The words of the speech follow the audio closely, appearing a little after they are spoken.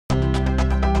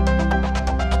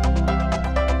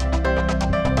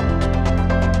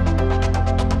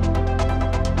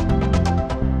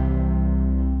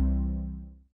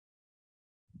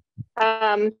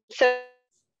So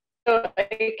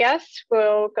I guess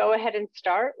we'll go ahead and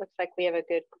start. Looks like we have a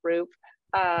good group.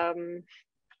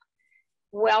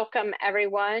 Welcome,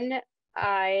 everyone.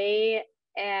 I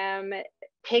am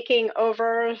taking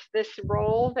over this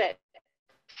role that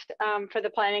for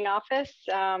the planning office,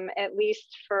 at least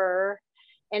for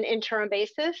an interim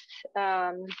basis,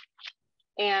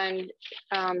 and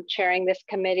chairing this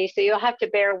committee. So you'll have to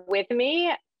bear with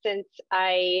me since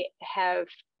I have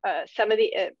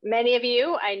many of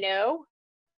you I know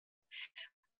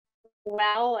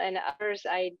well, and others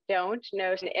I don't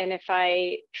know. And if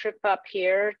I trip up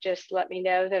here, just let me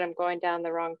know that I'm going down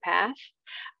the wrong path.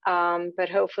 But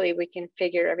hopefully we can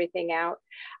figure everything out.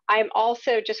 I'm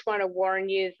also just want to warn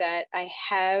you that I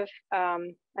have,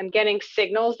 I'm getting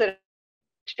signals that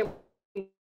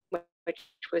which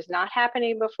was not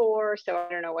happening before. So I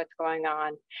don't know what's going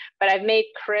on, but I've made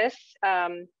Chris a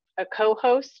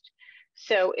co-host.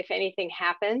 So if anything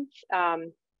happens,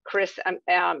 Chris,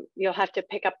 you'll have to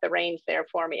pick up the reins there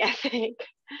for me, I think.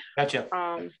 Gotcha.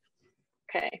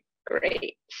 Okay,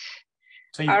 great.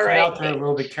 So you cut out there a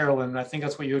little bit, Carolyn. I think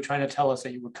that's what you were trying to tell us,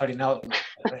 that you were cutting out.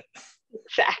 Right?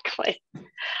 Exactly.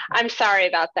 I'm sorry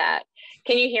about that.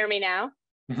 Can you hear me now?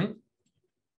 Mm-hmm.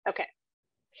 Okay.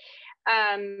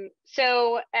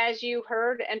 So as you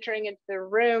heard, entering into the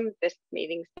room, this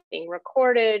meeting's being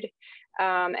recorded,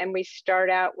 and we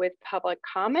start out with public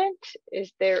comment.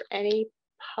 Is there any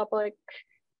public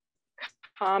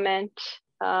comment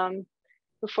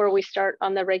before we start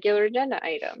on the regular agenda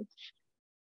items?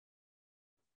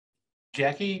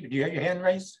 Jackie, do you have your hand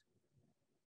raised?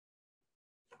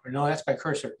 Or no, that's my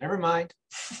cursor. Never mind.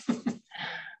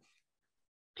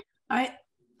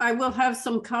 I will have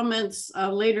some comments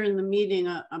later in the meeting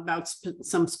about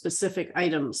some specific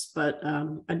items, but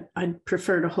I'd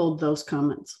prefer to hold those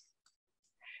comments.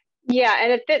 Yeah,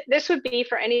 and this would be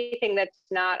for anything that's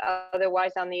not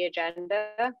otherwise on the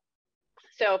agenda.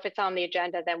 So if it's on the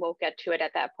agenda, then we'll get to it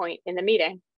at that point in the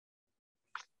meeting.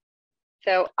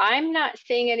 So I'm not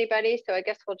seeing anybody, so I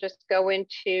guess we'll just go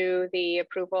into the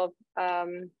approval of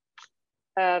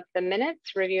the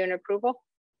minutes, review and approval.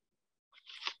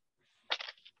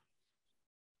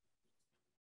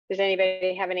 Does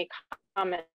anybody have any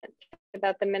comments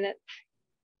about the minutes?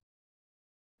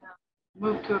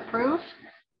 Move to approve.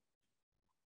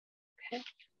 Okay. Is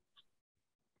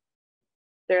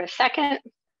there a second?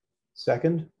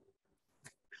 Second.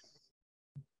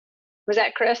 Was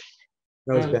that Chris?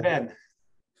 No, it's Ben.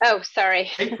 Oh, sorry.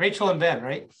 Rachel and Ben,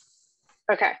 right?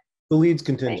 Okay. The leads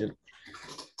contingent.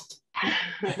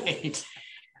 Right.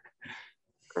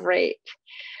 Great.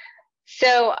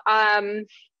 So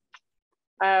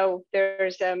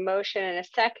there's a motion and a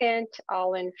second.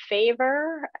 All in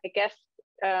favor? I guess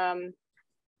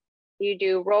you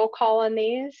do roll call on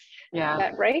these. Yeah. Is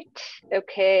that right?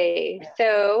 Okay.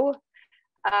 So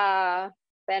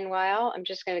Ben Weil, I'm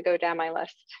just going to go down my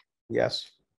list. Yes.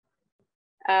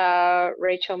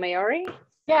 Rachel Maori.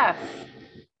 Yes.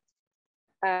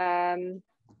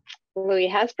 Louis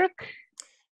Hasbrook.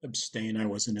 Abstain. I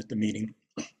wasn't at the meeting.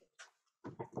 Do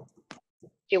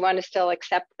you want to still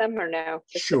accept them or no?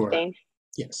 Just sure. Abstain?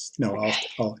 Yes. No,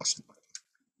 I'll accept.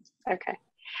 Okay.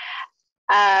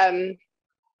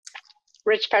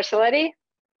 Rich Parcelletti.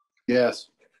 Yes.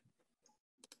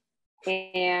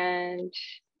 And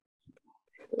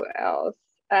who else?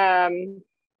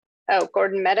 Oh,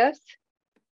 Gordon Meadows.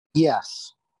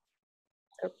 Yes.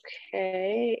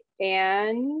 Okay,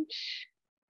 and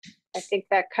I think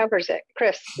that covers it.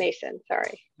 Chris Mason,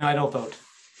 sorry. No, I don't vote.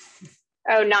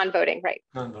 Oh, non-voting, right.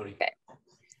 Non-voting. Okay.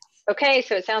 Okay,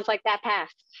 so it sounds like that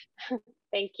passed.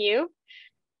 Thank you.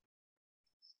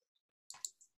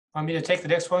 Want me to take the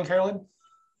next one, Carolyn?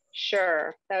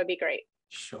 Sure, that would be great.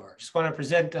 Sure. Just want to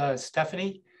present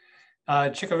Stephanie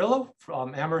Ciccarillo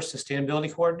from Amherst Sustainability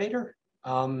Coordinator.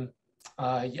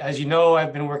 As you know,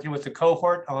 I've been working with the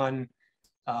cohort on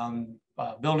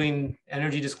building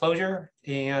energy disclosure,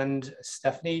 and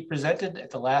Stephanie presented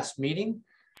at the last meeting.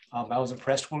 I was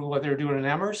impressed with what they're doing in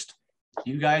Amherst.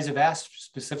 You guys have asked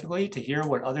specifically to hear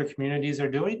what other communities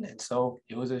are doing, and so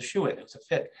it was a shoo-in, it was a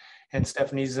fit. And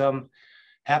Stephanie's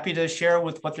happy to share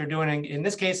with what they're doing. In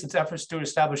this case, it's efforts to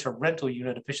establish a rental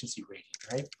unit efficiency rating,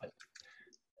 right? But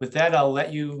with that, I'll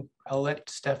let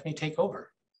Stephanie take over.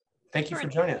 Thank you for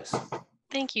joining us.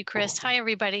 Thank you, Chris. Hi,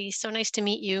 everybody. So nice to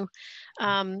meet you.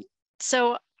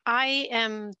 So I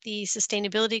am the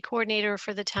sustainability coordinator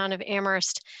for the town of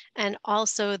Amherst and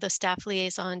also the staff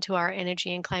liaison to our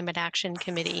Energy and Climate Action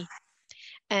Committee.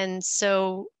 And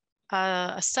so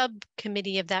a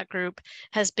subcommittee of that group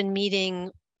has been meeting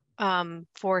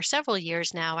for several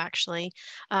years now, actually,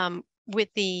 with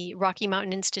the Rocky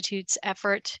Mountain Institute's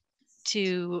effort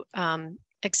to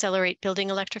accelerate building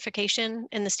electrification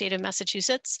in the state of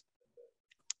Massachusetts.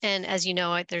 And as you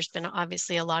know, there's been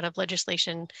obviously a lot of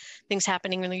legislation, things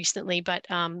happening recently, but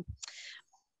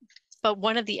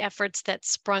one of the efforts that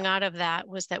sprung out of that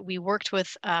was that we worked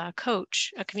with a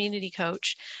coach, a community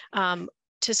coach,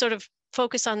 to sort of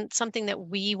focus on something that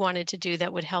we wanted to do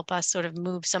that would help us sort of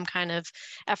move some kind of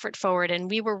effort forward.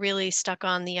 And we were really stuck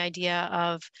on the idea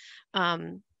of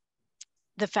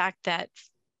the fact that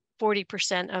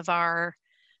 40% of our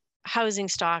housing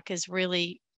stock is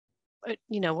really,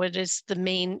 what is the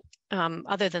main,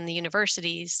 other than the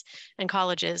universities and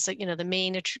colleges, the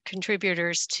main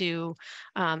contributors to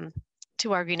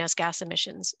our greenhouse gas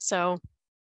emissions. So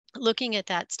looking at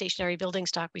that stationary building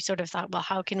stock, we sort of thought, well,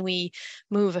 how can we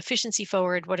move efficiency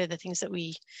forward? What are the things that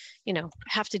we,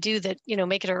 have to do that,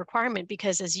 make it a requirement?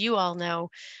 Because as you all know,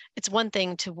 it's one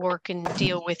thing to work and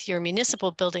deal with your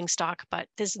municipal building stock, but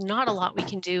there's not a lot we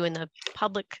can do in the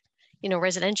public,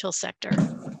 residential sector.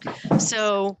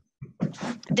 So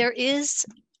there is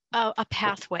a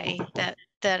pathway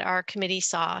that our committee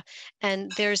saw,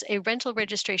 and there's a rental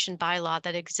registration bylaw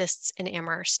that exists in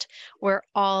Amherst where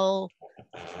all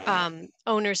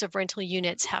owners of rental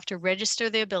units have to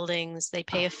register their buildings. They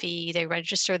pay a fee, they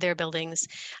register their buildings,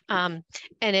 and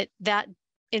that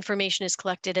information is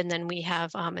collected, and then we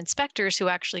have inspectors who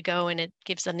actually go, and it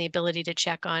gives them the ability to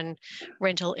check on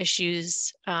rental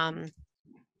issues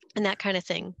and that kind of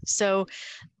thing. So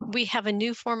we have a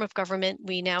new form of government.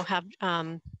 We now have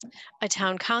a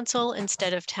town council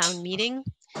instead of town meeting,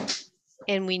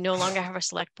 and we no longer have a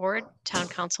select board. Town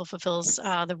council fulfills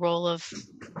the role of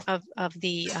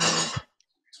the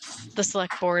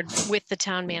select board with the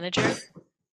town manager.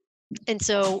 And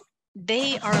so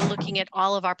they are looking at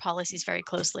all of our policies very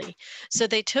closely. So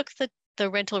they took the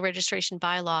rental registration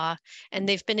bylaw and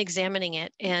they've been examining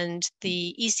it, and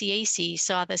the ECAC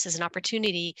saw this as an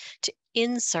opportunity to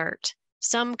insert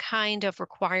some kind of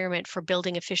requirement for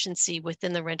building efficiency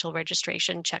within the rental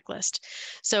registration checklist.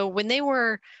 So when they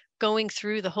were going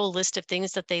through the whole list of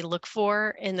things that they look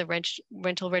for in the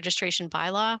rental registration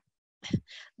bylaw,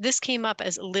 this came up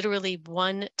as literally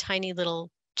one tiny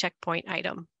little checkpoint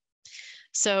item.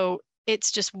 So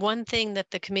it's just one thing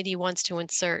that the committee wants to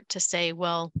insert to say,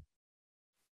 well,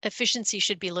 efficiency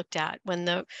should be looked at when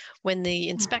the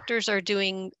inspectors are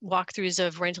doing walkthroughs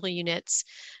of rental units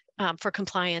for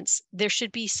compliance. There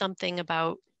should be something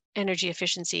about energy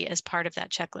efficiency as part of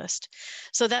that checklist.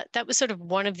 So that was sort of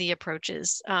one of the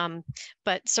approaches,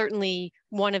 but certainly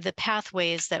one of the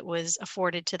pathways that was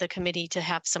afforded to the committee to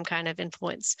have some kind of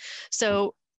influence.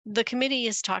 So the committee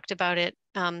has talked about it.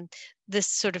 This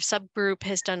sort of subgroup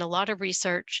has done a lot of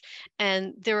research,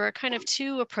 and there are kind of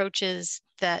two approaches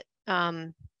that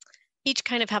each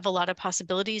kind of have a lot of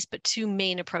possibilities, but two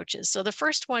main approaches. So the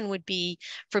first one would be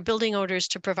for building owners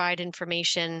to provide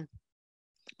information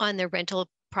on their rental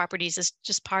properties as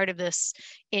just part of this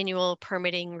annual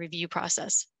permitting review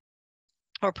process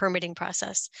or permitting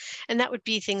process. And that would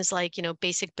be things like,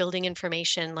 basic building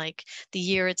information, like the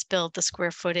year it's built, the square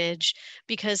footage,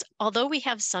 because although we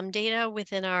have some data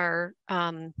within our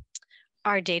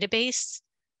database,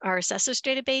 our assessors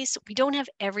database, we don't have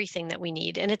everything that we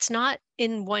need, and it's not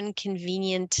in one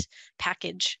convenient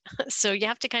package. So you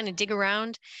have to kind of dig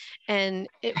around, and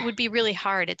it would be really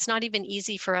hard. It's not even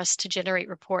easy for us to generate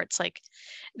reports. Like,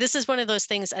 this is one of those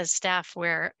things as staff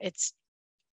where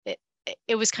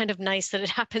it was kind of nice that it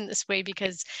happened this way,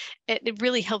 because it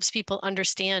really helps people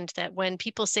understand that when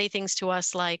people say things to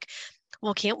us like,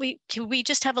 well, can we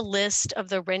just have a list of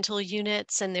the rental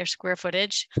units and their square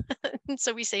footage? And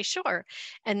so we say, sure.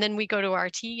 And then we go to our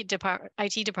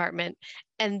IT department,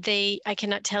 and I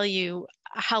cannot tell you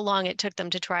how long it took them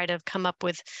to try to come up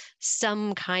with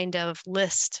some kind of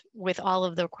list with all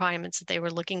of the requirements that they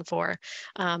were looking for.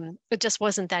 It just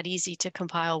wasn't that easy to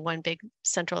compile one big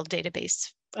central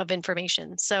database of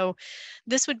information. So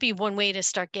this would be one way to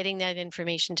start getting that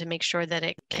information to make sure that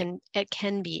it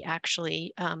can be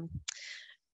actually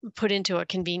put into a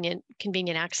convenient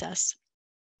access.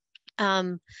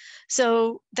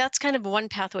 So that's kind of one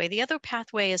pathway. The other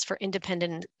pathway is for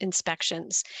independent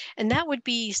inspections, and that would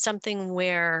be something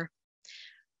where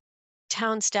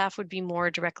town staff would be more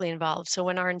directly involved. So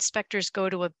when our inspectors go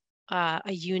to a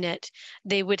unit,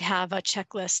 they would have a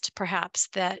checklist, perhaps,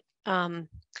 that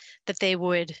they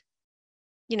would,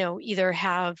 either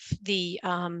have the,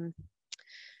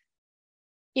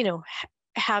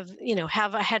 have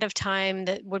ahead of time.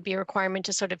 That would be a requirement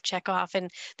to sort of check off,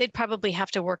 and they'd probably have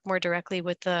to work more directly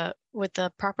with the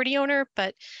property owner,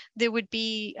 but there would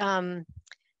be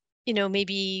you know,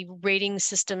 maybe rating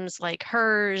systems like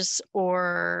HERS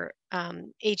or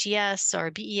HES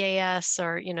or BEAS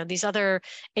or, you know, these other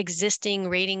existing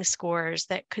rating scores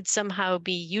that could somehow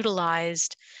be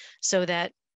utilized so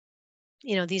that,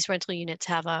 you know, these rental units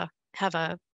have a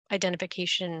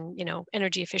identification, you know,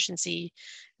 energy efficiency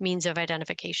means of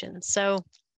identification. So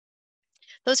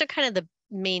those are kind of the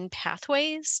main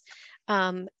pathways.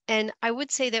 And I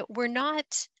would say that we're not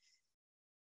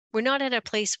at a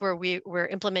place where we're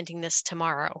implementing this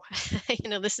tomorrow. You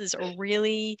know, this is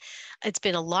it's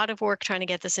been a lot of work trying to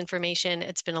get this information.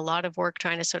 It's been a lot of work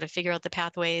trying to sort of figure out the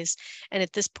pathways. And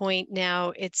at this point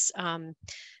now, it's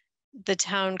the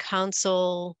town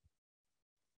council,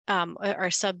 our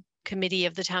subcommittee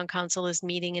of the town council is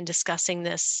meeting and discussing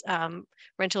this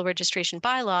rental registration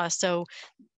bylaw. So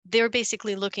they're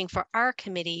basically looking for our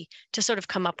committee to sort of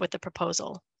come up with a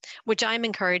proposal, which I'm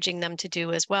encouraging them to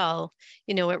do as well.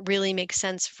 You know, it really makes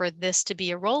sense for this to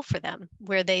be a role for them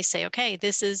where they say, okay,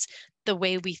 this is the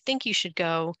way we think you should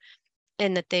go,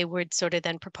 and that they would sort of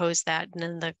then propose that, and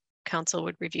then the council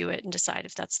would review it and decide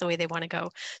if that's the way they want to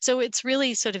go. So it's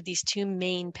really sort of these two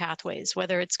main pathways,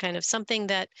 whether it's kind of something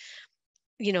that,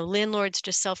 you know, landlords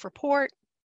just self-report,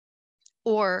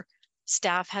 or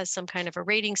staff has some kind of a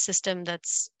rating system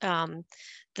that's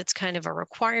kind of a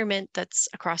requirement that's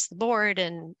across the board,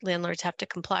 and landlords have to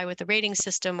comply with the rating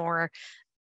system, or,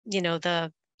 you know,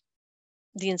 the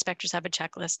inspectors have a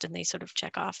checklist and they sort of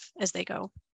check off as they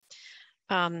go.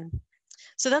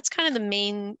 So that's kind of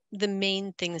the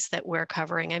main things that we're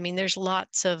covering. I mean, there's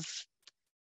lots of,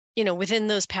 you know, within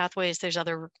those pathways, there's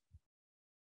other,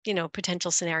 you know,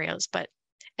 potential scenarios,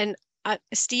 and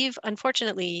Steve,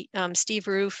 unfortunately, Steve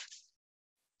Roof,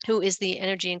 who is the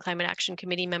Energy and Climate Action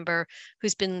Committee member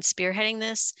who's been spearheading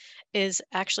this, is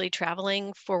actually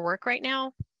traveling for work right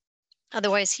now.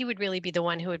 Otherwise, he would really be the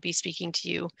one who would be speaking to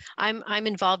you. I'm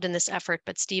involved in this effort,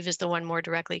 but Steve is the one more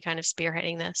directly kind of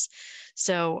spearheading this.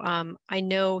 So I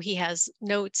know he has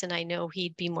notes, and I know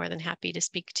he'd be more than happy to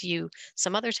speak to you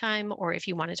some other time, or if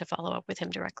you wanted to follow up with him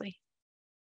directly.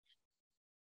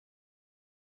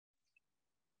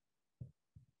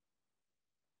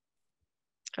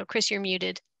 Oh, Chris, you're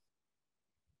muted.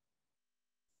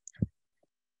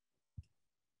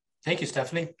 Thank you,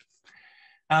 Stephanie.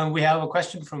 We have a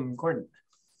question from Gordon.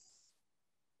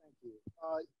 Thank you.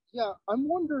 Yeah, I'm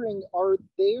wondering, are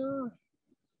there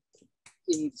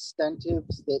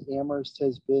incentives that Amherst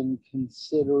has been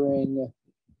considering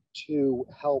to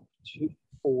help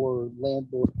for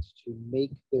landlords to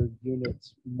make their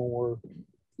units more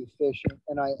efficient?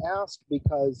 And I ask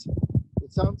because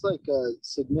it sounds like a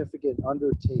significant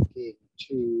undertaking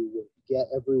to get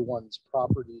everyone's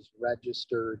properties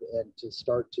registered and to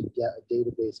start to get a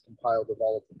database compiled of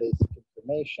all of the basic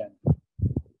information.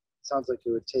 Sounds like it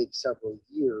would take several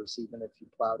years, even if you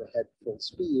plowed ahead full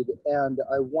speed. And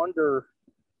I wonder,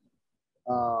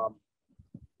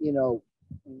 you know,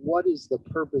 what is the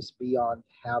purpose beyond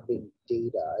having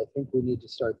data? I think we need to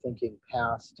start thinking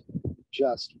past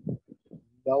just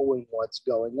knowing what's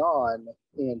going on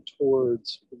and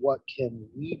towards what can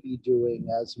we be doing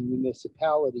as a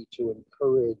municipality to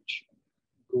encourage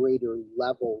greater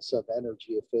levels of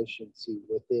energy efficiency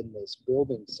within this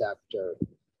building sector.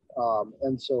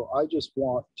 And so I just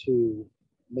want to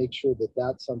make sure that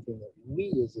that's something that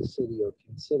we as a city are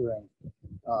considering.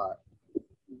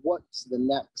 What's the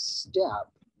next step?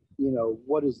 You know,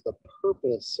 what is the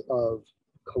purpose of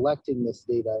collecting this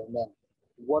data? And then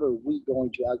what are we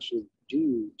going to actually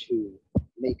do to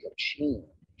make a change?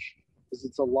 Because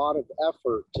it's a lot of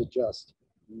effort to just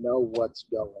know what's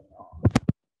going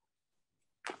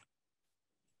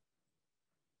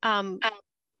on.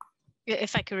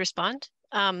 If I could respond.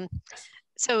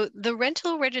 So the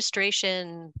rental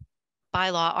registration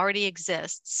bylaw already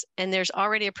exists, and there's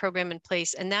already a program in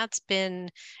place, and that's been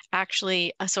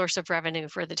actually a source of revenue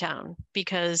for the town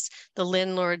because the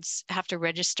landlords have to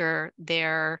register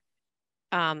their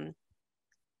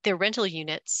rental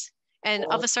units, and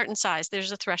of a certain size.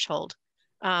 There's a threshold,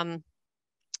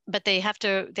 but they have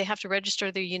to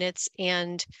register their units,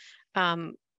 and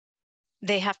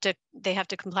they have to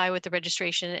comply with the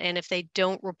registration. And if they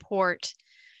don't report,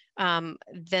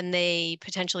 then they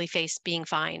potentially face being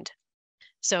fined.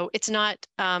 So it's not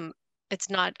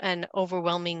an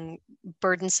overwhelming,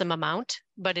 burdensome amount,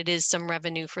 but it is some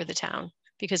revenue for the town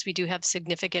because we do have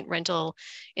significant rental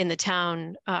in the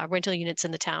town, rental units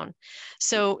in the town.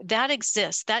 So that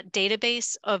exists. That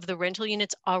database of the rental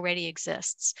units already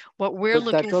exists. What we're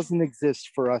looking that doesn't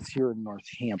exist for us here in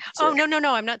Northampton. Oh,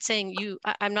 no. I'm not saying you.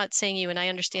 I'm not saying you. And I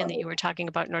understand that you were talking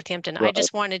about Northampton. Right. I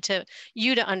just wanted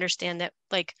you to understand that,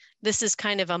 like, this is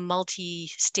kind of a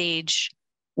multi-stage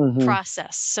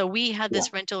process. So we had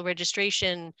this rental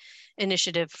registration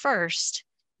initiative first,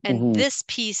 and this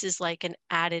piece is like an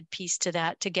added piece to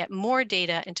that to get more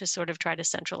data and to sort of try to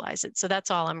centralize it. So that's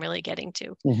all I'm really getting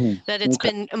to, that it's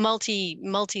been a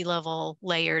multi-level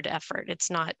layered effort. It's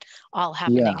not all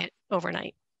happening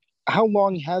overnight. How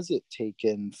long has it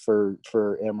taken for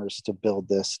Amherst to build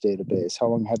this database? How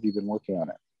long have you been working on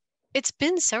it? It's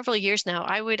been several years now.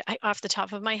 Off the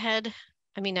top of my head,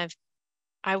 I mean,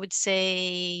 I would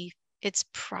say it's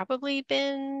probably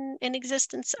been in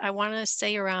existence. I want to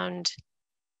say around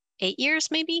 8 years,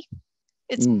 maybe.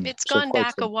 It's gone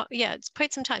back a while. Yeah, it's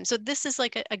quite some time. So this is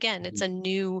like, again, it's a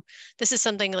new, this is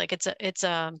something like it's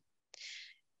a,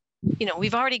 you know,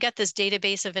 we've already got this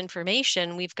database of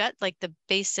information. We've got like the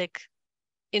basic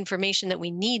information that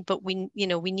we need, but we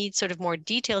need sort of more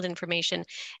detailed information.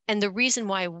 And the reason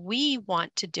why we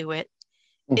want to do it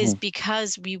is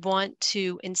because we want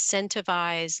to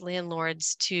incentivize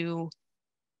landlords to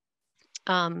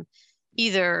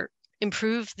either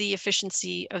improve the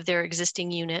efficiency of their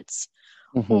existing units,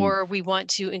 or we want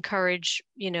to encourage,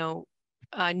 new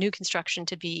construction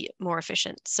to be more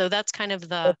efficient. So that's kind of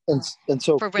the and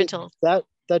so for rental. That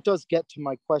does get to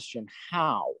my question: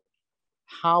 how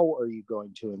are you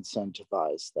going to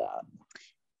incentivize that?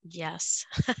 Yes,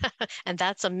 and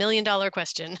that's $1 million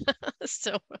question.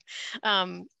 So,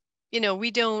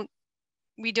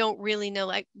 we don't really know.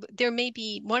 Like, there may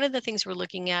be, one of the things we're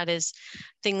looking at is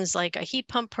things like a heat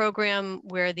pump program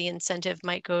where the incentive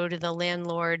might go to the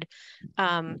landlord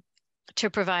to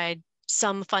provide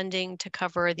some funding to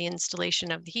cover the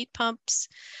installation of the heat pumps.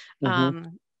 But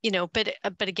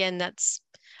again,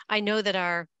 I know that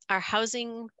our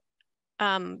housing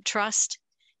trust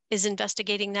is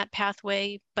investigating that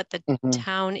pathway, but the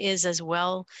town is as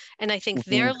well. And I think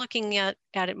they're looking at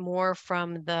it more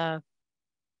from the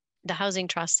housing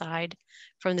trust side,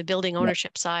 from the building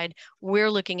ownership side.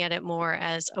 We're looking at it more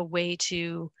as a way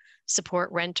to support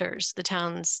renters, the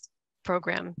town's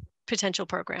potential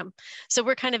program. So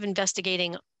we're kind of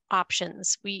investigating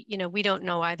options. We don't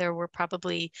know either. We're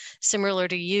probably similar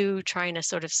to you, trying to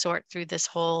sort of sort through this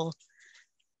whole,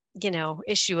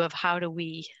 issue of how do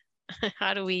we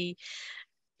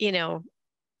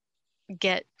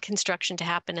get construction to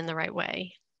happen in the right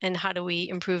way, and how do we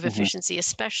improve efficiency,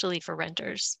 especially for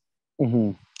renters.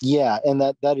 Yeah, and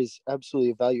that is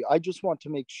absolutely a value. I just want to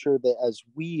make sure that as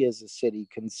we as a city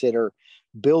consider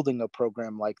building a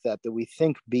program like that we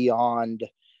think beyond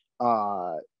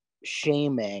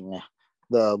shaming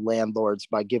the landlords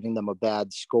by giving them a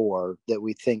bad score, that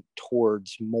we think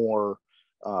towards more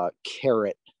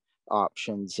carrot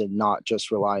options and not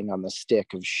just relying on the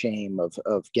stick of shame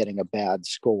of getting a bad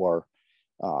score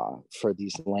for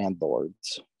these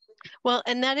landlords. Well,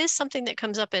 and that is something that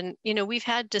comes up, and we've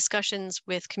had discussions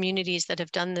with communities that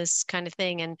have done this kind of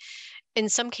thing, and in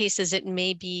some cases it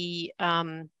may be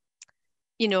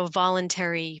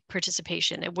voluntary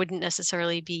participation. It wouldn't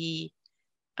necessarily be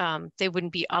they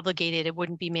wouldn't be obligated. It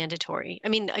wouldn't be mandatory. I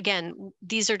mean, again,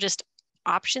 these are just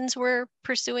options we're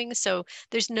pursuing. So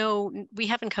we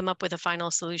haven't come up with a final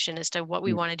solution as to what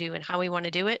we want to do and how we want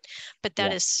to do it. But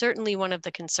that is certainly one of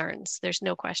the concerns. There's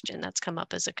no question that's come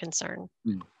up as a concern.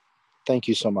 Thank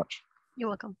you so much. You're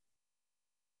welcome.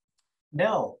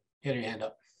 Nell, get your hand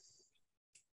up.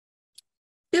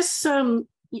 This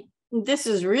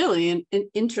is really an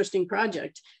interesting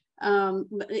project.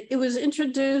 It was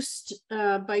introduced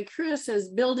by Chris as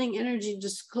building energy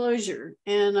disclosure.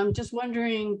 And I'm just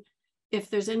wondering if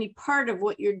there's any part of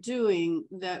what you're doing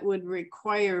that would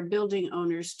require building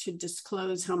owners to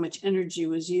disclose how much energy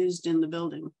was used in the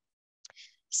building.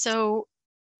 So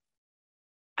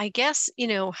I guess,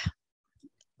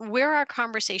 where our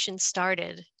conversation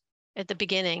started at the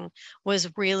beginning was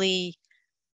really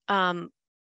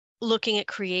looking at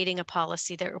creating a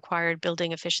policy that required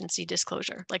building efficiency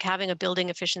disclosure, like having a building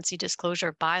efficiency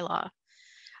disclosure bylaw.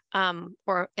 And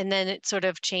then it sort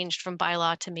of changed from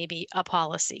bylaw to maybe a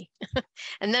policy.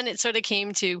 And then it sort of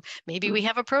came to maybe we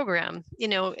have a program,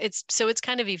 it's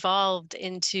kind of evolved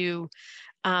into,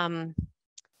 the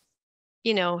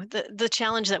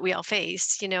challenge that we all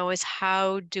face, is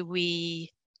how do we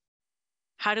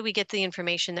get the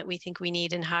information that we think we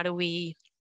need, and how do we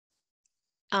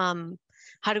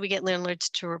get landlords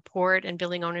to report and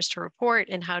building owners to report,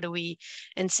 and how do we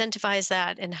incentivize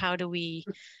that, and how do we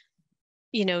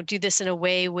do this in a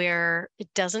way where it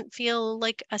doesn't feel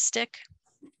like a stick.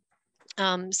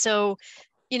 So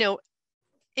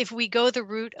if we go the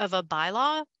route of a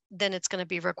bylaw, then it's going to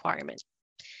be a requirement.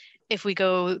 If we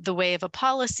go the way of a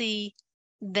policy,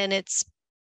 then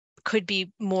could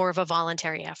be more of a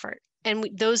voluntary effort. And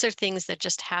those are things that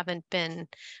just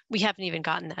we haven't even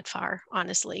gotten that far,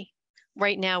 honestly.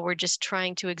 Right now, we're just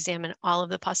trying to examine all of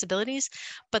the possibilities,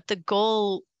 but the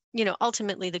goal,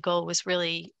 ultimately the goal was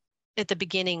really, at the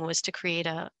beginning, was to create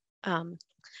a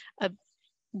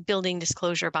building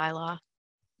disclosure bylaw.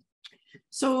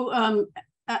 So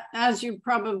as you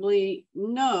probably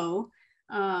know,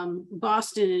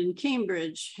 Boston and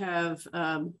Cambridge have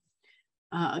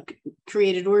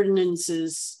created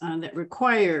ordinances that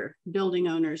require building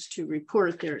owners to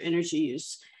report their energy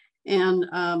use. And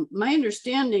my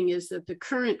understanding is that the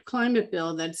current climate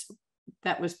bill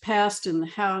that was passed in the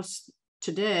House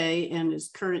today and is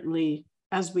currently,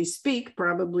 as we speak,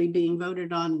 probably being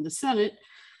voted on in the Senate,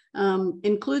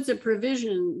 includes a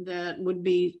provision that would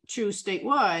be true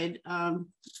statewide,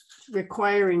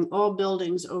 requiring all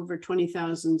buildings over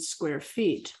 20,000 square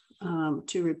feet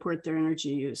to report their energy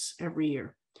use every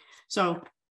year. So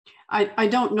I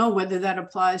don't know whether that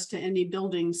applies to any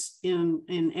buildings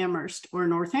in Amherst or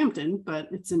Northampton, but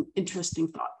it's an interesting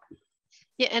thought.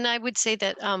 Yeah, and I would say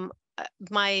that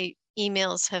my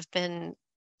emails have been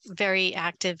very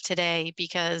active today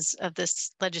because of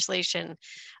this legislation,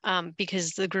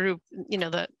 because the group,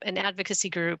 an advocacy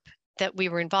group that we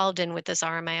were involved in with this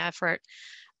RMA effort,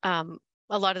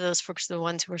 a lot of those folks are the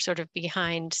ones who are sort of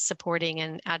behind supporting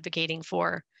and advocating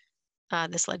for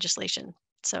this legislation.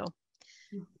 So.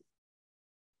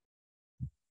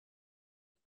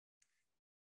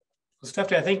 Well,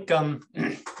 Stephanie, I think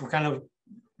we're kind of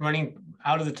running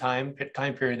out of the time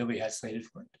period that we had slated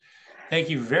for it. Thank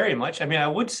you very much. I mean, I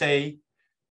would say,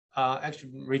 actually,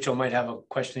 Rachel might have a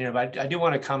question here, but I do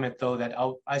want to comment, though, that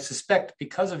I suspect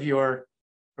because of your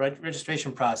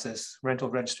registration process, rental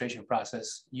registration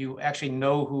process, you actually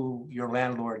know who your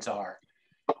landlords are.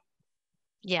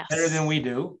 Yes. Better than we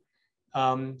do.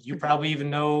 You probably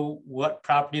even know what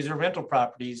properties are rental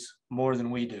properties more than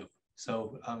we do.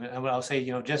 So I'll say,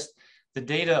 just the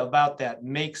data about that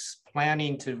makes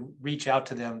planning to reach out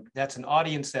to them. That's an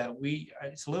audience that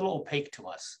it's a little opaque to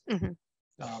us. Mm-hmm.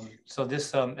 So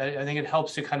this, I think it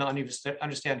helps to kind of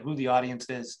understand who the audience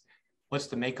is, what's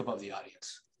the makeup of the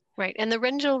audience. Right, and the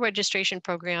rental registration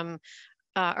program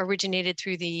originated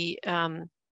through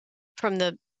from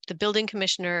the building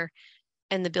commissioner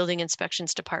and the building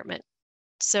inspections department.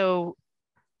 So,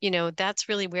 that's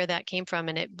really where that came from,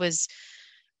 and it was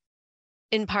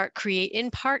in part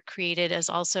created as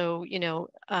also,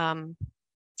 a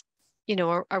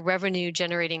revenue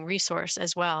generating resource,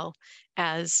 as well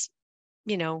as,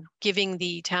 giving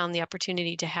the town the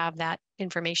opportunity to have that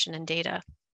information and data,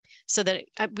 so that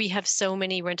we have so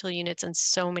many rental units and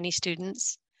so many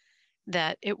students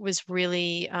that it was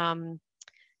really,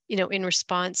 in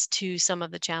response to some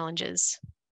of the challenges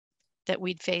that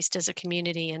we'd faced as a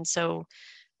community. And so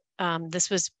this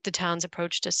was the town's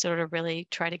approach to sort of really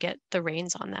try to get the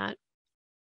reins on that.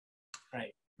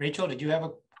 Right. Rachel, did you have a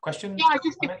question? Yeah,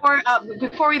 just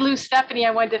before we lose Stephanie,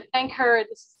 I wanted to thank her.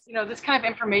 This kind of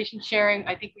information sharing,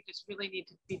 I think we just really need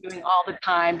to be doing all the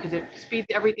time, because it speeds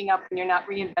everything up and you're not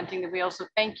reinventing the wheel. So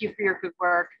thank you for your good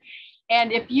work.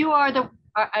 And if you are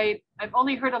I've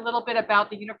only heard a little bit about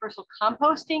the universal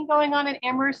composting going on in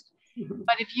Amherst,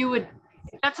 but if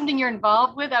that's something you're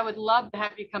involved with, I would love to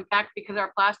have you come back, because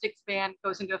our plastics ban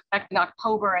goes into effect in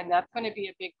October, and that's going to be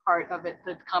a big part of it,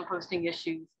 the composting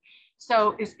issues.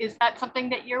 So is that something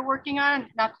that you're working on?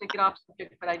 Not to get off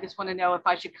subject, but I just want to know if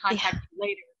I should contact you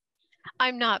later.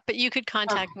 I'm not, but you could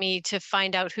contact me to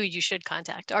find out who you should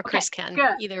contact, or Chris can,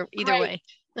 either way.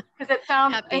 Because it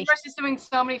sounds, Amherst is doing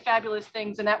so many fabulous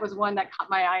things, and that was one that caught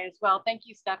my eye as well. Thank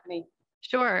you, Stephanie.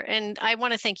 Sure. And I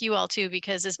want to thank you all too,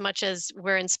 because as much as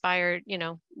we're inspired,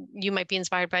 you might be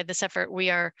inspired by this effort, we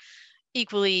are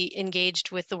equally engaged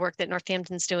with the work that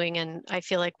Northampton's doing. And I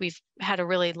feel like we've had a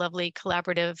really lovely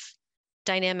collaborative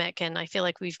dynamic, and I feel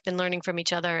like we've been learning from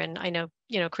each other. And I know,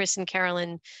 Chris and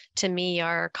Carolyn, to me,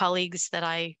 are colleagues that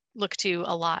I look to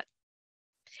a lot.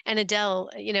 And Adele,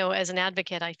 as an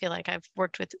advocate, I feel like I've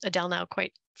worked with Adele now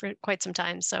for quite some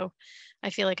time. So I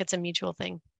feel like it's a mutual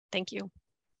thing. Thank you.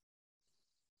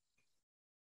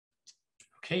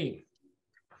 Okay.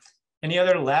 Any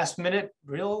other last minute,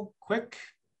 real quick?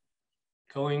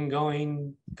 Going,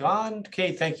 gone.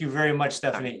 Okay, thank you very much,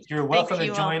 Stephanie. You're welcome to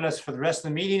join us for the rest of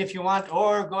the meeting if you want,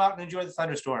 or go out and enjoy the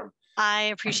thunderstorm. I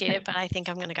appreciate it, but I think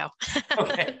I'm going to go.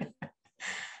 Okay.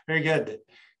 Very good.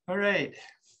 All right.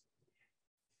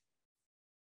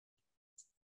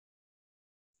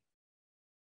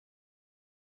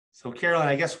 So Carolyn,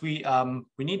 I guess we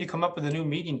need to come up with a new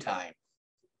meeting time.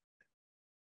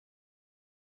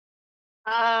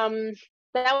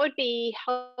 That would be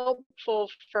helpful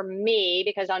for me,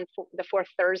 because on the fourth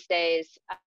Thursdays,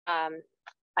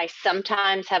 I I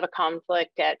sometimes have a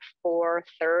conflict at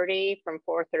 4:30, from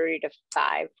 4:30 to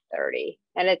 5:30,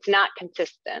 and it's not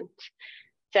consistent.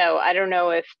 So I don't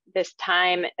know if this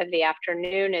time of the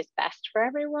afternoon is best for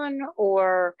everyone,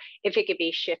 or if it could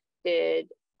be shifted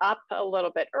up a little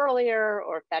bit earlier,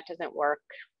 or if that doesn't work,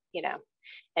 you know,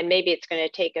 and maybe it's going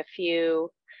to take a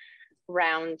few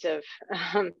rounds of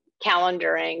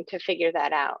calendaring to figure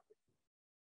that out.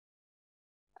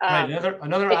 Right,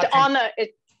 another it's option. on the,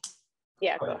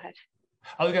 yeah, go ahead.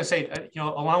 I was going to say, you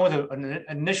know, along with an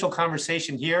initial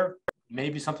conversation here,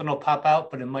 maybe something will pop out,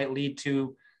 but it might lead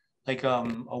to like a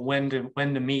when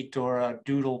to meet, or a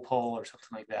doodle poll or something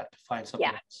like that to find something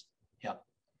else. Yeah.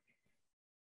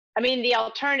 I mean, the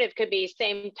alternative could be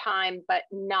same time, but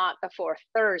not the fourth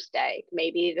Thursday,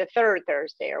 maybe the third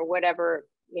Thursday or whatever,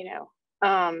 you know.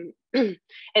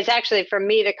 It's actually, for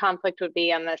me, the conflict would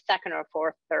be on the second or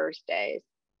fourth Thursdays.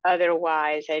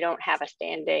 Otherwise, I don't have a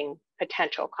standing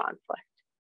potential conflict.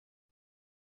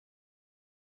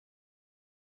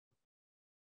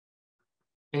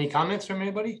 Any comments from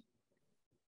anybody?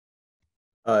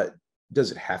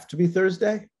 Does it have to be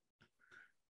Thursday?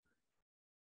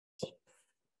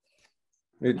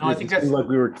 No, I think that's like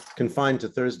we were confined to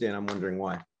Thursday, and I'm wondering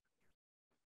why.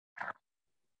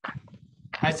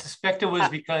 I suspect it was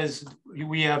because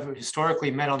we have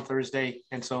historically met on Thursday,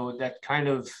 and so that kind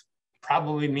of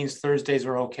probably means Thursdays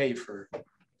are okay for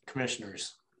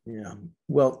commissioners. Yeah,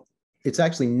 well, it's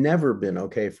actually never been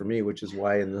okay for me, which is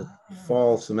why in the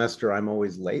fall semester I'm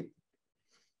always late.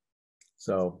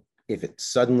 So if it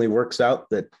suddenly works out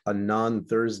that a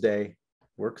non-Thursday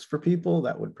works for people,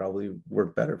 that would probably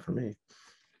work better for me.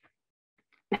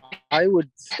 I would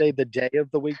say the day of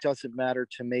the week doesn't matter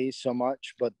to me so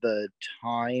much, but the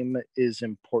time is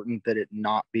important, that it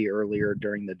not be earlier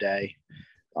during the day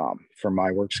for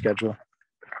my work schedule.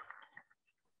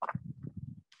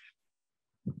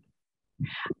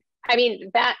 I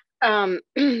mean, that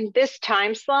this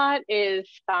time slot is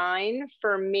fine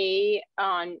for me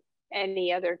on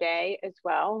any other day as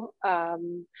well.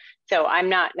 So I'm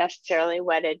not necessarily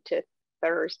wedded to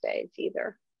Thursdays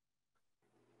either.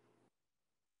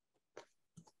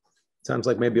 Sounds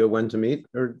like maybe a when to meet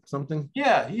or something.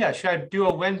 Yeah. Should I do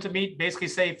a when to meet? Basically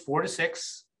say 4 to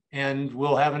 6, and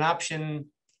we'll have an option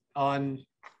on,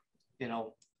 you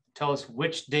know, tell us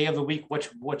which day of the week, which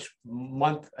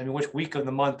month, I mean, which week of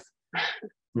the month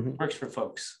works for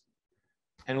folks.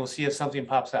 And we'll see if something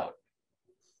pops out.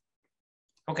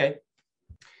 Okay.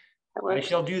 I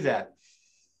shall do that.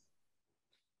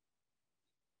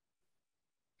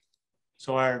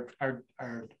 So our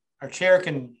chair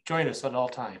can join us at all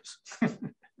times.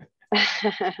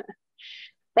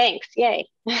 Thanks, yay.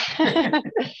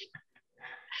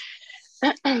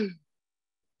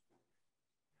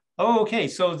 Okay,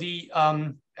 so the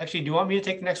actually, do you want me to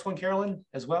take the next one, Carolyn,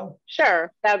 as well?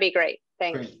 Sure, that would be great.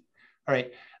 Thanks. Great. All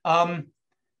right.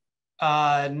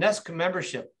 NESC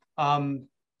membership.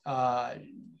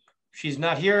 She's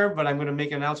not here, but I'm going to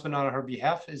make an announcement on her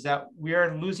behalf, is that we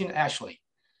are losing Ashley.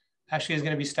 Ashley is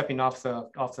going to be stepping off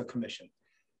the commission.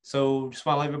 So just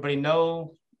want to let everybody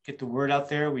know, get the word out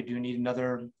there. We do need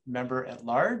another member at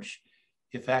large.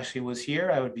 If Ashley was here,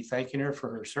 I would be thanking her for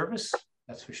her service.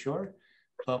 That's for sure.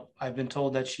 But I've been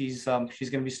told that she's going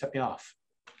to be stepping off.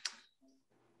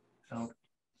 So,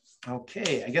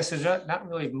 okay, I guess there's not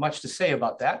really much to say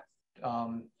about that.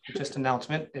 Just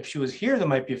announcement. If she was here, there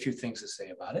might be a few things to say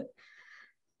about it.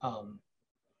 All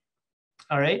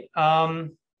right.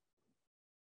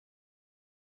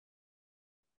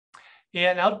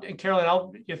 And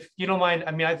Carolyn, if you don't mind,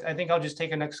 I mean, I think I'll just take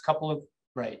the next couple of,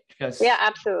 because yeah,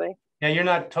 absolutely. Yeah, you're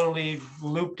not totally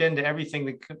looped into everything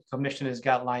the commission has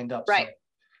got lined up. Right. So,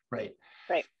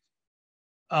 right.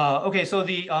 Okay, so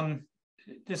the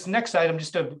this next item,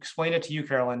 just to explain it to you,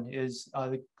 Carolyn, is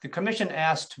the commission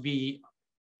asked to be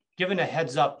given a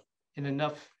heads up in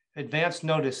enough advance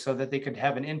notice so that they could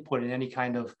have an input in any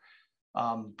kind of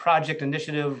project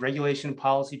initiative, regulation,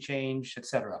 policy change,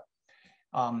 etc.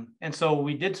 And so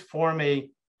we did form a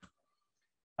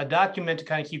document to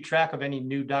kind of keep track of any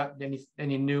new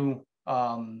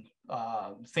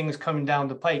things coming down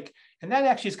the pike. And that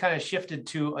actually is kind of shifted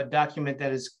to a document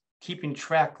that is keeping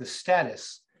track the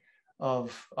status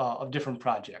of different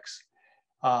projects.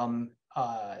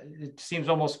 It seems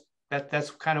almost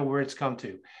that's kind of where it's come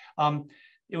to.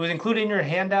 It was included in your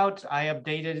handout. I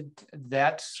updated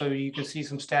that so you can see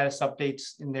some status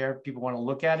updates in there. People want to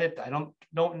look at it. I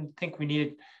don't think we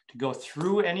needed to go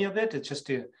through any of it. It's just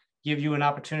to give you an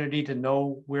opportunity to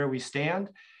know where we stand.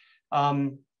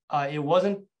 It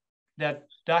wasn't, that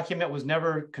document was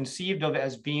never conceived of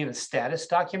as being a status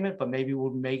document, but maybe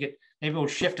we'll make it maybe we'll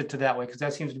shift it to that way because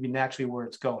that seems to be naturally where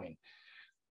it's going.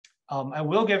 I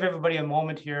will give everybody a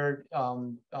moment here.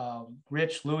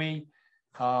 Rich, Louis,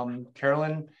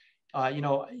 Carolyn, you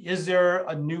know, is there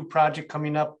a new project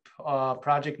coming up,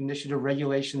 project initiative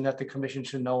regulation that the commission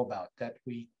should know about, that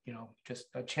we, you know, just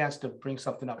a chance to bring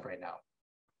something up right now?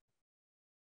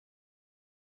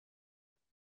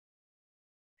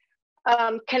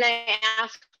 Can I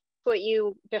ask what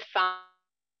you define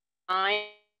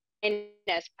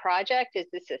as project? Is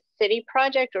this a city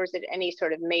project, or is it any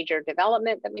sort of major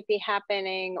development that may be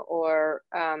happening, or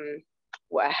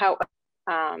how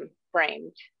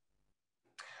framed?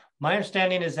 My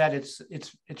understanding is that it's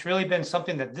really been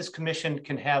something that this commission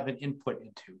can have an input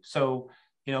into. So,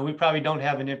 you know, we probably don't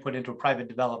have an input into a private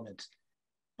development,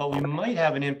 but we might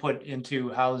have an input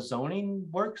into how zoning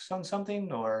works on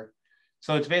something, or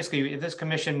so it's basically this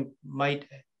commission might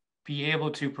be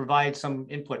able to provide some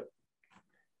input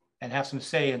and have some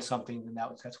say in something, then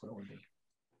that's what it would be.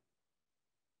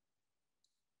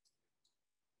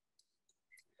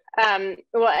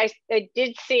 Well, I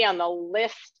did see on the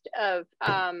list of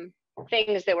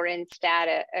things that were in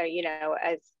stata, you know,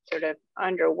 as sort of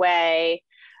underway.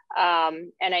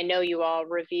 And I know you all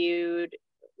reviewed,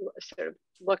 sort of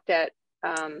looked at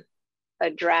a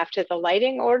draft of the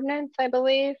lighting ordinance, I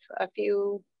believe, a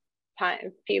few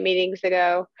meetings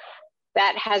ago.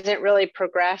 That hasn't really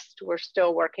progressed. We're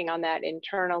still working on that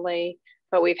internally,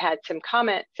 but we've had some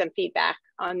comments, some feedback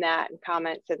on that and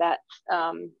comments. So that's,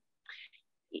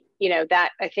 you know,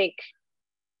 that I think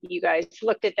you guys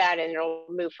looked at that, and it'll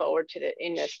move forward to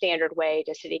in a standard way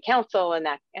to city council, and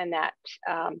that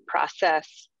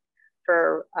process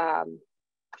for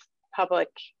public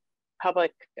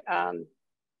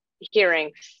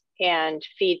hearings and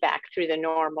feedback through the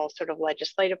normal sort of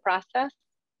legislative process.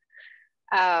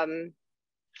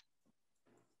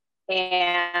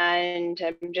 And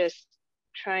I'm just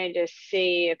trying to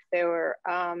see if there were,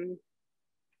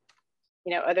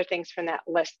 you know, other things from that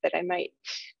list that I might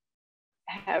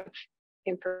have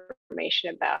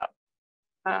information about.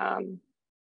 I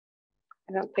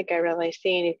don't think I really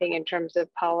see anything in terms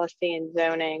of policy and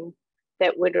zoning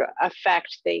that would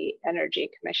affect the Energy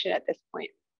Commission at this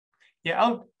point.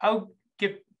 Yeah, I'll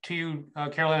get to you,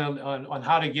 Carolyn, on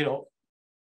how to get a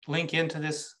link into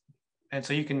this. And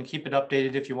so you can keep it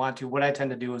updated if you want to. What I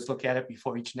tend to do is look at it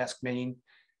before each next meeting,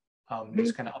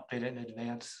 just kind of update it in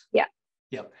advance. Yeah.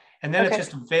 Yeah. And then it's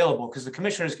just available because the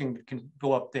commissioners can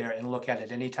go up there and look at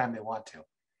it anytime they want to.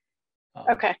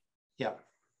 Okay. Yeah.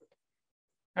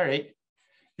 All right.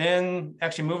 Then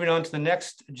actually moving on to the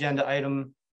next agenda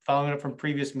item, following up from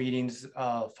previous meetings,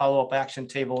 follow-up action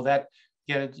table. That,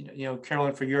 yeah, you know,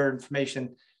 Carolyn, for your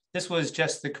information, this was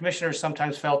just the commissioners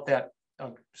sometimes felt that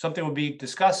something would be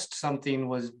discussed, something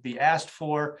was be asked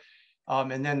for,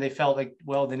 and then they felt like,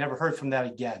 well, they never heard from that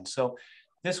again. So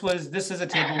this is a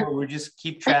table where we just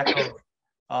keep track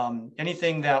of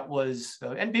anything that was,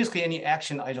 and basically any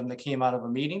action item that came out of a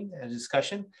meeting, a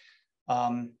discussion,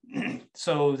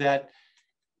 so that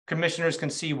commissioners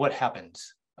can see what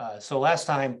happens. So last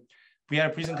time we had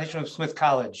a presentation of Smith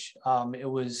College. It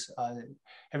was,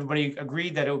 everybody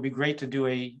agreed that it would be great to do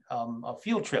a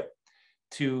field trip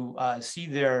to see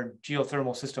their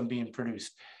geothermal system being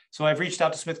produced. So I've reached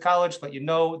out to Smith College, let you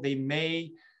know they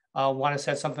may want to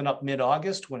set something up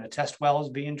mid-August when a test well is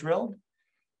being drilled.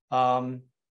 So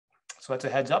that's a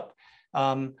heads up.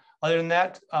 Other than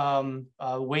that,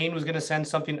 Wayne was going to send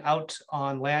something out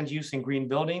on land use and green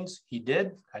buildings. He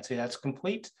did. I'd say that's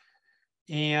complete.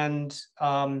 And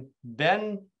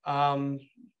Ben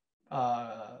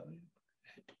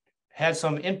had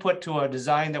some input to a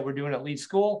design that we're doing at Lead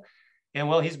School. And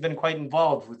well, he's been quite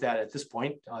involved with that at this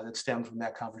point that stemmed from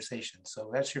that conversation. So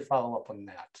that's your follow-up on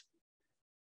that.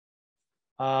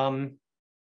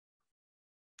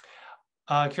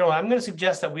 Carol, I'm going to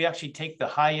suggest that we actually take the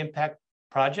high impact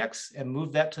projects and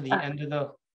move that to the end of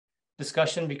the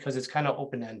discussion because it's kind of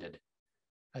open-ended.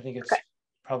 I think it's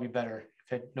probably better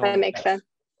if it that makes sense.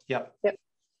 Yep. Yep.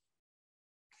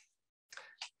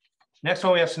 Next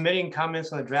one, we have submitting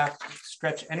comments on the draft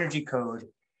stretch energy code.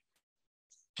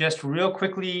 Just real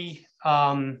quickly,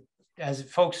 as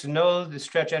folks know, the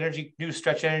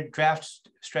draft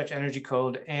stretch energy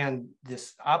code and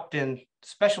this opt-in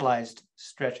specialized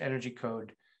stretch energy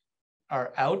code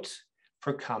are out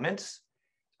for comments.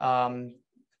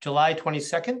 July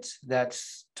 22nd,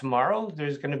 that's tomorrow,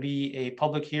 there's going to be a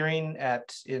public hearing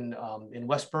in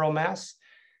Westboro, Mass.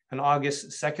 On August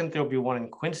 2nd, there'll be one in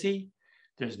Quincy.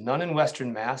 There's none in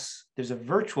Western Mass. There's a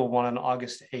virtual one on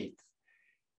August 8th.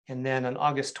 And then on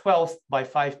August 12th by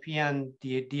 5 p.m.,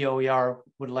 the DOER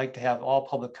would like to have all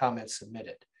public comments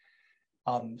submitted.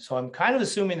 So I'm kind of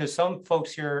assuming there's some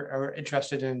folks here are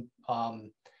interested in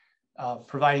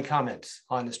providing comments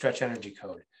on the stretch energy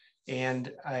code.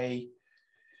 And I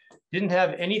didn't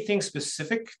have anything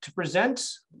specific to present.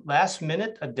 Last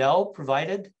minute, Adele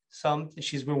provided some,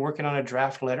 she's been working on a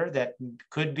draft letter that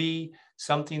could be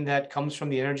something that comes from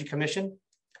the Energy Commission.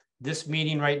 This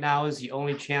meeting right now is the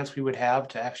only chance we would have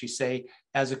to actually say,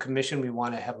 as a commission, we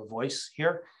want to have a voice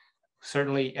here.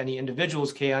 Certainly any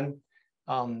individuals can,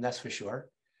 that's for sure.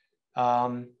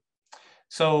 I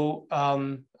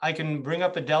can bring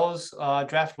up Adele's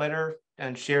draft letter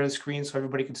and share the screen so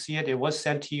everybody can see it. It was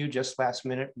sent to you just last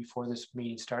minute before this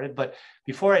meeting started. But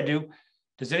before I do,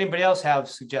 does anybody else have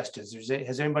suggestions?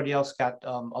 Has anybody else got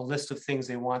a list of things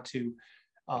they want to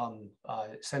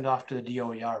send off to the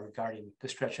DOER regarding the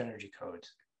stretch energy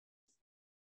codes?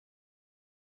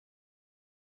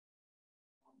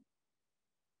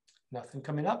 Nothing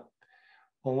coming up.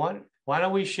 Well, why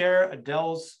don't we share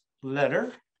Adele's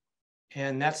letter?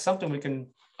 And that's something we can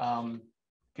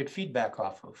get feedback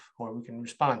off of, or we can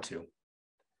respond to.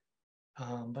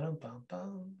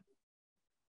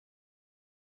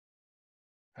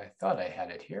 I thought I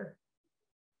had it here.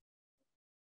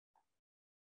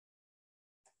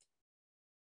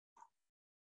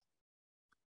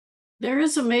 There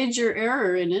is a major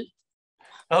error in it.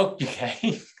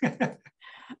 Okay.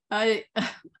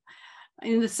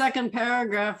 In the second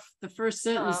paragraph, the first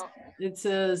sentence, it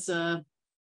says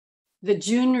the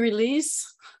June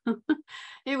release.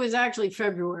 It was actually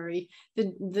February.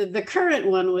 The current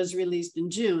one was released in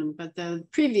June, but the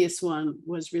previous one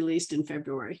was released in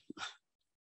February.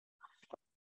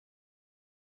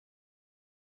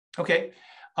 Okay.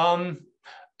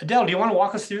 Adele, do you want to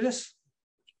walk us through this?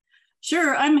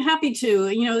 Sure, I'm happy to.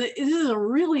 You know, this is a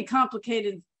really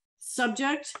complicated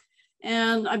subject,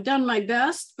 and I've done my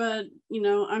best, but, you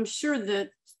know, I'm sure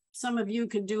that some of you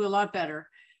could do a lot better.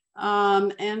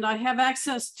 And I have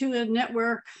access to a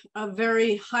network of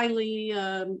very highly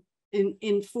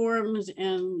informed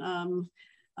and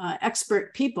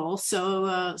expert people.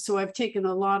 So I've taken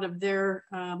a lot of their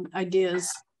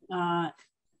ideas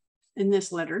in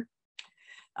this letter.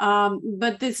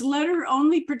 But this letter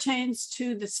only pertains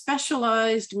to the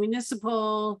specialized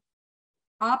municipal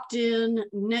opt-in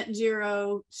net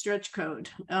zero stretch code.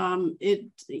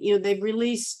 They've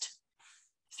released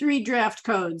 3 draft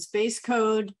codes: base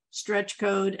code, stretch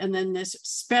code, and then this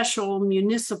special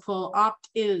municipal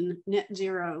opt-in net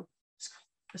zero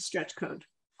stretch code.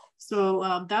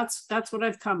 So that's what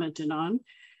I've commented on.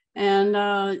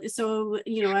 And so,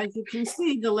 you know, as you can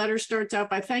see, the letter starts out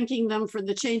by thanking them for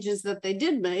the changes that they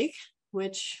did make,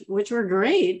 which were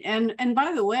great. And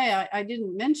by the way, I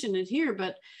didn't mention it here,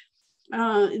 but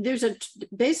there's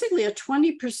basically a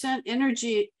 20%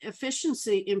 energy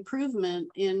efficiency improvement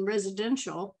in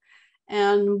residential,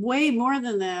 and way more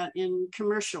than that in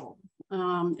commercial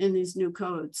in these new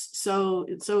codes. So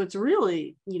it's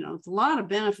really, you know, it's a lot of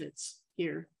benefits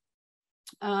here.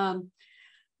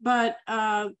 But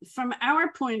from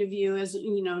our point of view, as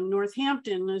you know,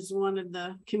 Northampton is one of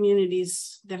the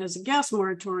communities that has a gas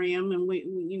moratorium, and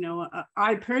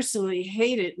I personally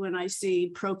hate it when I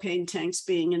see propane tanks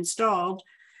being installed.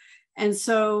 And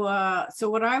so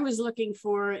what I was looking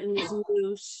for in this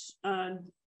new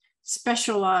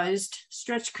specialized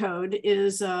stretch code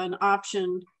is an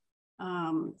option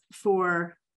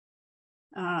for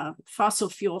fossil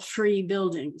fuel free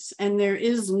buildings, and there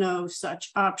is no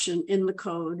such option in the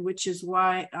code, which is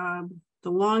why the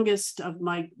longest of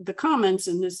the comments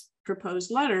in this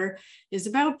proposed letter is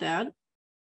about that,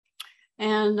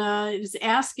 and it is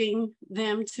asking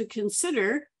them to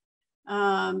consider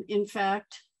in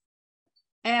fact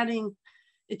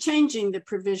changing the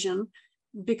provision,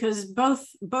 because both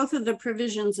of the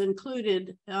provisions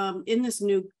included in this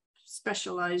new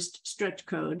specialized stretch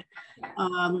code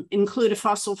include a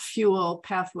fossil fuel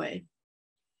pathway.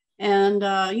 And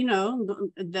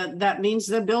that means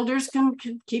that builders can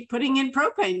keep putting in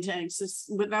propane tanks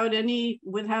without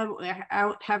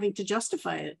having to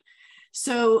justify it.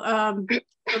 So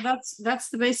that's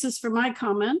the basis for my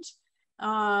comment,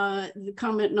 the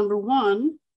comment number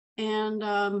 1.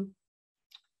 And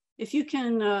if you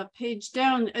can page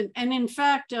down, and in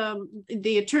fact,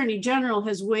 the Attorney General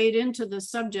has weighed into the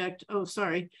subject. Oh,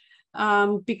 sorry,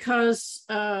 because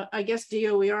I guess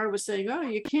DOER was saying, oh,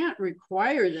 you can't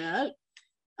require that.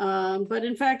 But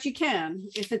in fact, you can.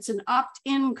 If it's an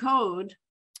opt-in code,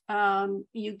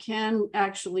 you can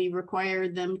actually require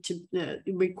them to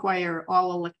require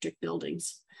all electric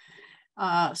buildings.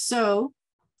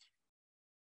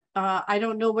 I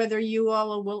don't know whether you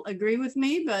all will agree with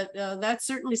me, but that's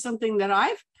certainly something that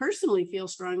I personally feel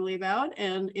strongly about.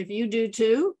 And if you do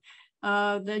too,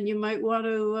 then you might want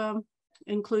to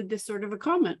include this sort of a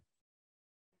comment.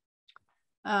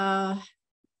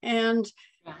 And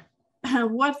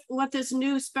what this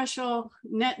new special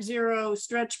net zero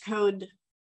stretch code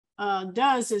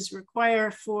does is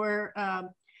require for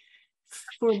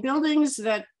buildings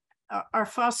that are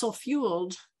fossil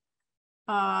fueled,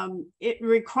 it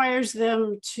requires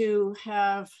them to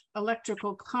have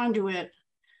electrical conduit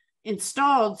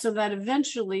installed so that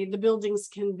eventually the buildings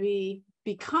can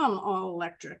become all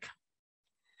electric.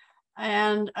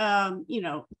 And, you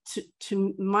know,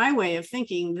 to my way of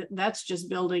thinking, that's just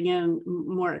building in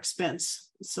more expense.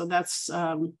 So that's,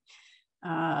 you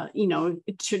know,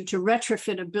 to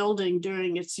retrofit a building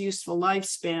during its useful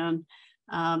lifespan,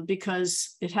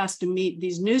 because it has to meet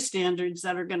these new standards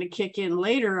that are going to kick in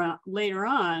later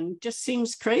on, just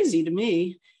seems crazy to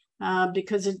me,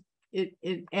 because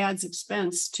it adds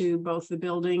expense to both the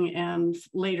building and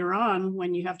later on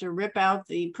when you have to rip out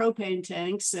the propane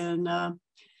tanks and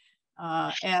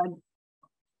add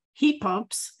heat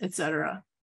pumps, etc.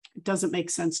 It doesn't make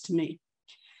sense to me.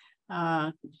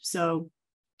 So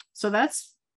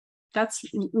that's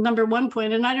number one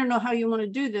point. And I don't know how you want to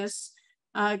do this,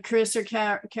 Chris or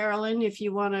Carolyn, if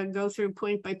you want to go through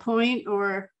point by point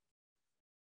or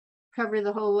cover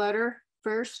the whole letter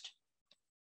first.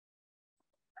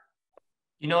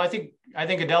 You know, I think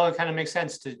Adela kind of makes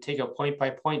sense to take a point by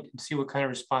point and see what kind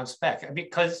of response back.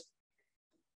 Because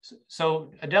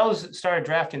so Adela's started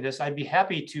drafting this. I'd be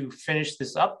happy to finish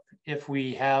this up if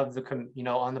we have the, you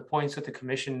know, on the points that the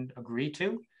commission agreed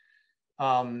to,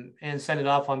 and send it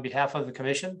off on behalf of the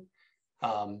commission.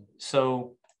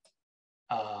 To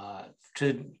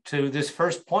this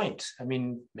first point, I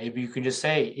mean, maybe you can just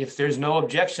say, if there's no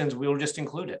objections, we'll just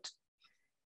include it.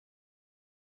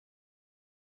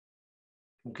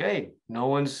 Okay, no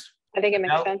one's. I think it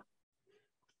makes sense.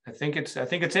 I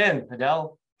think it's in,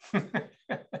 Adele.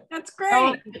 That's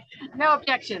great. No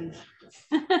objections.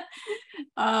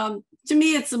 To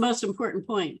me, it's the most important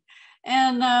point.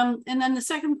 And then the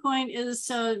second point is,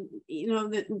 you know,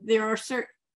 that there are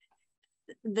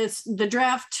the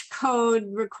draft code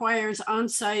requires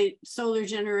on-site solar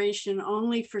generation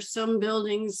only for some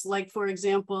buildings, like, for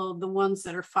example, the ones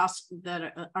that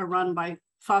are run by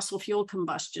fossil fuel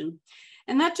combustion.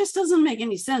 And that just doesn't make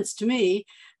any sense to me.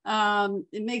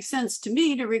 It makes sense to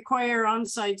me to require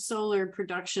on-site solar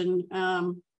production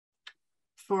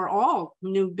for all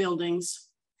new buildings,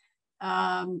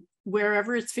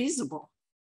 wherever it's feasible.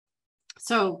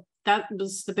 So that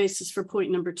was the basis for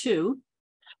point number 2.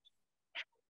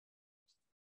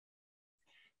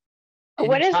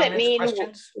 What does it mean?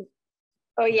 Questions?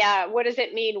 Oh yeah, what does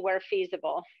it mean where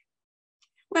feasible?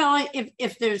 Well, if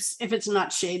it's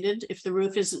not shaded, if the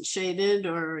roof isn't shaded,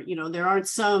 or, you know, there aren't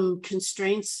some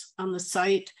constraints on the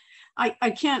site.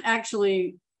 I can't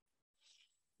actually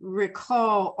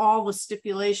recall all the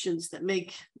stipulations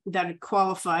that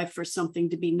qualify for something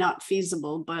to be not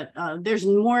feasible, but there's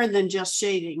more than just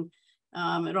shading.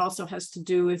 It also has to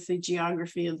do with the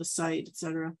geography of the site,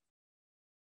 etc.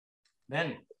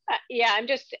 Then. Yeah,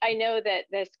 I know that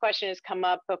this question has come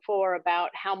up before about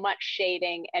how much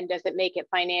shading and does it make it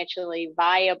financially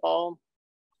viable,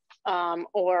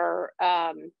 or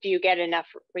do you get enough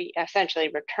essentially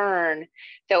return?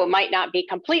 So it might not be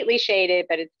completely shaded,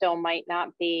 but it still might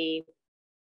not be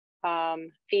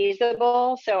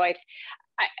feasible. So I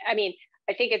mean,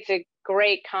 I think it's a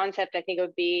great concept. I think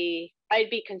I'd be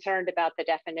concerned about the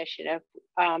definition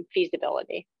of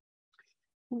feasibility.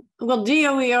 Well,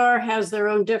 DOER has their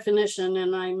own definition,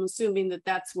 and I'm assuming that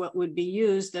that's what would be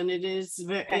used, and it is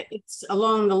it's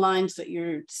along the lines that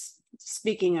you're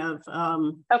speaking of.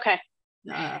 Okay.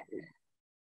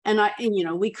 And you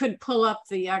know, we could pull up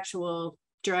the actual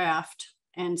draft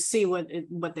and see what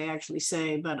they actually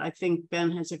say, but I think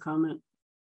Ben has a comment.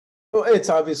 Well, it's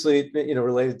obviously, you know,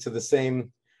 related to the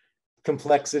same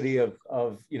complexity of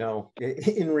you know,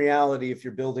 in reality, if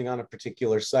you're building on a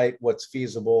particular site, what's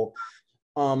feasible.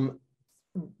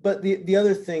 But the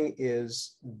other thing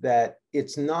is that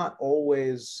it's not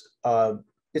always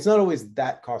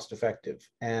that cost effective.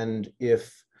 And I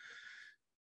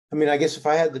guess if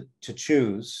I had to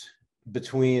choose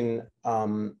between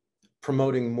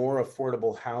promoting more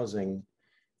affordable housing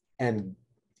and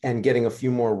getting a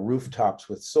few more rooftops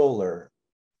with solar,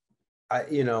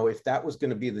 you know, if that was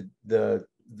going to be the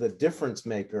difference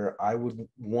maker, I would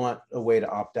want a way to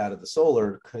opt out of the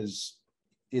solar, because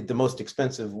the most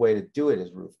expensive way to do it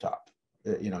is rooftop,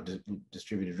 you know,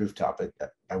 distributed rooftop.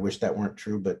 I wish that weren't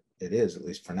true, but it is, at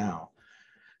least for now.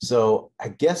 So I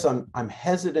guess I'm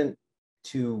hesitant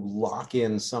to lock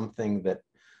in something that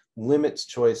limits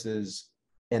choices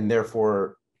and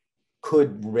therefore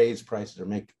could raise prices or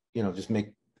make just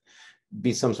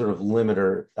be some sort of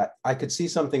limiter. I could see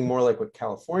something more like what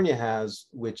California has,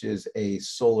 which is a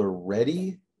solar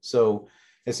ready. So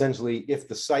essentially, if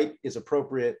the site is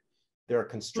appropriate, there are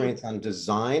constraints on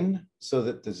design, so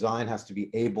that design has to be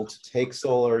able to take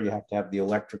solar. You have to have the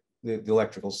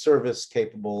electrical service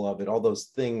capable of it, all those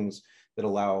things that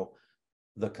allow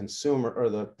the consumer or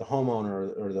the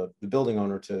homeowner or the building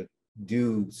owner to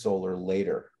do solar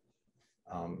later.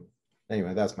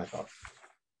 Anyway, that's my thought.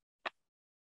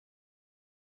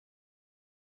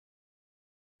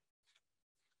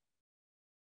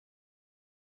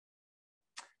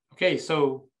 Okay,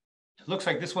 so it looks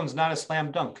like this one's not a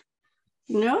slam dunk.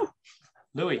 No.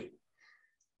 Louis.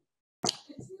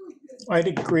 I'd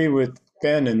agree with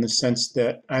Ben in the sense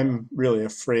that I'm really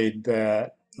afraid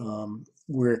that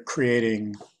we're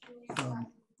creating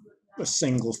a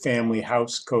single family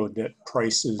house code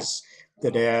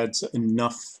that adds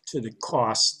enough to the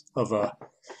cost of a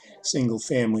single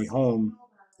family home.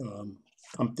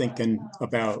 I'm thinking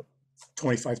about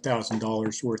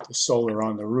 $25,000 worth of solar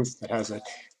on the roof that has a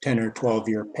 10 or 12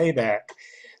 year payback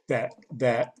that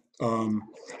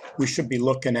we should be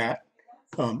looking at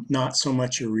not so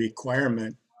much a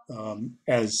requirement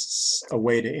as a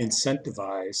way to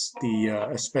incentivize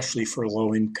especially for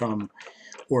low income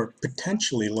or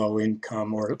potentially low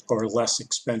income or less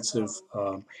expensive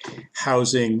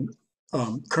housing.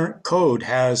 Current code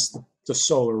has the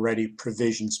solar ready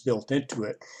provisions built into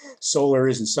it. Solar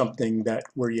isn't something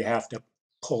where you have to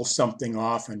pull something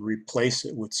off and replace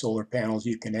it with solar panels.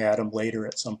 You can add them later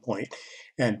at some point.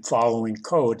 And following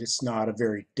code, it's not a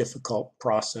very difficult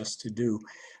process to do.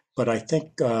 But I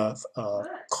think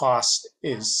cost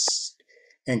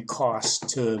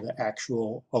to the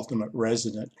actual ultimate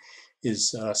resident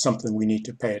is something we need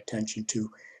to pay attention to.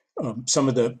 Some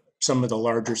of the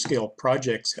larger scale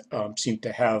projects seem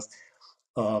to have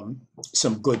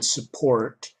some good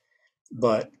support,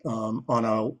 but on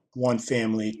a one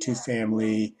family, two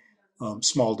family,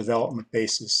 small development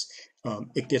basis,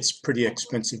 it gets pretty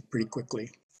expensive pretty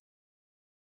quickly.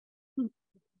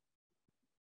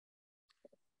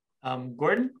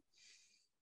 Gordon?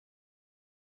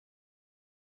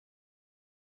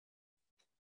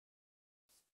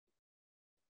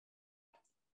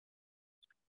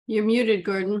 You're muted,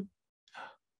 Gordon.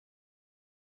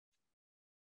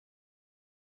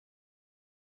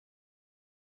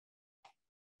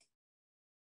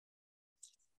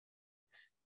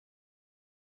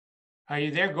 Are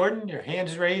you there, Gordon? Your hand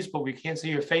is raised, but we can't see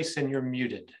your face and you're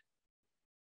muted.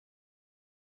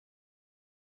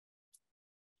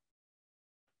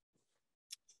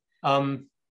 Oh,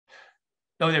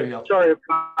 there we go. Sorry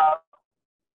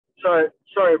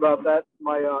about that.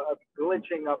 My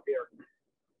glitching up here.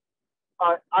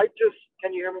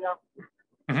 Can you hear me now?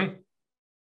 Mm-hmm.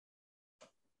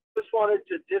 Just wanted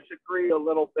to disagree a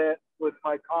little bit with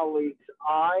my colleagues.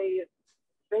 I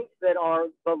think that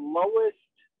the lowest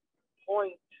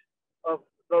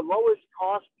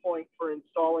cost point for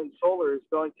installing solar is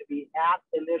going to be at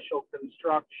initial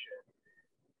construction.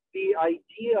 The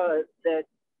idea that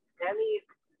any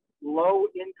low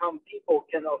income people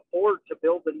can afford to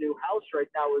build a new house right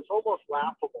now is almost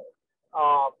laughable.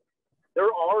 There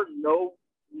are no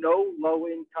low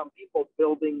income people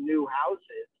building new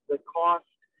houses. The cost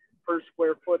per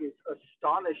square foot is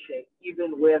astonishing,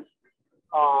 even with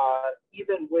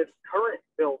current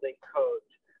building codes.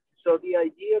 So the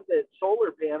idea that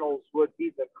solar panels would be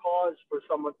the cause for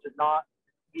someone to not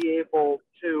be able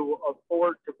to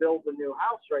afford to build a new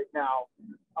house right now,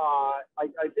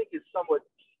 I think is somewhat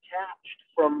detached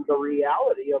from the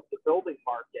reality of the building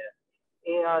market.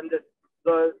 And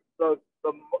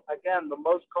again, the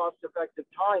most cost-effective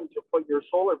time to put your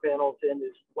solar panels in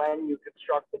is when you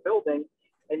construct the building,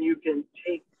 and you're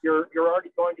already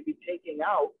going to be taking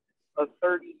out a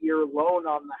 30-year loan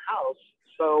on the house.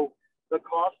 So the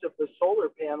cost of the solar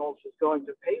panels is going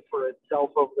to pay for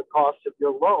itself over the cost of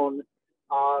your loan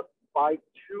by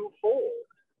twofold,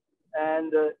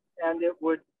 and it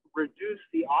would reduce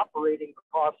the operating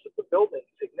costs of the building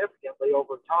significantly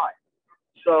over time.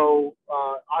 So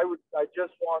I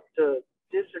just want to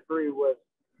disagree with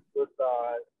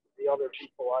the other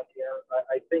people on here.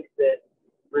 I think that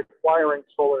requiring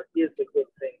solar is a good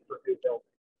thing for new buildings.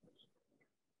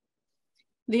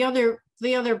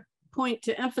 The other point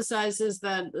to emphasize is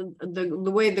that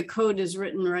the way the code is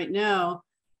written right now,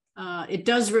 it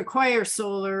does require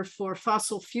solar for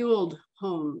fossil fueled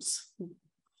homes.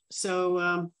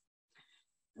 So,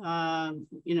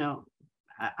 you know,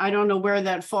 I don't know where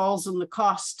that falls in the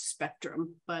cost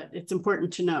spectrum, but it's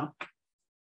important to know.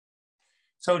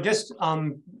 So just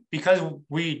because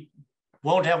we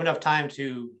won't have enough time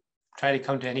to try to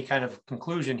come to any kind of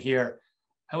conclusion here,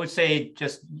 I would say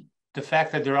just the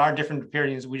fact that there are different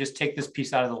opinions, we just take this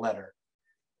piece out of the letter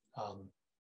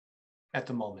at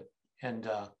the moment. And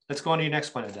let's go on to your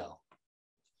next one, Adele.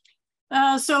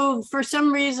 So for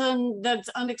some reason that's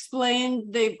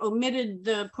unexplained, they've omitted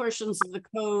the portions of the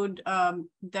code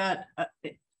that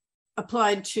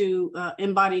applied to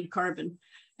embodied carbon.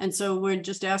 And so we're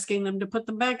just asking them to put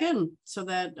them back in so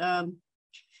that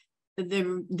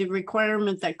the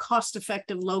requirement that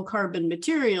cost-effective low-carbon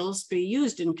materials be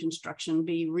used in construction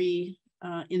be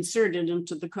reinserted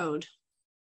into the code.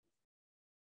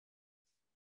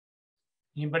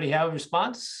 Anybody have a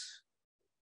response?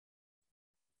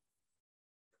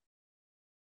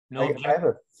 No, I have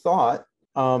a thought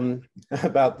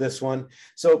about this one.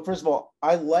 So first of all,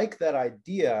 I like that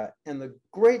idea. And the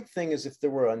great thing is if there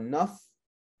were enough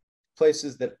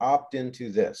places that opt into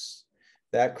this,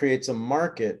 that creates a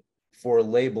market for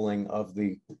labeling of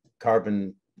the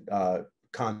carbon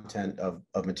content of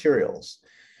materials.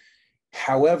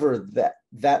 However,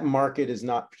 that market is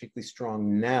not particularly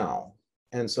strong now.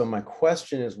 And so my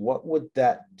question is, what would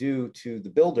that do to the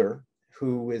builder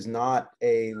who is not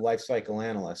a life cycle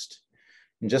analyst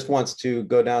and just wants to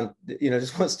go down,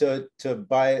 just wants to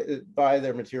buy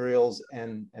their materials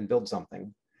and build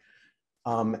something?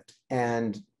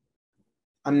 And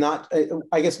I'm not,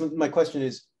 I guess my question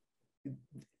is,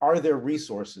 are there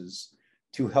resources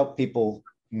to help people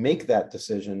make that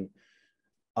decision?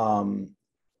 And,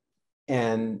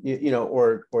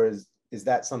 or is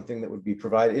that something that would be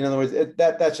provided? In other words,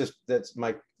 that's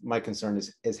my concern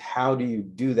is how do you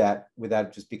do that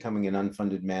without just becoming an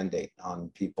unfunded mandate on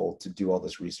people to do all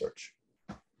this research?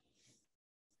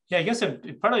 Yeah, I guess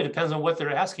it partly depends on what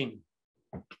they're asking.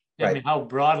 Right. I mean, how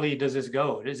broadly does this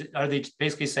go? Are they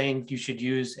basically saying you should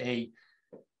use a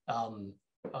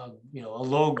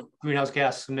low greenhouse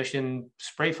gas emission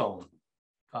spray foam?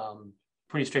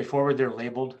 Pretty straightforward. They're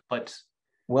labeled, but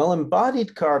well,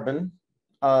 embodied carbon,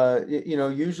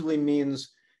 usually means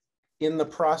in the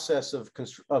process of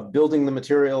building the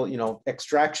material,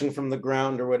 extraction from the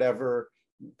ground or whatever,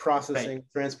 processing, right,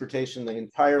 transportation, the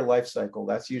entire life cycle.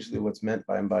 That's usually what's meant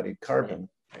by embodied carbon.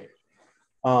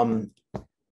 Right.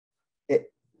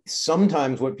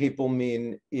 Sometimes what people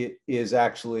mean is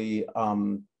actually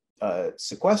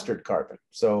sequestered carbon.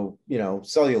 So,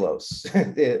 cellulose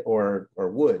or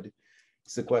wood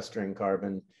sequestering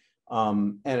carbon.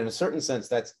 And in a certain sense,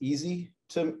 that's easy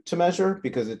to measure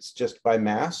because it's just by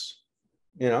mass.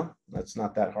 That's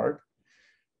not that hard.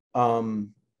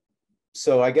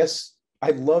 So I guess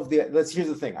here's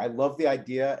the thing. I love the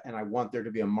idea and I want there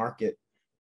to be a market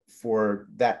for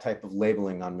that type of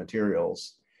labeling on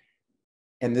materials.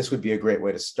 And this would be a great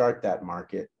way to start that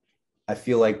market. I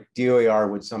feel like DOER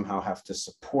would somehow have to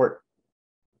support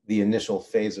the initial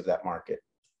phase of that market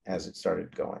as it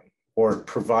started going, or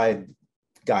provide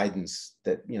guidance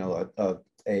that,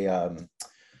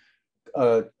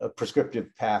 a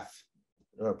prescriptive path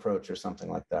approach or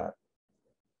something like that.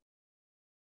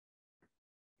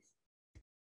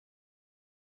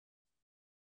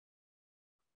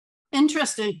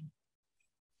 Interesting.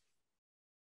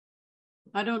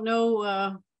 I don't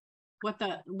know what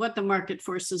the market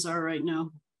forces are right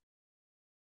now.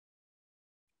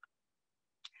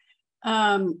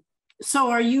 So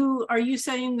are you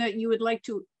saying that you would like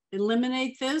to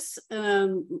eliminate this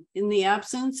in the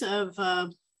absence of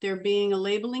there being a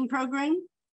labeling program?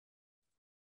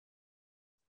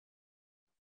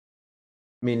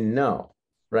 I mean, no,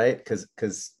 right? Because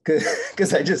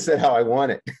I just said how I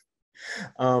want it.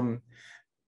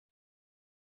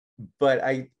 But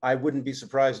I wouldn't be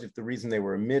surprised if the reason they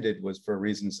were omitted was for a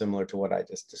reason similar to what I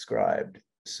just described.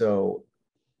 So,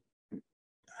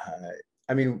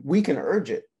 I mean, we can urge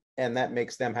it, and that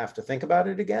makes them have to think about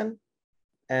it again.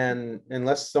 And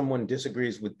unless someone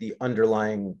disagrees with the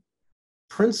underlying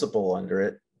principle under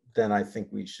it, then I think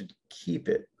we should keep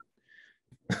it,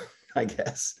 I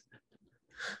guess.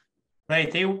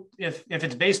 Right. If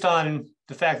it's based on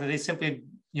the fact that they simply,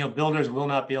 builders will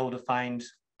not be able to find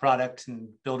product and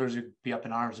builders would be up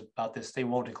in arms about this, they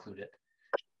won't include it.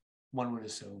 One would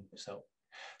assume so.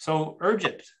 So urge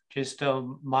it, just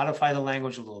modify the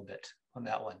language a little bit on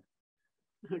that one.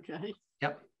 Okay.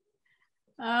 Yep.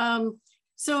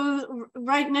 So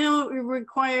right now it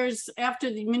requires,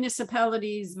 after the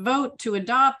municipalities vote to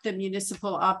adopt the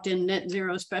municipal opt-in net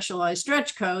zero specialized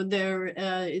stretch code,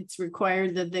 it's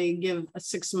required that they give a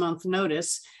 6-month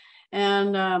notice.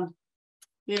 And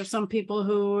there are some people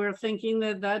who are thinking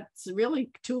that that's really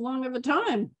too long of a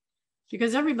time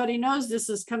because everybody knows this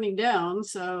is coming down.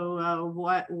 So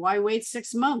why wait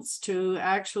 6 months to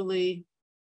actually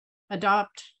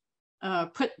adopt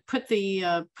put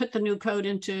the new code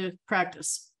into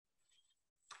practice?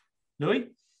 Louis?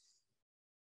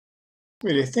 I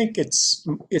mean, I think it's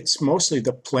mostly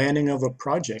the planning of a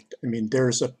project. I mean,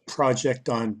 there's a project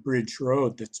on Bridge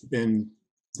Road that's been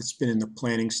in the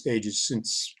planning stages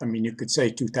since, I mean, you could say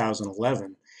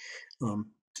 2011,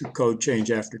 through code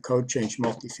change after code change,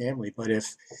 multifamily. But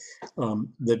if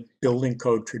the building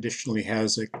code traditionally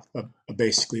has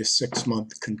basically a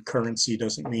 6-month concurrency,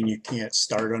 doesn't mean you can't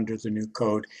start under the new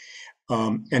code.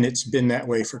 And it's been that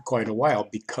way for quite a while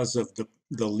because of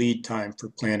the lead time for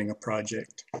planning a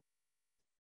project.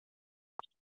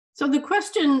 So the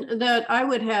question that I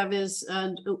would have is,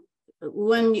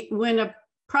 when a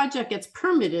project gets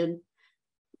permitted,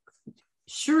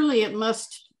 surely it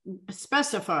must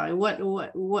specify what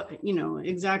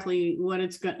exactly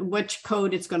which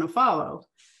code it's going to follow.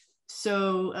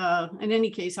 So in any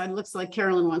case, it looks like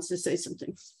Carolyn wants to say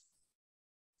something.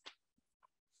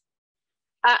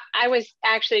 I was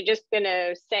actually just going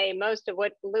to say most of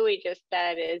what Louis just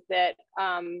said is that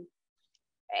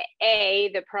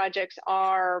the projects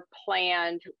are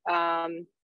planned,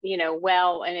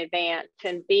 well in advance,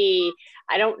 and B,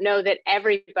 I don't know that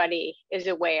everybody is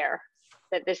aware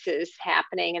that this is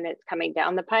happening and it's coming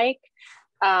down the pike.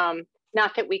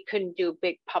 Not that we couldn't do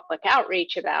big public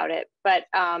outreach about it, but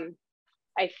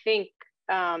I think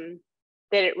that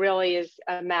it really is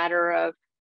a matter of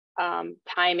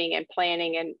timing and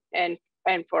planning and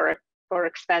for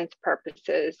expense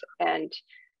purposes and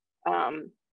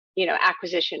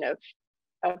acquisition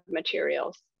of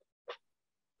materials.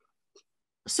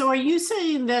 So are you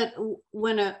saying that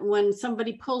when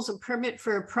somebody pulls a permit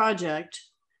for a project,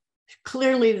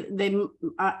 clearly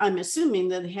I'm assuming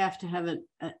that they have to have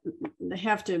they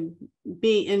have to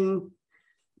be in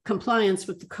compliance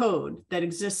with the code that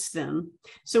exists then.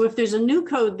 So if there's a new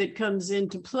code that comes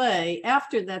into play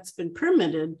after that's been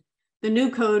permitted, the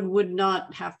new code would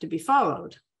not have to be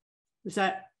followed. Is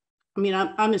that, I mean,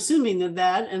 I'm assuming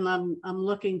that, and I'm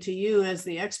looking to you as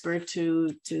the expert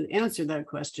to answer that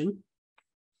question.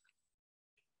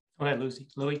 Go ahead,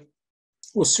 Louis.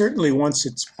 Well, certainly once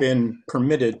it's been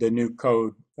permitted, the new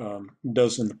code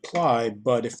doesn't apply.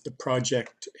 But if the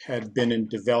project had been in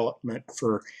development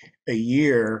for a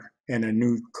year and a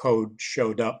new code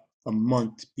showed up a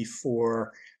month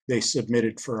before they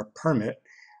submitted for a permit,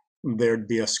 there'd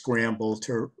be a scramble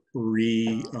to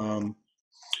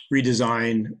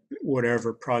redesign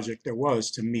whatever project there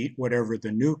was to meet whatever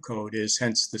the new code is,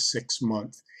 hence the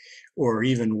 6-month or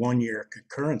even 1-year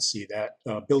concurrency that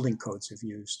building codes have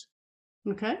used.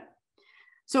 Okay.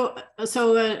 So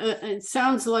it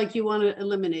sounds like you want to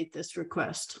eliminate this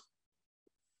request.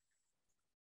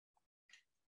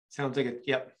 Sounds like it,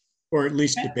 yep. Or at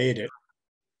least debate it.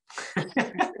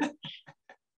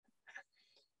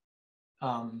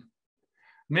 I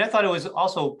mean, I thought it was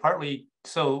also partly,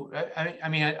 so,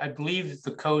 I believe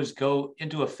the codes go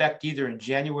into effect either in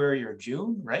January or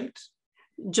June, right?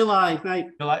 July, right?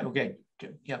 July, okay,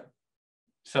 yep.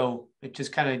 So it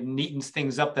just kind of neatens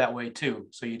things up that way too.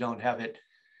 So you don't have it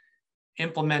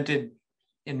implemented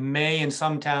in May in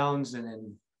some towns and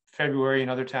in February in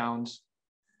other towns.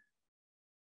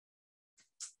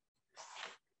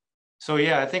 So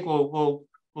yeah, I think we'll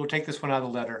take this one out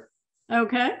of the letter.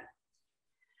 Okay.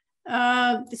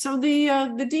 So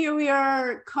the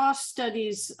DOER cost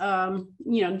studies,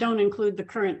 don't include the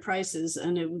current prices,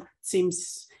 and it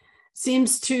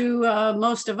seems to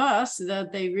most of us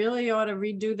that they really ought to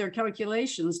redo their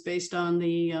calculations based on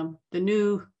the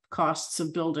new costs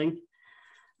of building,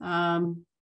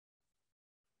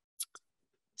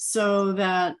 so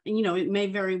that it may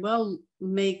very well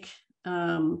make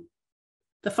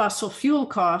the fossil fuel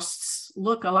costs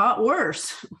look a lot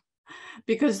worse.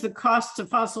 Because the costs of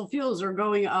fossil fuels are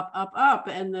going up,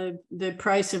 and the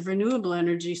price of renewable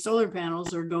energy, solar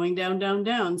panels, are going down, down,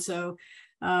 down. So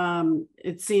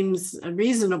it seems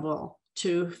reasonable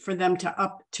for them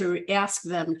to ask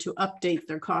them to update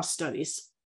their cost studies.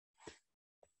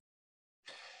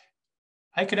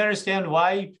 I can understand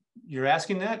why you're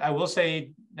asking that. I will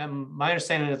say my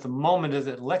understanding at the moment is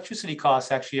that electricity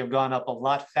costs actually have gone up a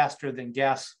lot faster than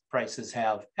gas prices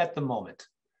have at the moment.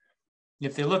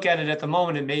 If they look at it at the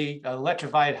moment, it may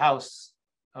electric house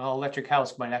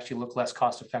might actually look less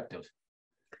cost effective.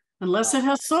 Unless it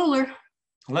has solar.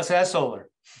 Unless it has solar.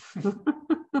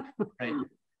 Right.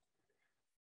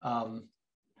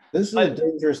 This is a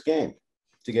dangerous game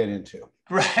to get into.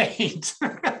 Right.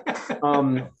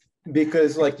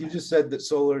 Because like you just said that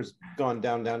solar's gone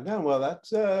down, down, down. Well, that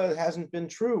hasn't been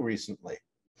true recently.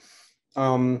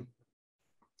 And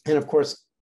of course,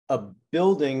 a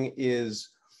building is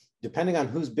depending on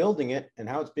who's building it and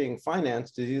how it's being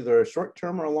financed, is either a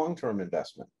short-term or a long-term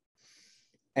investment.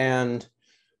 And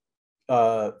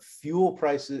fuel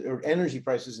prices or energy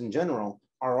prices in general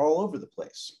are all over the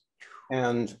place.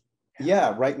 And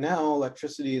yeah, right now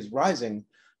electricity is rising,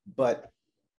 but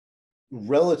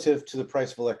relative to the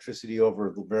price of electricity over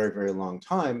a very, very long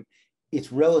time,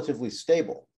 it's relatively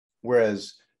stable.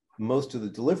 Whereas most of the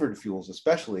delivered fuels,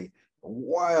 especially, are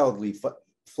wildly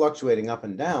fluctuating up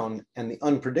and down, and the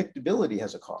unpredictability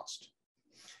has a cost.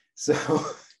 So,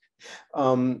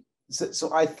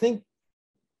 so I think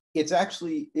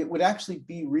it would actually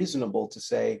be reasonable to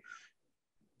say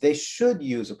they should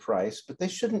use a price, but they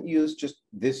shouldn't use just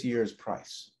this year's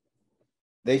price.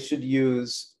 They should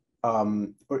use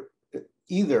or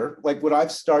either, like what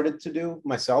I've started to do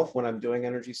myself when I'm doing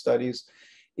energy studies,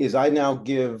 is I now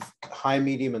give high,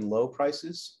 medium, and low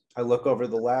prices. I look over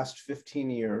the last 15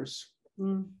 years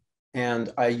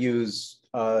and I use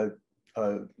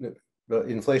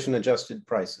inflation adjusted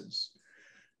prices.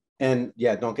 And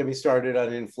yeah, don't get me started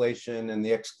on inflation and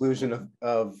the exclusion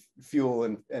of fuel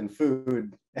and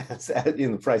food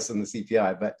in the price on the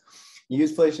CPI, but you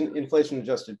use inflation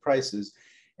adjusted prices.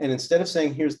 And instead of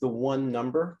saying, here's the one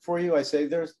number for you, I say,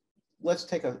 let's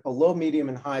take a low, medium,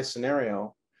 and high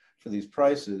scenario for these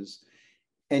prices,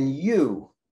 and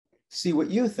you see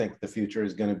what you think the future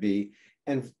is going to be.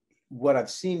 And what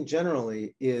I've seen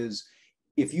generally is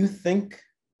if you think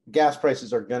gas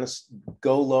prices are going to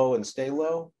go low and stay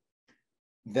low,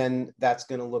 then that's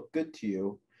going to look good to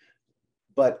you.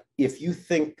 But if you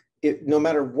think, no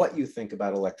matter what you think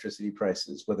about electricity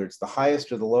prices, whether it's the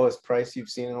highest or the lowest price you've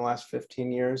seen in the last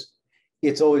 15 years,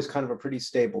 it's always kind of a pretty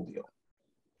stable deal.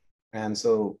 And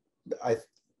so I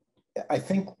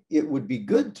think it would be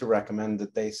good to recommend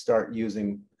that they start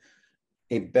using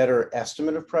a better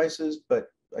estimate of prices. But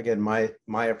again,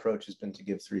 my approach has been to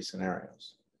give 3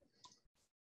 scenarios.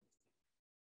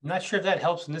 I'm not sure if that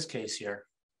helps in this case here.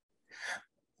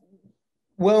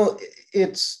 Well,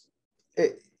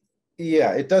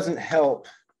 yeah, it doesn't help.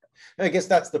 I guess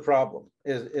that's the problem.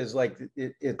 Is like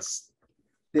it's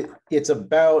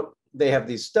about, they have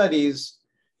these studies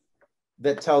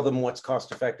that tell them what's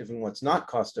cost effective and what's not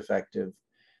cost effective.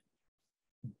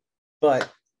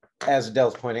 But as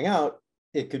Adele's pointing out,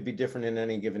 it could be different in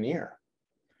any given year.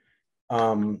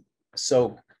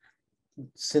 So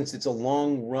since it's a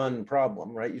long run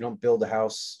problem, right? You don't build a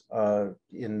house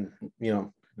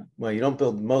well, you don't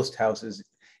build most houses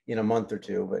in a month or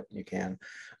 2, but you can.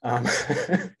 But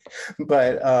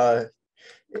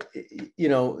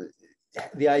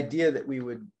the idea that we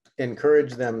would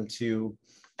encourage them to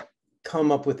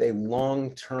come up with a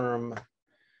long-term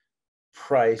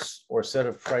price or set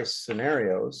of price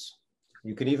scenarios,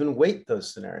 you could even weight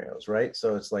those scenarios, right?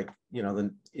 So it's like,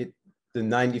 the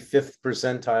 95th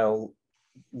percentile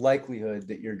likelihood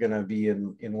that you're going to be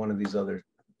in one of these other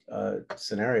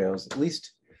scenarios, at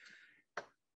least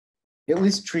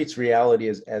treats reality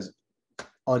as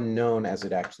unknown as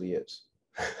it actually is.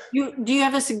 Do you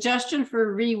have a suggestion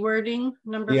for rewording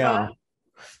number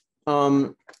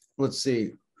 5? Let's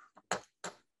see.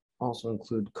 Also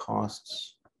include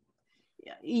costs.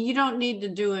 Yeah, you don't need to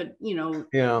do it,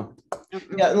 Yeah.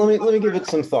 Let me give it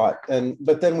some thought,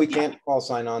 but then we can't all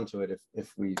sign on to it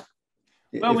if we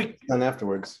done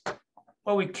afterwards.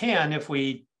 Well, we can if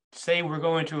we say we're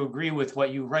going to agree with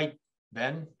what you write,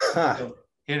 Ben. So,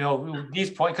 these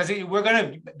points, because we're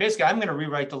going to basically, I'm going to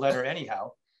rewrite the letter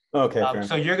anyhow. Okay.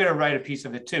 So you're going to write a piece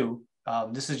of it too.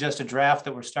 This is just a draft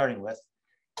that we're starting with,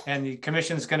 and the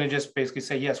commission is going to just basically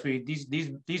say, yes,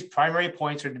 these primary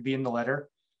points are to be in the letter,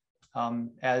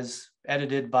 as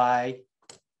edited by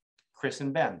Chris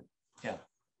and Ben. Yeah.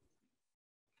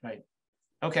 Right.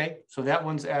 Okay. So that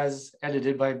one's as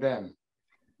edited by Ben.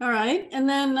 All right. And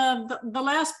then the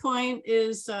last point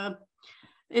is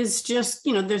just,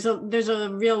 there's a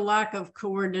real lack of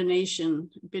coordination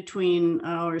between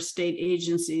our state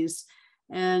agencies.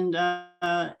 And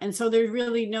so there's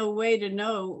really no way to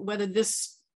know whether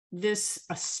this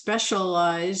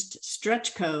specialized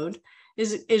stretch code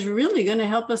is really going to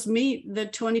help us meet the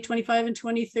 2025 and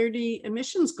 2030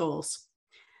 emissions goals.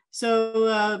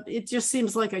 So it just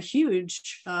seems like a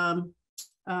huge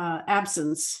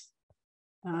absence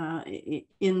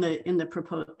in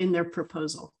their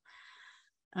proposal.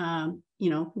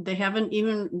 They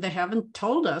haven't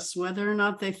told us whether or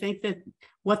not they think that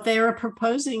what they are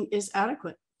proposing is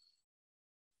adequate.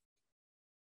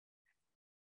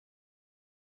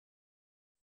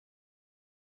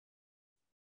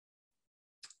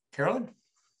 Carolyn?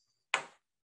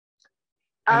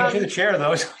 I get you the chair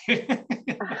though.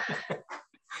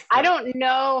 I don't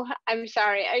know. I'm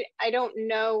sorry. I don't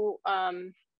know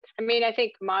I mean, I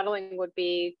think modeling would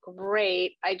be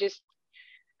great. I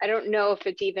don't know if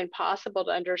it's even possible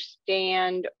to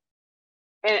understand,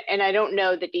 and I don't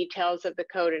know the details of the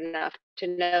code enough to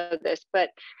know this, but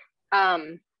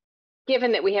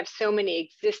given that we have so many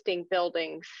existing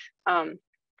buildings,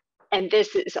 and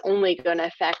this is only going to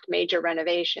affect major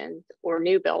renovations or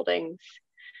new buildings,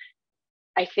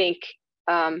 I think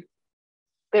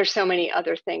there's so many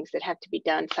other things that have to be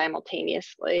done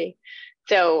simultaneously.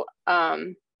 So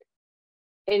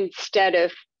instead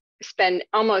of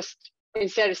spending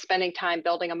time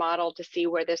building a model to see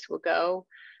where this will go,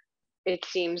 it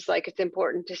seems like it's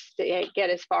important to get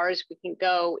as far as we can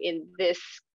go in this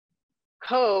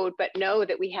code, but know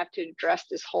that we have to address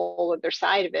this whole other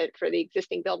side of it for the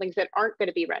existing buildings that aren't going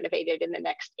to be renovated in the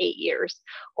next 8 years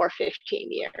or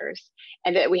 15 years.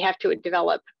 And that we have to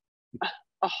develop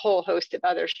a whole host of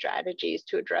other strategies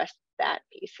to address that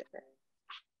piece of it.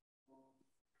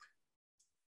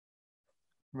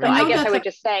 So I guess I would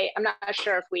just say, I'm not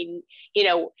sure if we,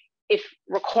 if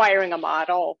requiring a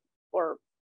model or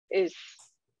is,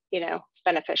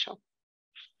 beneficial.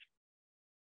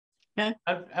 Okay.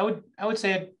 I would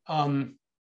say, I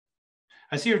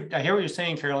hear what you're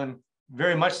saying, Carolyn,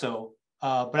 very much so.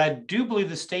 But I do believe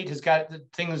the state has got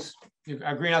things,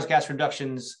 our greenhouse gas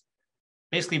reductions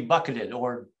basically bucketed,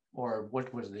 or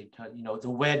what was the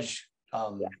wedge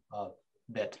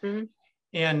bit. Mm-hmm.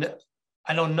 And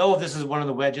I don't know if this is one of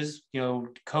the wedges,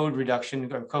 code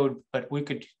reduction or code, but we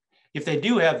could, if they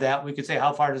do have that, we could say,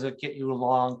 how far does it get you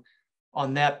along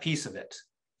on that piece of it?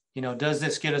 Does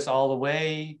this get us all the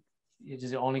way?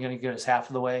 Is it only going to get us half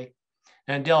of the way?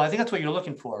 And Dale, I think that's what you're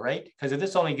looking for, right? Because if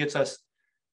this only gets us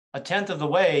 1/10 of the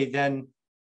way, then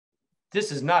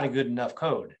this is not a good enough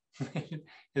code,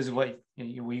 is what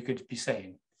you could be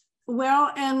saying.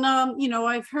 Well, and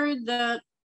I've heard that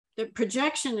the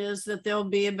projection is that there'll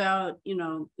be about,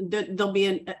 that there'll be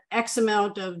an X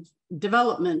amount of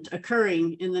development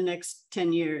occurring in the next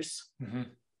 10 years. Mm-hmm.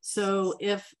 So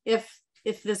if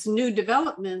this new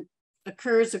development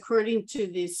occurs according to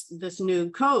this new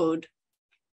code,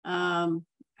 how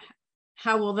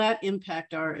will that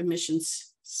impact our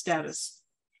emissions status?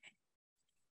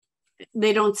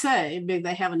 They don't say,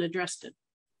 they haven't addressed it.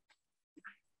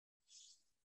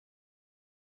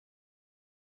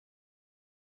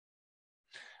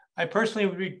 I personally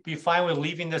would be fine with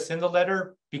leaving this in the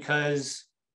letter because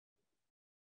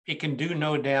it can do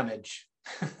no damage.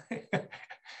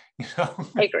 I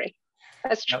agree.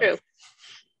 That's true. Yep.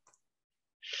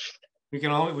 We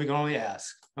can only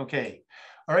ask. Okay.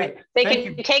 All right. They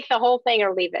can take the whole thing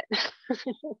or leave it.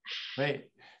 Right.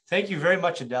 Thank you very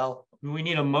much, Adele. We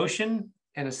need a motion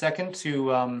and a second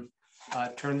to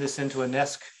turn this into a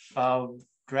NESC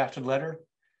drafted letter.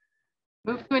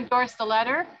 Move to endorse the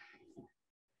letter.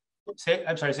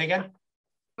 I'm sorry, say again.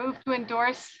 Move to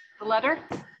endorse the letter.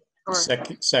 Or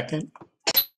second.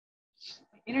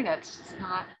 Internet's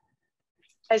not.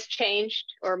 Has changed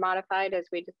or modified as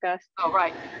we discussed. Oh,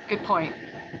 right. Good point.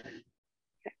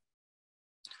 Okay.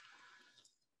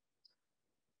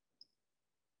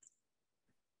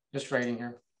 Just writing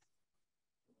here.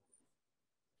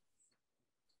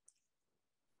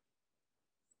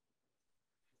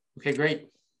 Okay, great.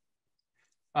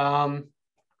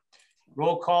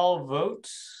 Roll call vote.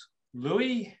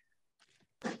 Louis?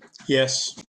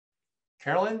 Yes.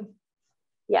 Carolyn?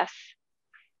 Yes.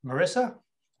 Marissa?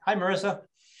 Hi, Marissa.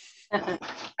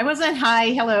 I wasn't,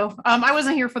 hi, hello. I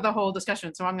wasn't here for the whole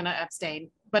discussion, so I'm going to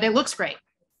abstain, but it looks great.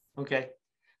 Okay.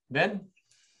 Ben?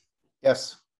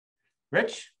 Yes.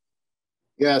 Rich?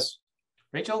 Yes.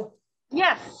 Rachel?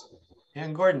 Yes.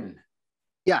 And Gordon?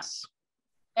 Yes.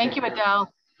 Thank you,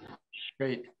 Adele.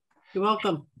 Great. You're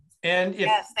welcome. And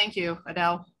yes, thank you,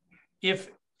 Adele. If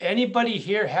anybody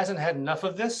here hasn't had enough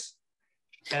of this,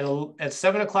 at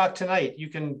 7 o'clock tonight, you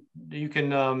can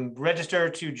register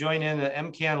to join in the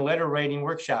MCAN letter writing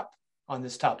workshop on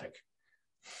this topic.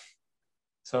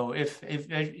 So if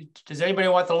does anybody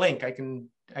want the link? I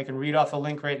can read off the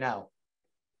link right now.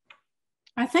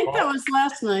 I think that was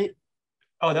last night.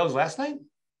 Oh, that was last night?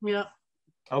 Yeah.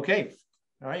 Okay.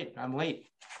 All right. I'm late.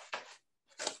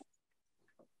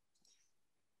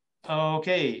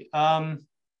 Okay.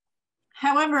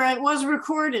 However, it was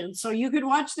recorded, so you could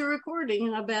watch the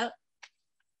recording, I bet.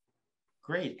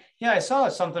 Great. Yeah, I saw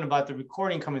something about the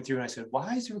recording coming through and I said,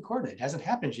 why is it recorded? It hasn't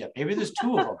happened yet. Maybe there's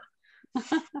 2 of them.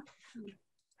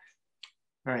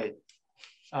 All right.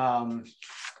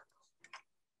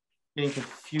 Getting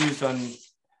confused on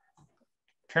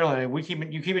Carolyn.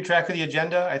 You keep track of the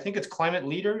agenda? I think it's climate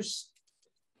leaders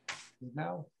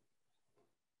now.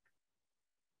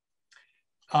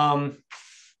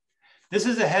 This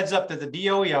is a heads up that the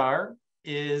DOER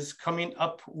is coming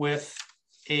up with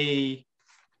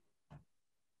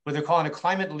what they're calling a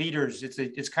climate leaders.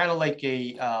 It's kind of like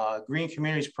a green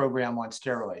communities program on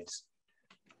steroids.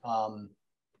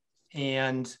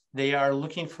 And they are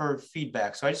looking for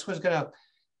feedback. So I just was gonna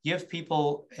give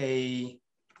people a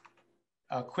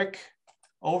quick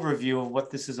overview of what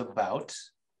this is about.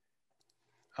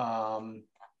 Let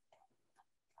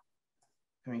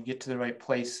me get to the right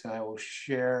place and I will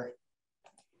share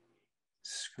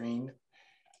screen.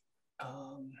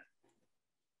 I'm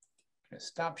gonna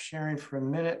stop sharing for a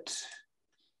minute.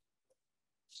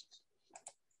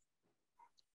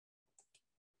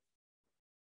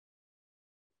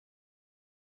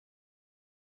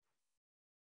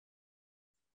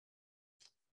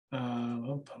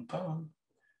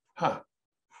 Huh.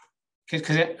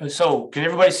 So can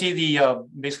everybody see the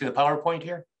basically the PowerPoint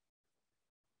here?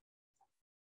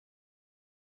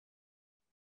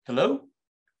 Hello?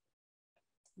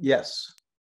 Yes.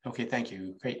 Okay, thank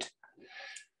you. Great.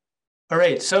 All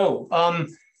right, so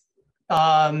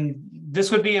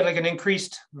this would be like an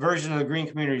increased version of the Green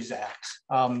Communities Act.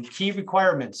 Key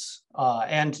requirements,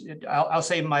 and I'll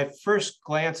say my first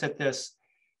glance at this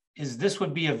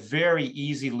would be a very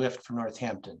easy lift for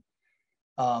Northampton.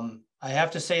 I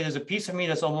have to say there's a piece of me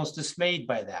that's almost dismayed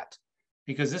by that,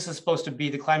 because this is supposed to be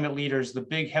the climate leaders, the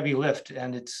big heavy lift,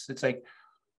 and it's like,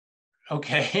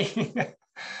 okay,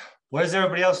 what is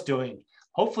everybody else doing?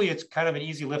 Hopefully it's kind of an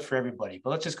easy lift for everybody, but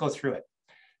let's just go through it.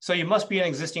 So you must be an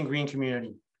existing green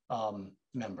community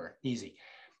member, easy.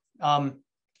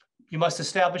 You must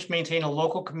establish, maintain a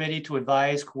local committee to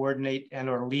advise, coordinate, and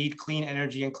or lead clean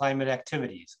energy and climate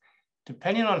activities.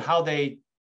 Depending on how they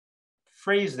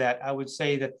phrase that, I would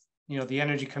say that, you know, the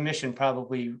Energy Commission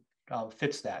probably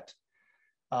fits that.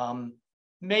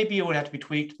 Maybe it would have to be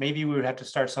tweaked. Maybe we would have to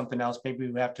start something else. Maybe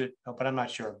we would have to, but I'm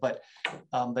not sure, but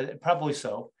probably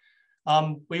so.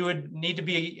 We would need to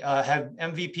be have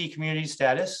MVP community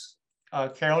status.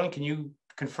 Carolyn, can you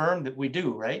confirm that we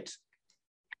do, right?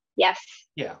 Yes.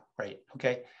 Yeah, right,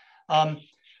 okay.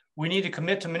 We need to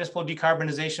commit to municipal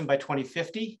decarbonization by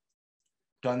 2050.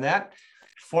 Done that.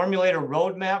 Formulate a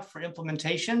roadmap for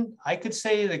implementation. I could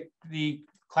say that the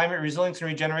Climate Resilience and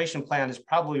Regeneration Plan is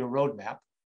probably a roadmap.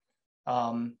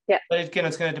 Yeah. But again,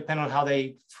 it's going to depend on how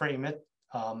they frame it.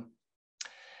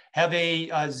 Have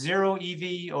a zero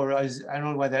EV, or I don't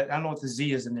know why that, I don't know what the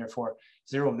Z is in there for,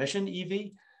 zero emission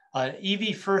EV.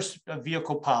 EV first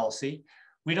vehicle policy.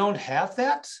 We don't have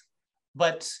that,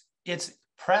 but it's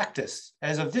practice.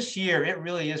 As of this year, it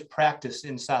really is practice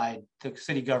inside the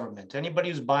city government. Anybody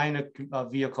who's buying a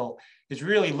vehicle is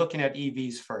really looking at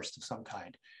EVs first of some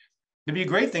kind. It'd be a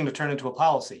great thing to turn into a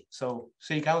policy. So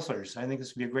city councilors, I think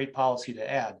this would be a great policy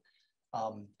to add,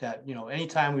 that, you know,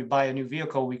 anytime we buy a new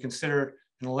vehicle, we consider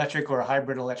an electric or a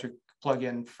hybrid electric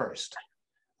plug-in first.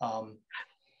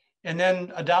 And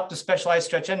then adopt a specialized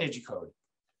stretch energy code.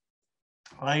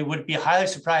 I would be highly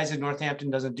surprised if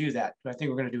Northampton doesn't do that, but I think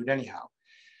we're going to do it anyhow.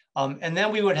 And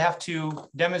then we would have to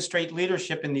demonstrate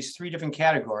leadership in these 3 different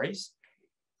categories.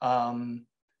 And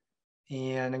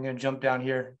I'm going to jump down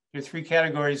here. Your 3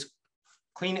 categories: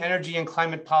 clean energy and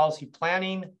climate policy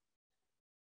planning,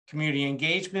 community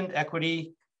engagement,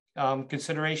 equity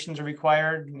considerations are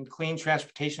required, and clean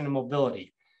transportation and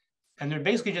mobility. And they're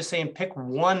basically just saying pick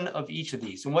one of each of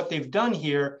these. And what they've done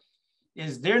here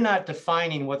is they're not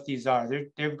defining what these are.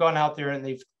 They've gone out there and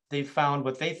they've found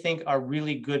what they think are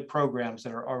really good programs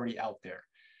that are already out there.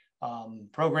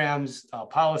 Programs,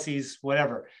 policies,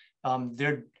 whatever.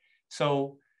 They're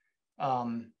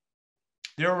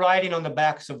riding on the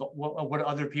backs of what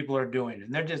other people are doing.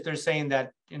 And they're saying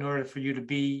that in order for you to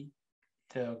be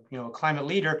a climate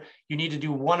leader, you need to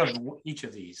do one of each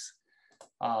of these.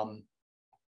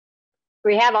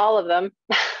 We have all of them.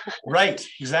 Right,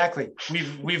 exactly.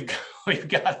 We've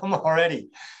got them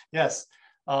already. Yes.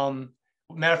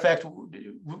 Matter of fact,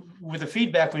 with the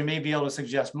feedback, we may be able to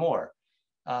suggest more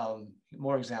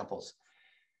examples.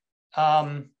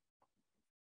 Another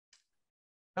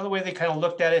way they kind of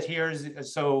looked at it here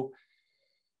is so,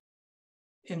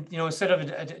 instead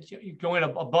of going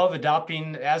above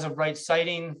adopting as of right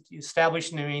siting,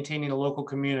 establishing and maintaining a local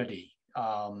community.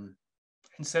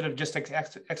 Instead of just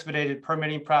expedited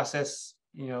permitting process,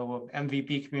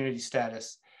 MVP community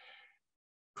status.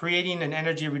 Creating an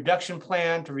energy reduction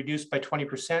plan to reduce by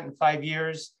 20% in 5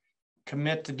 years,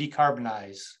 commit to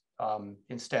decarbonize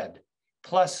instead,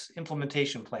 plus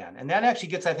implementation plan. And that actually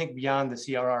gets, I think, beyond the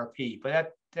CRRP,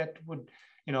 but that would,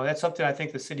 that's something I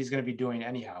think the city's going to be doing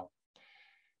anyhow.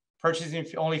 Purchasing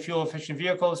only fuel efficient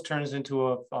vehicles turns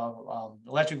into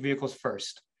electric vehicles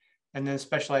first, and then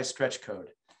specialized stretch code.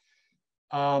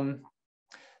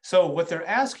 So what they're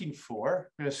asking for,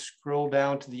 I'm going to scroll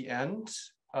down to the end.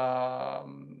 I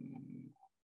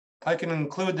can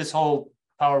include this whole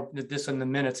this in the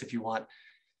minutes if you want.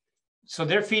 So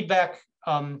their feedback,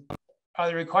 are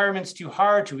the requirements too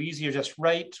hard, too easy, or just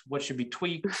right? What should be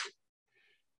tweaked?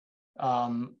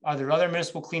 Are there other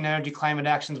municipal clean energy climate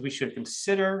actions we should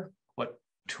consider? What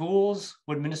tools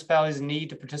would municipalities need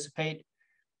to participate?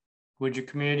 Would your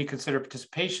community consider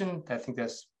participation? I think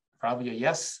that's probably a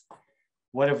yes.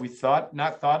 What have we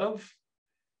not thought of?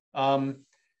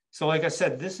 So like I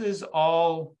said, this is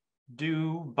all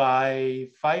due by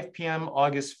 5 p.m.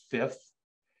 August 5th.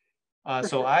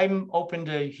 So I'm open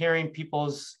to hearing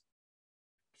people's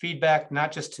feedback,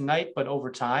 not just tonight, but over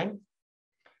time.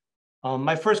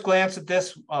 My first glance at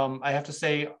this, I have to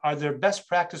say, are there best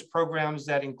practice programs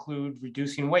that include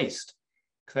reducing waste?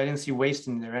 Because I didn't see waste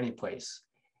in there anyplace.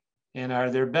 And are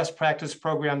there best practice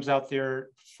programs out there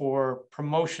for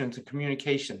promotions and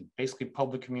communication, basically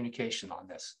public communication on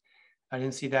this? I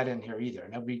didn't see that in here either.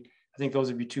 And I think those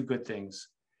would be two good things.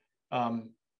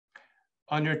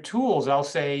 Under tools, I'll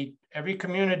say every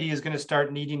community is going to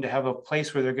start needing to have a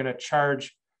place where they're going to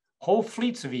charge whole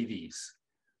fleets of EVs.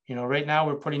 You know, right now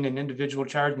we're putting in individual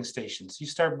charging stations. You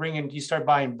start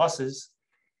buying buses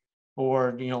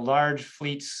or, you know, large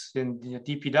fleets in the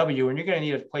DPW, and you're going to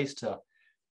need a place to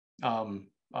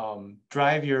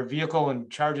drive your vehicle and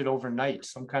charge it overnight,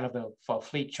 some kind of a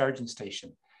fleet charging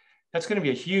station. That's going to be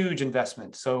a huge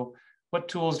investment. So what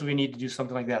tools do we need to do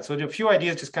something like that? So a few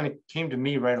ideas just kind of came to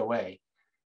me right away.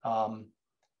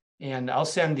 And I'll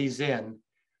send these in,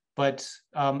 but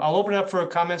I'll open it up for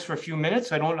comments for a few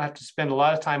minutes. I don't have to spend a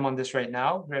lot of time on this right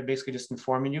now. I'm basically just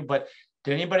informing you, but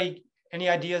did any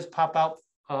ideas pop out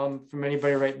from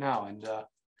anybody right now? And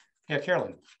yeah,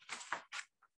 Carolyn.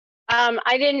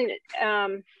 I didn't,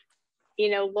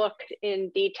 you know, look in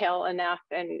detail enough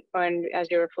and as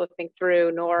you were flipping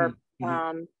through, nor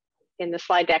in the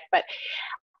slide deck, but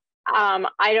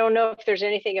I don't know if there's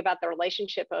anything about the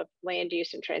relationship of land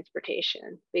use and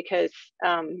transportation, because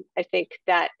I think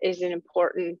that is an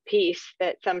important piece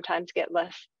that sometimes gets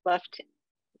left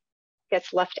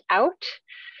out.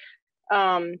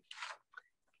 I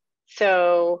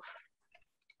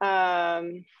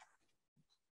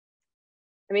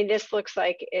mean, this looks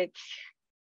like it's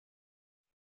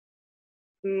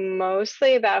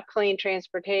mostly about clean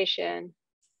transportation,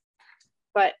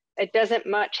 but it doesn't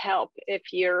much help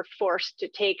if you're forced to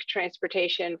take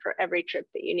transportation for every trip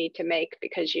that you need to make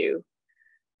because you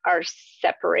are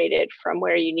separated from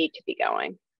where you need to be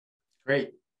going.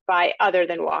 Great. By other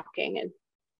than walking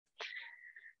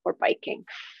or biking.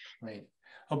 Right.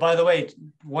 Oh, by the way,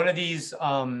 one of these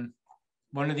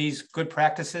good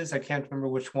practices, I can't remember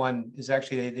which one, is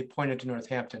actually they pointed to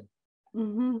Northampton.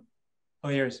 Mm-hmm. Oh,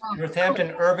 here's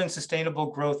Northampton Urban Sustainable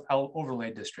Growth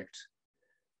Overlay District.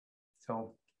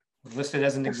 So listed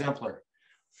as an exemplar.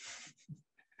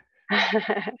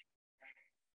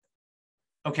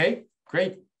 Okay,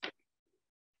 great.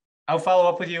 I'll follow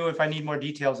up with you if I need more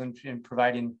details in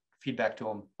providing feedback to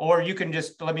them, or you can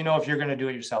just let me know if you're going to do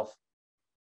it yourself.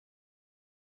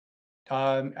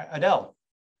 Adele.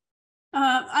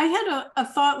 I had a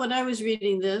thought when I was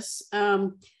reading this,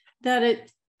 that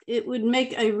it would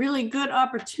make a really good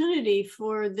opportunity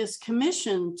for this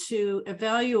commission to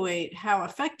evaluate how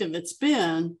effective it's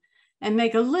been and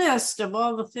make a list of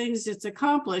all the things it's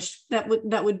accomplished that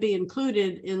would be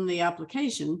included in the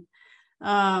application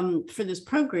for this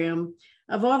program,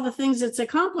 of all the things it's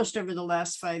accomplished over the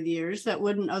last 5 years that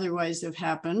wouldn't otherwise have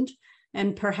happened.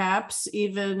 And perhaps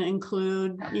even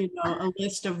include, you know, a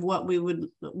list of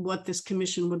what this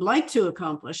commission would like to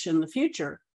accomplish in the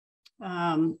future.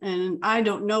 And I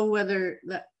don't know whether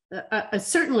that,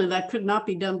 certainly that could not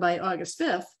be done by August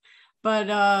 5th, but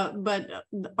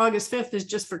August 5th is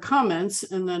just for comments,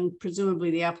 and then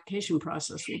presumably the application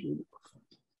process will be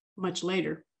much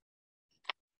later.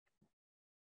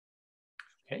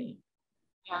 Okay.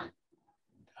 Yeah.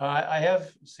 I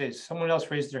have, someone else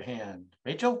raised their hand.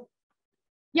 Rachel?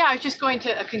 Yeah, I was just going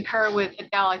to concur with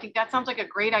Adele. I think that sounds like a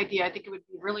great idea. I think it would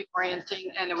be really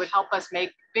orienting, and it would help us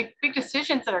make big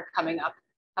decisions that are coming up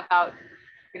about,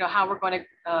 you know, how we're going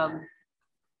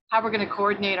to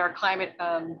coordinate our climate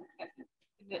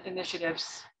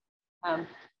initiatives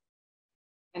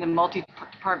in a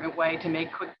multi-department way to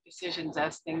make quick decisions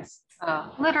as things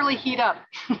literally heat up.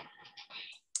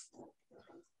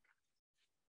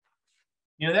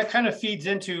 You know, that kind of feeds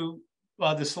into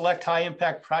the select high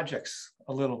impact projects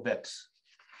a little bit.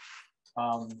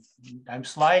 I'm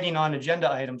sliding on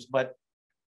agenda items, but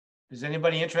is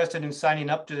anybody interested in signing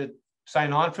up to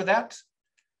sign on for that?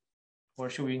 Or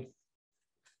should we?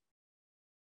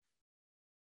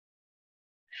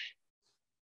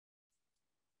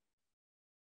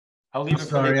 I'll leave I'm it.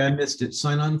 sorry, I missed it.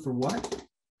 Sign on for what?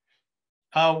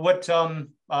 What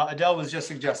Adele was just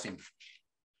suggesting.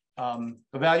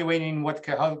 Evaluating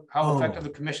how effective the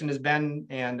commission has been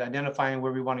and identifying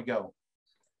where we want to go,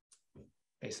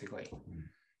 basically.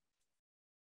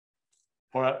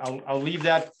 Or I'll leave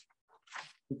that.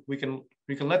 We can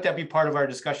let that be part of our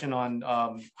discussion on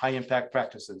high impact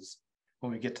practices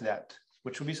when we get to that,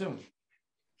 which will be soon.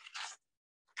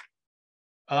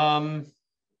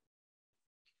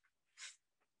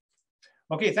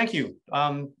 Okay, thank you.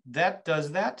 That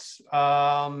does that.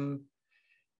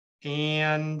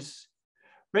 And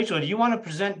Rachel, do you want to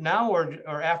present now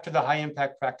or after the high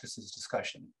impact practices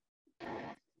discussion?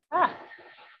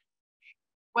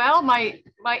 Well, my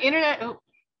internet, oh,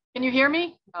 can you hear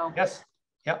me? Oh. Yes.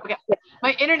 Yep. Okay.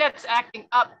 My internet's acting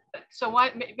up. So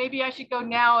why, maybe I should go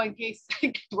now in case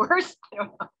it gets worse. I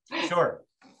don't know. Sure.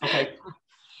 Okay.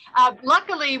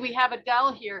 Luckily, we have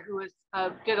Adele here who has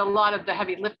did a lot of the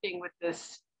heavy lifting with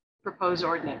this proposed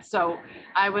ordinance. So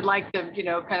I would like to,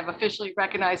 kind of officially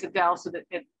recognize Adele so that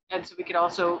so we could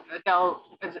also, Adele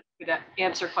could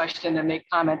answer questions and make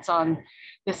comments on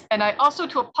this. And I also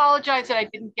to apologize that I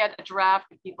didn't get a draft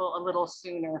to people a little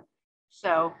sooner.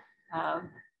 So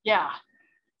yeah,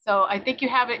 so I think you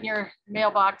have it in your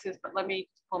mailboxes, but let me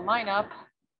pull mine up.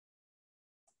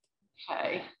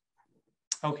 Okay.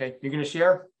 Okay, you're gonna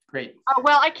share? Great.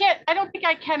 Well, I don't think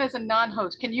I can as a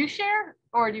non-host. Can you share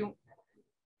or do you?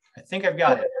 I think I've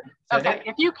got it. Okay,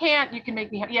 if you can't, you can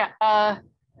make me, yeah.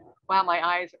 Wow, my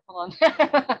eyes, hold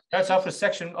on. That's off of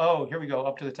section, oh, here we go,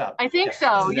 up to the top. I think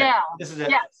so, yeah. This is it.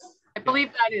 Yes, I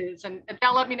believe that is, and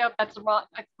they'll let me know if that's the wrong,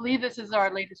 I believe this is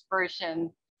our latest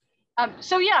version.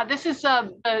 So yeah, this is a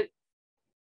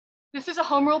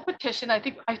home rule petition. I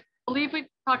believe we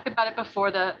talked about it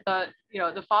before, the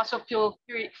fossil fuel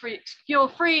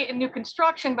free in new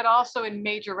construction, but also in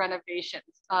major renovations.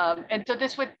 And so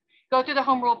this would go through the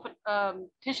home rule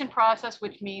petition process,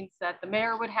 which means that the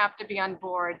mayor would have to be on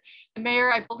board. The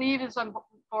mayor, I believe, is on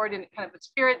board in kind of a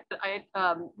spirit that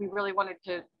we really wanted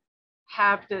to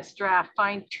have this draft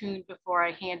fine-tuned before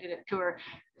I handed it to her.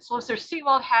 Solicitor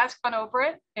Seawald has gone over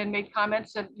it and made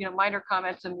comments and minor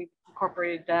comments, and we've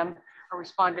incorporated them or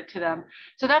responded to them.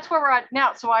 So that's where we're at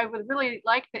now. So I would really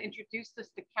like to introduce this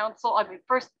to council. I mean,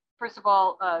 first of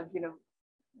all,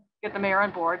 get the mayor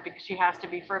on board because she has to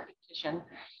be for a petition,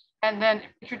 and then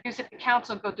introduce it to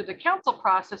council and go through the council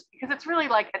process because it's really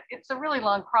it's a really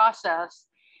long process,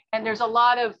 and there's a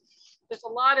lot of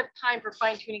time for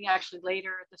fine tuning actually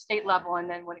later at the state level, and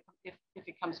then when if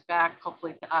it comes back,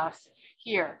 hopefully to us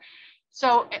here.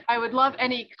 So I would love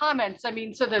any comments. I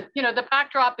mean, so the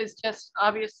backdrop is just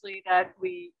obviously that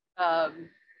we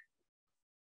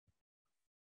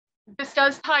this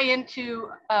does tie into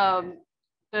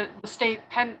the state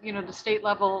the state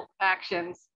level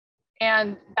actions,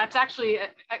 and that's actually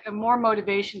a more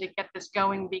motivation to get this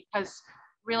going because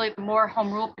really the more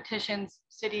home rule petitions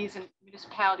cities and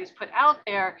municipalities put out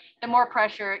there, the more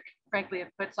pressure, frankly, it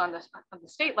puts on the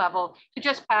state level to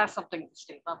just pass something at the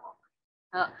state level.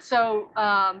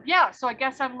 Yeah, so I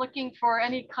guess I'm looking for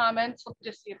any comments. Let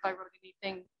me just see if I wrote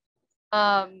anything.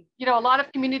 A lot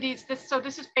of communities, this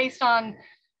is based on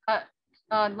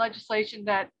legislation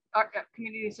that our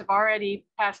communities have already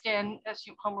passed in as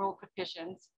home rule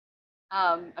petitions.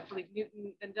 I believe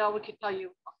Newton and Dell, we could tell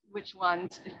you which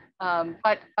ones,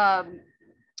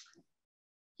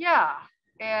 yeah,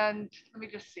 and let me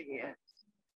just see it.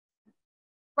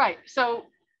 Right, so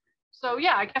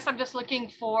yeah, I guess I'm just looking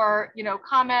for,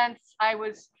 comments. I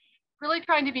was really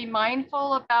trying to be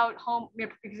mindful about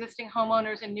existing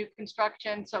homeowners and new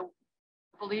construction. So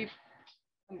I believe,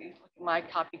 let me look at my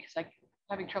copy because I'm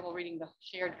having trouble reading the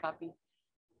shared copy.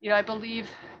 I believe,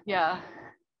 yeah,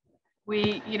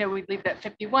 we leave that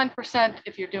 51%.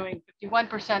 If you're doing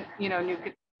 51%, new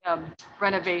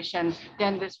renovation,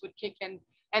 then this would kick in.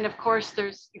 And of course,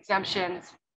 there's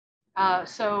exemptions.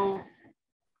 So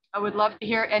I would love to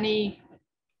hear any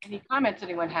comments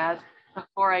anyone has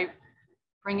before I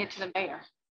bring it to the mayor.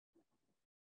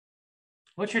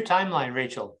 What's your timeline,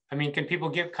 Rachel? I mean, can people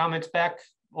give comments back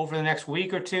over the next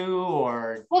week or two,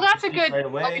 or well, that's a good right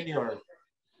away, or?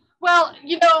 Well,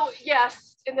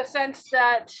 yes, in the sense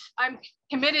that I'm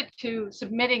committed to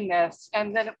submitting this,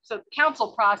 and then so the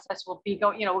council process will be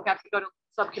going. We'll have to go to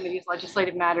subcommittees,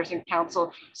 legislative matters, and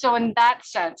council. So in that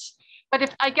sense.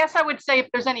 But I guess I would say if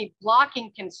there's any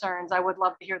blocking concerns, I would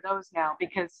love to hear those now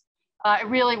because I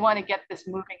really want to get this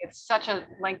moving. It's such a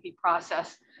lengthy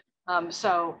process.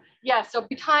 So yeah, so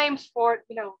be times for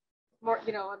more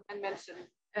amendments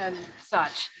and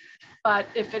such. But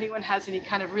if anyone has any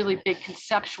kind of really big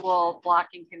conceptual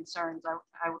blocking concerns,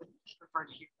 I would prefer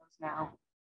to hear those now.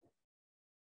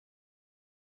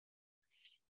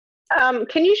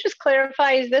 Can you just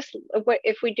clarify, is this,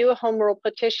 if we do a home rule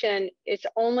petition, it's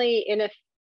only in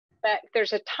effect,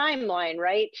 there's a timeline,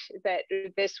 right? That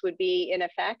this would be in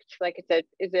effect, like is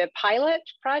it a pilot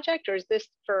project, or is this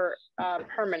for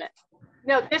permanent?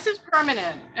 No, this is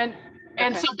permanent. And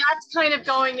Okay. so that's kind of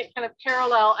going at kind of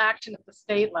parallel action at the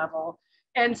state level.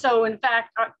 And so in fact,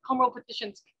 our home rule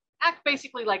petitions act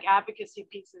basically like advocacy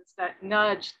pieces that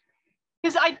nudge,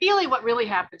 because ideally what really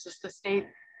happens is the state,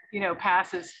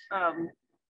 passes,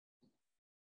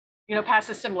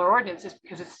 passes similar ordinances,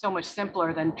 because it's so much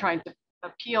simpler than trying to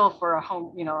appeal for a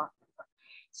home,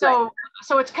 So, Right.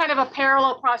 so it's kind of a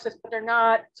parallel process, but they're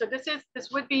not. So this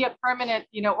would be a permanent,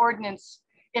 ordinance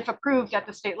if approved at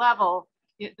the state level,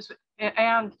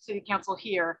 and city council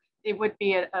here. It would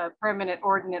be a permanent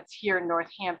ordinance here in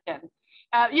Northampton.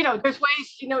 There's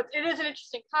ways, it is an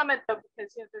interesting comment though,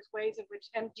 because there's ways in which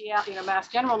MGL, Mass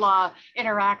General Law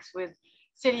interacts with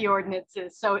city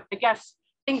ordinances. So I guess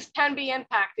things can be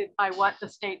impacted by what the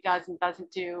state does and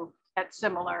doesn't do that's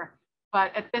similar.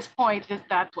 But at this point,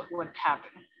 that's what would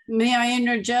happen. May I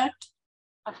interject?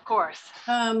 Of course.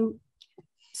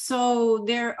 So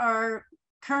there are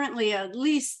currently at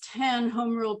least 10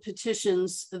 home rule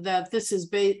petitions that this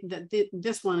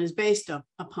one is based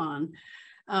upon.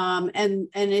 And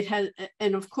it has,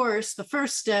 and of course, the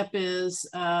first step is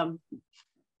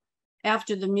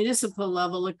after the municipal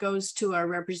level, it goes to our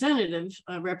representative,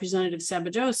 Representative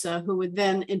Sabadosa, who would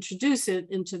then introduce it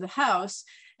into the House.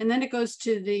 And then it goes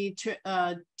to the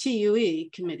TUE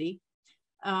committee,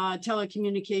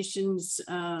 Telecommunications,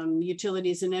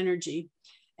 Utilities and Energy.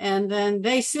 And then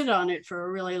they sit on it for a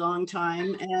really long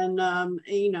time. And,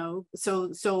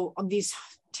 so these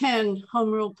 10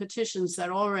 home rule petitions that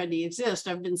already exist,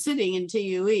 I've been sitting in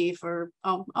TUE for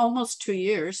almost 2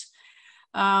 years.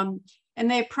 And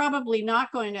they're probably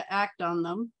not going to act on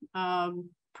them.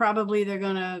 Probably they're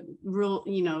going to rule,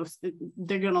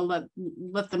 they're going to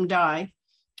let them die.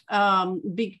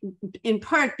 In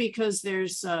part because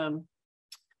there's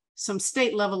some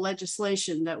state level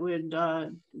legislation that would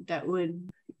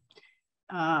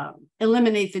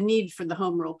eliminate the need for the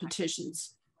home rule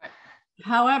petitions.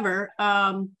 However,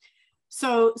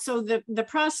 so the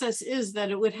process is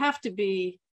that it would have to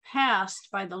be passed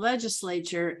by the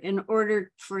legislature in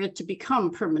order for it to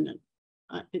become permanent.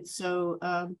 And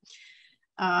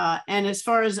as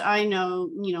far as I know,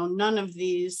 none of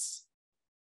these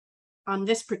on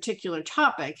this particular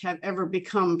topic have ever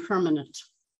become permanent,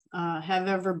 have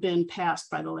ever been passed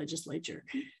by the legislature.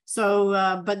 So,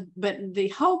 but the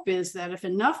hope is that if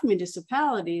enough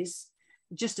municipalities,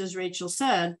 just as Rachel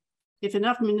said, if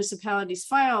enough municipalities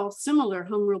file similar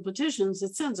home rule petitions,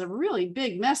 it sends a really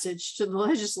big message to the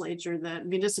legislature that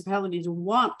municipalities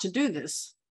want to do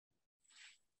this.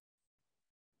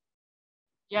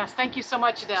 Yes, thank you so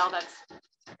much, Adele. That's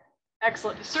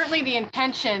excellent. Certainly the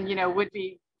intention, would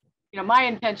be, my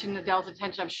intention, Adele's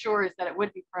intention, I'm sure, is that it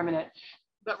would be permanent.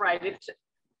 But right, it's,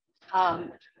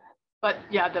 but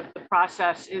yeah, the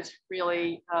process is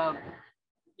really,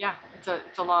 yeah,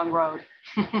 it's a long road.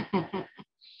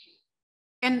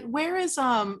 And where is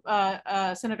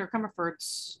Senator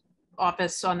Comerford's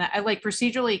office on that? Like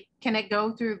procedurally, can it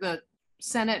go through the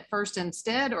Senate first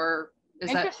instead, or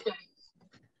is that?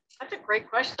 That's a great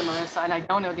question, Marissa, and I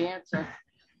don't know the answer.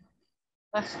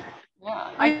 Yeah.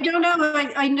 I don't know.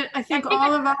 I think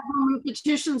all of our home rule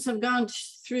petitions have gone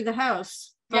through the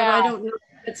House, but yeah. I don't know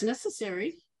if it's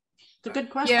necessary. It's a good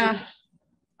question. Yeah.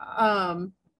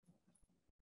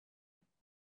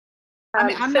 I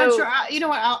mean, I'm not sure. You know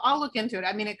what? I'll look into it.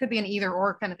 I mean, it could be an either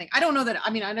or kind of thing. I don't know that. I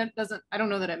mean, I don't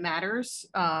know that it matters.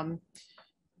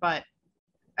 But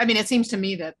I mean, it seems to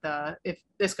me that if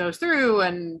this goes through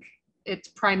and it's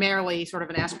primarily sort of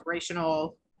an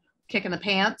aspirational kick in the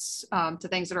pants to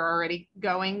things that are already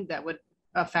going that would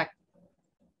affect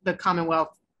the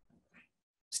Commonwealth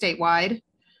statewide,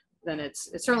 then it's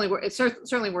certainly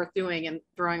worth doing and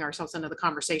throwing ourselves into the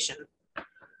conversation.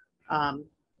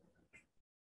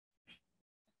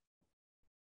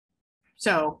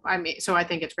 So I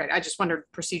think it's great. I just wondered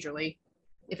procedurally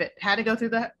if it had to go through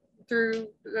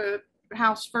the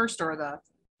House first or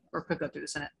could go through the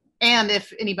Senate, and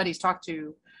if anybody's talked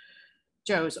to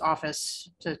Joe's office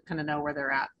to kind of know where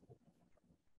they're at.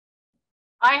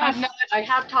 I have not. I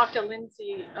have talked to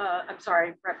Lindsay. I'm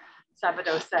sorry, Rep.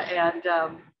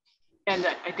 Sabadosa, and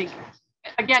I think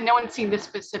again, no one's seen this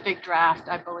specific draft,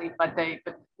 I believe, but in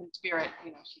spirit,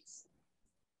 she's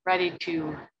ready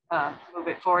to move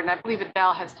it forward. And I believe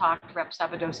Adele has talked to Rep.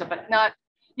 Sabadosa, but not,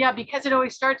 yeah, because it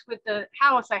always starts with the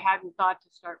House. I hadn't thought to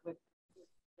start with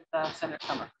Senator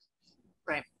Comer.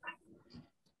 Right.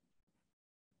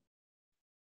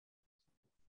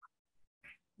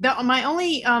 My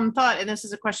only thought, and this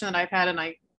is a question that I've had, and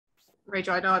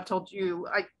Rachel, I know I've told you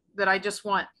that I just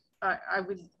want, I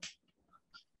would,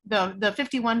 the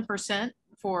 51%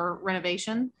 for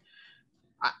renovation.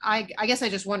 I guess I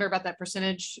just wonder about that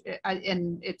percentage,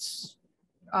 and it's,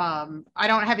 I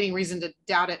don't have any reason to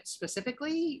doubt it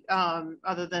specifically,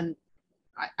 other than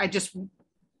I just,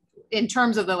 in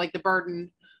terms of the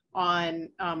burden on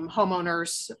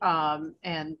homeowners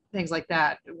and things like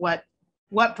that,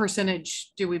 what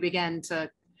percentage do we begin to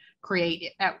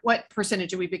create? At what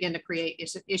percentage do we begin to create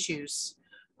issues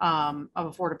of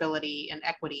affordability and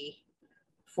equity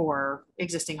for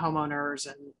existing homeowners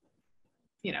and,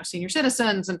 you know, senior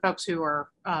citizens and folks who are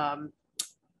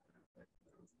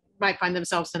might find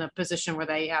themselves in a position where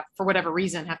they have, for whatever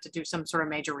reason, have to do some sort of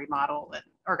major remodel and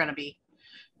are going to be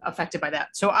affected by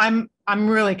that. So I'm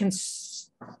really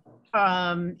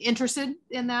interested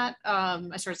in that.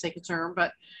 I sort of say concern,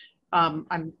 but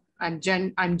I'm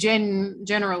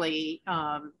generally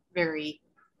very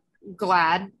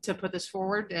glad to put this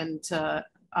forward and to,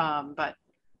 but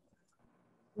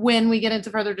when we get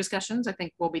into further discussions, I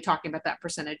think we'll be talking about that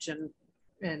percentage and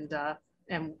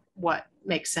what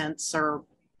makes sense. Or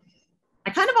I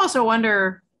kind of also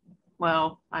wonder,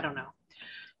 well, I don't know,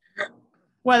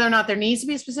 whether or not there needs to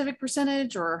be a specific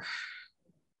percentage, or,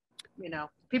 you know,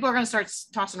 people are going to start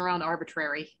tossing around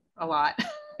arbitrary a lot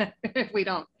if we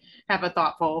don't have a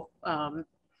thoughtful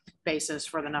basis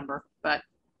for the number. But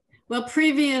well,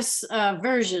 previous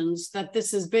versions that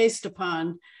this is based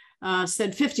upon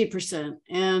said 50%.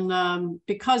 And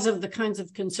because of the kinds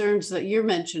of concerns that you're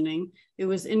mentioning, it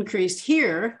was increased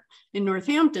here in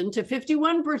Northampton to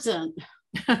 51%.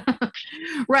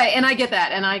 Right. And I get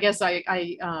that. And I guess I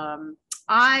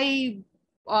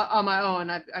on my own,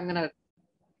 I'm going to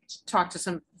talk to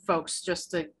some folks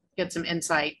just to get some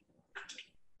insight.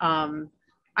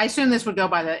 I assume this would go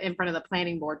in front of the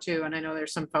planning board too. And I know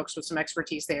there's some folks with some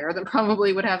expertise there that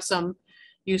probably would have some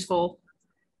useful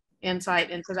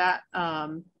insight into that.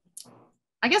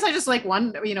 I guess I just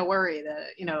worry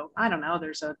that, I don't know,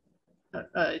 there's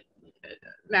a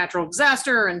natural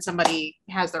disaster and somebody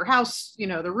has their house,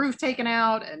 the roof taken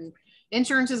out and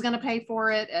insurance is going to pay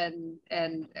for it.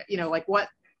 And what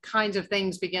kinds of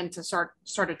things begin to start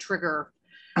to trigger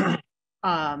that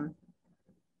kind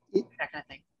of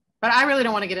thing. But I really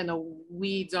don't want to get in the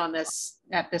weeds on this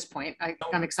at this point.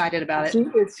 I'm excited about it.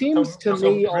 It seems to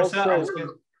me Marissa,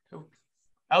 also.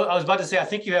 I was about to say, I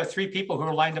think you have 3 people who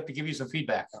are lined up to give you some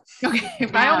feedback. Okay,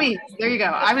 by all means, there you go.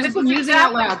 I was using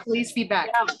out loud. Please feedback.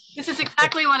 Yeah, this is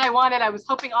exactly what I wanted. I was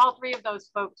hoping all 3 of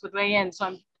those folks would weigh in.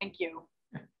 So thank you.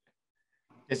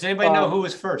 Does anybody know who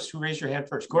was first? Who raised your hand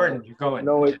first? Gordon, you're going.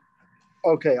 No,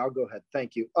 okay, I'll go ahead.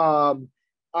 Thank you.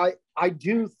 I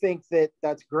do think that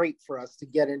that's great for us to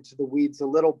get into the weeds a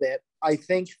little bit. I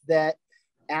think that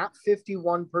at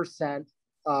 51%,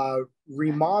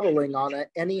 remodeling on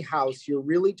any house, you're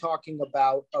really talking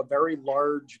about a very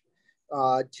large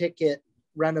ticket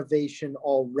renovation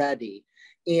already.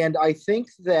 And I think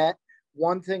that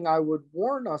one thing I would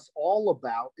warn us all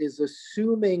about is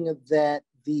assuming that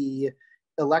the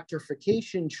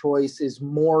electrification choice is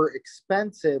more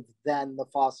expensive than the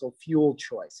fossil fuel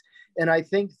choice. And I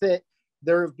think that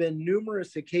there have been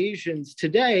numerous occasions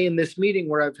today in this meeting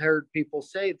where I've heard people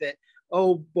say that,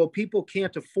 oh, well, people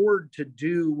can't afford to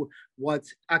do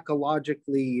what's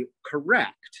ecologically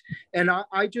correct. And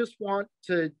I just want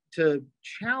to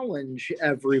challenge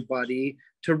everybody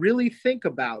to really think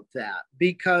about that,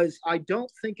 because I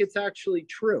don't think it's actually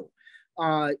true.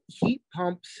 Heat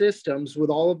pump systems with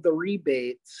all of the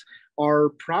rebates are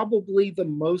probably the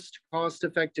most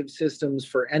cost-effective systems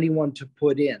for anyone to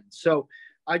put in. So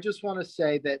I just want to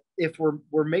say that if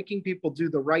we're making people do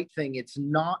the right thing, it's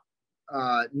not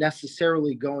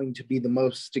necessarily going to be the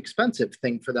most expensive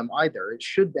thing for them either. It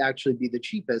should actually be the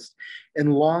cheapest.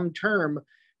 And long term,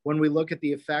 when we look at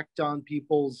the effect on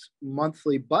people's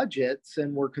monthly budgets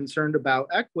and we're concerned about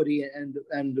equity and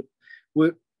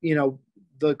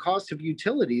the cost of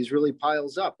utilities really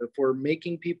piles up. If we're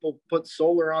making people put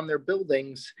solar on their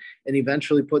buildings and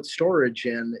eventually put storage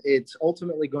in, it's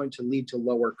ultimately going to lead to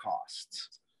lower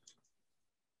costs.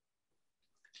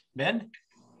 Ben?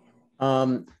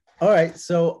 All right,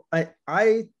 so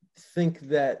I think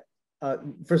that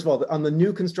first of all, on the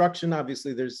new construction,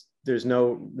 obviously there's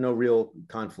no real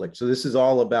conflict. So this is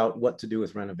all about what to do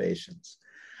with renovations,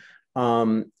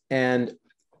 and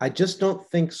I just don't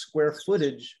think square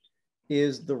footage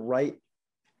is the right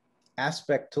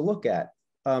aspect to look at.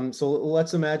 So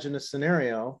let's imagine a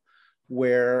scenario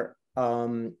where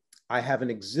I have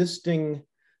an existing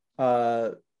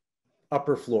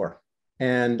upper floor,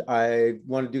 and I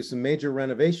want to do some major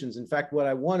renovations. In fact, what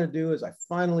I want to do is I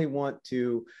finally want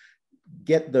to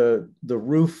get the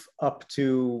roof up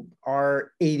to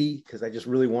R80 because I just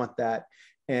really want that.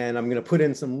 And I'm going to put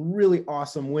in some really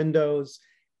awesome windows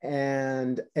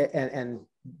and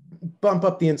bump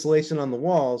up the insulation on the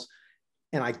walls.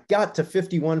 And I got to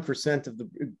 51% of the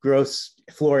gross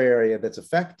floor area that's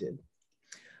affected.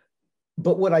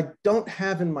 But what I don't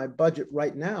have in my budget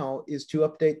right now is to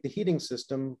update the heating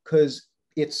system because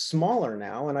it's smaller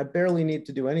now and I barely need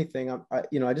to do anything.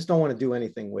 I just don't want to do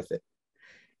anything with it.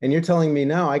 And you're telling me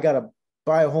now I got to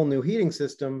buy a whole new heating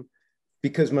system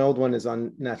because my old one is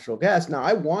on natural gas. Now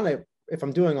I want to, if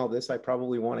I'm doing all this, I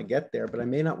probably want to get there, but I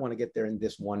may not want to get there in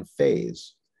this one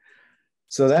phase.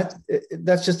 So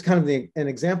that's just kind of an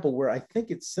example where I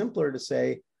think it's simpler to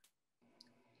say,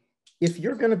 if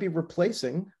you're going to be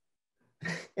replacing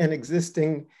an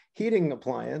existing heating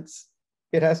appliance,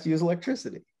 it has to use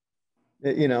electricity,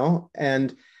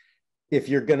 and if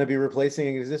you're going to be replacing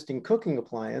an existing cooking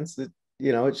appliance that,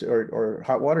 or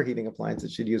hot water heating appliance,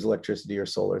 it should use electricity or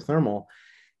solar thermal,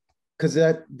 because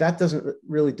that doesn't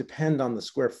really depend on the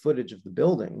square footage of the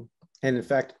building. And in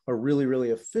fact, a really, really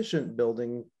efficient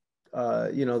building,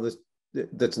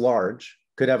 that's large,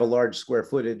 could have a large square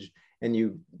footage, and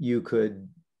you could,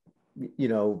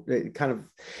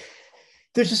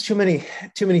 there's just too many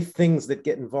things that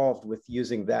get involved with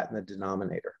using that in the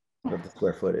denominator of the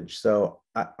square footage. So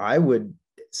I would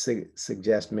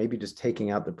suggest maybe just taking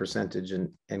out the percentage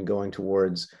and going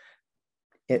towards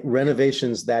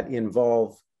renovations that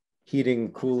involve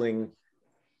heating, cooling,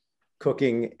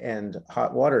 cooking, and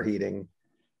hot water heating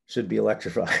should be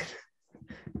electrified.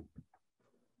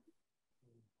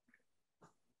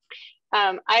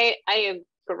 I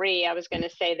agree. I was going to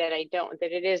say that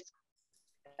that it is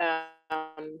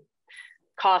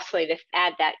costly to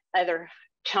add that other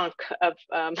chunk of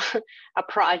a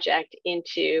project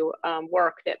into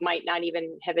work that might not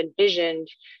even have envisioned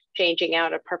changing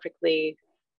out a perfectly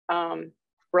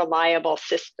reliable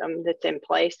system that's in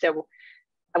place. So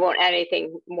I won't add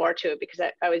anything more to it because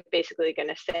I was basically going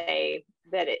to say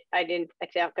that I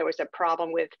thought there was a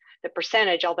problem with the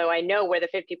percentage, although I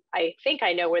think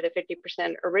I know where the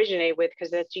 50% originated with,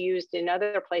 because that's used in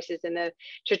other places to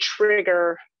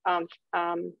trigger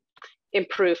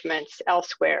improvements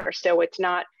elsewhere. So it's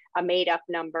not a made up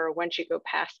number. Once you go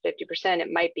past 50%,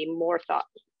 it might be more thought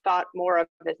more of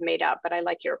as made up, but I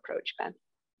like your approach, Ben.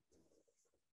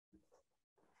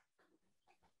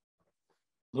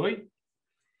 Louis?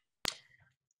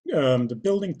 The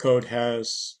building code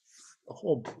has a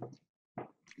whole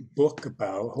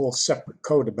separate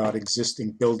code about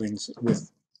existing buildings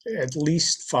with at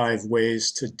least 5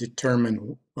 ways to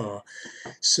determine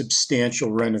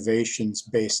substantial renovations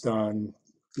based on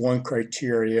one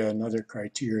criteria, another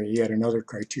criteria, yet another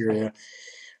criteria.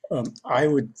 I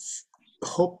would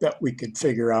hope that we could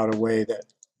figure out a way that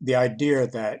the idea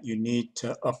that you need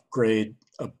to upgrade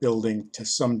a building to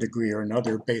some degree or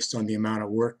another based on the amount of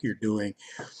work you're doing.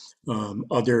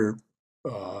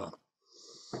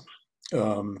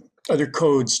 Other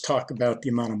codes talk about the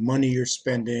amount of money you're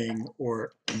spending,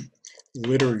 or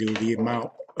literally the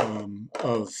amount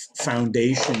of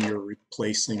foundation you're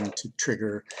replacing to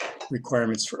trigger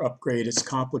requirements for upgrade. It's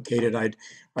complicated. I'd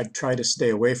try to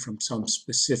stay away from some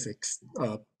specific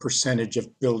percentage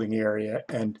of building area,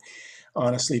 and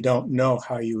honestly don't know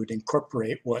how you would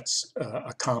incorporate what's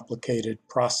a complicated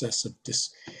process of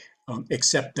this,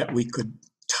 except that we could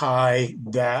tie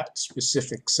that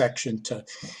specific section to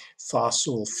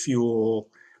fossil fuel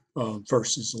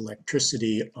versus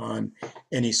electricity on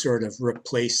any sort of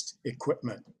replaced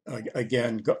equipment.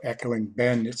 Again, echoing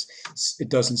Ben, it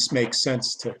doesn't make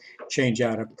sense to change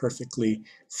out a perfectly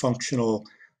functional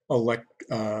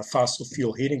fossil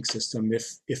fuel heating system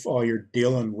if all you're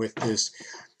dealing with is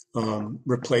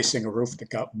replacing a roof that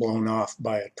got blown off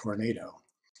by a tornado.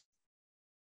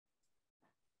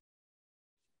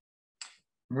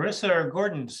 Marissa or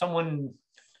Gordon,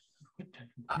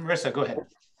 Marissa, go ahead.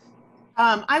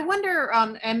 I wonder,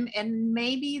 and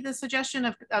maybe the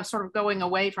suggestion of sort of going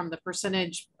away from the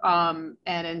percentage and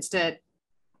instead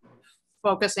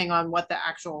focusing on what the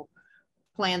actual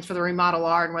plans for the remodel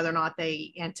are and whether or not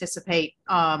they anticipate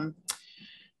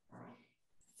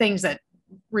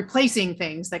replacing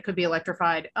things that could be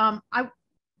electrified.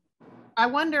 I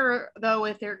wonder, though,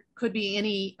 if there could be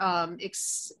any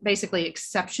basically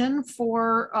exception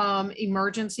for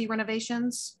emergency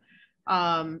renovations.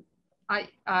 Growing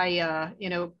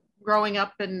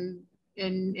up in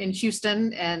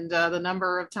Houston, and the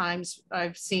number of times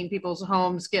I've seen people's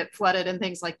homes get flooded and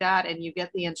things like that, and you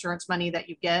get the insurance money that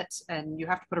you get, and you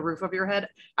have to put a roof over your head.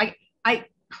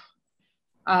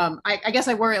 I guess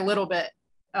I worry a little bit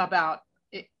about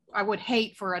it. I would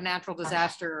hate for a natural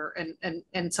disaster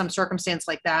and some circumstance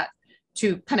like that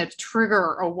to kind of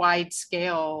trigger a wide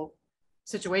scale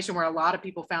situation where a lot of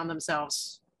people found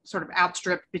themselves sort of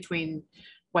outstripped between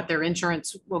what their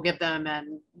insurance will give them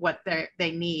and what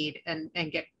they need, and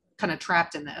get kind of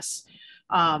trapped in this.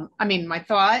 I mean, my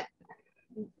thought,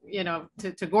 you know,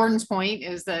 to Gordon's point,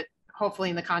 is that hopefully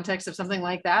in the context of something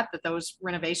like that, that those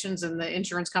renovations and the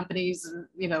insurance companies,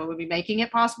 you know, would be making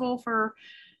it possible for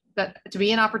that to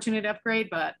be an opportunity to upgrade,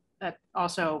 but that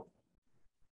also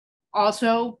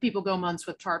people go months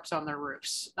with tarps on their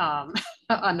roofs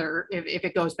if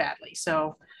it goes badly.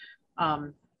 So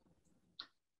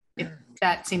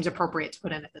that seems appropriate to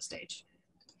put in at this stage.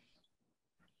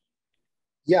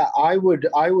 Yeah, I would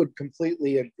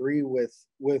completely agree with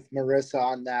Marissa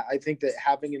on that. I think that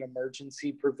having an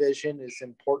emergency provision is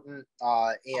important,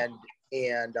 and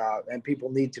people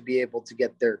need to be able to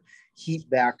get their heat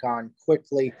back on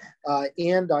quickly.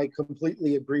 And I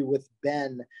completely agree with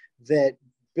Ben that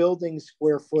building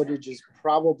square footage is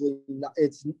probably not,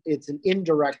 it's an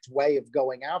indirect way of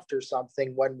going after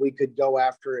something when we could go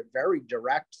after it very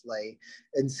directly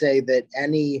and say that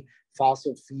any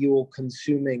fossil fuel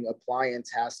consuming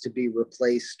appliance has to be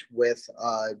replaced with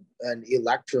an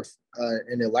electric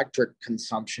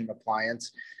consumption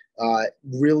appliance.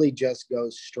 Really just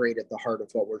goes straight at the heart of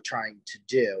what we're trying to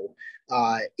do.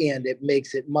 And it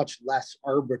makes it much less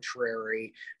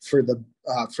arbitrary for the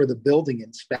building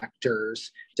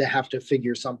inspectors to have to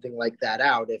figure something like that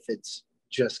out if it's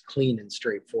just clean and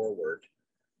straightforward.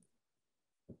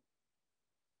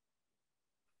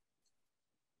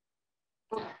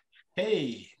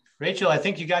 Hey, Rachel, I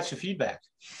think you got your feedback.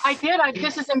 I did.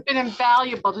 This has been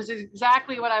invaluable. This is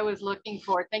exactly what I was looking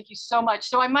for. Thank you so much.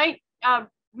 So I might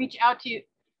reach out to you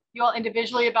all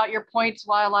individually about your points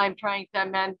while I'm trying to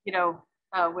amend, you know,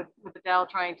 with Adele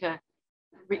trying to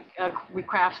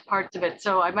recraft parts of it.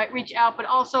 So I might reach out, but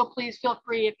also please feel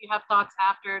free, if you have thoughts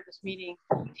after this meeting,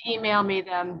 to email me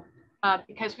them,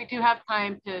 because we do have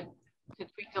time to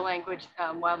tweak the language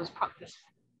while this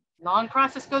long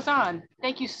process goes on.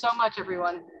 Thank you so much,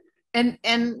 everyone. And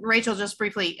Rachel, just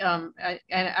briefly, I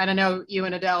don't know, you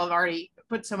and Adele have already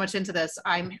put so much into this.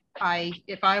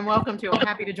 If I'm welcome to, I'm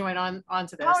happy to join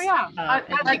onto this. Oh yeah, that'd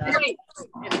be great.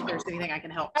 If there's anything I can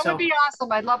help. That would be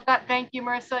awesome. I'd love that. Thank you,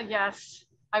 Marissa. Yes,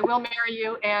 I will marry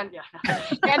you. And yeah,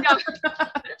 and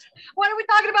what are we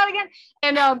talking about again?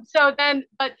 And so then,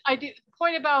 but I do the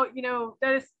point about, you know,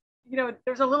 that is, you know,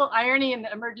 there's a little irony in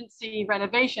the emergency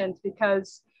renovations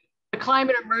because the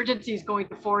climate emergency is going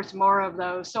to force more of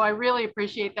those. So I really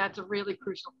appreciate that's a really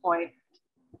crucial point.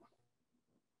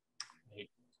 Right.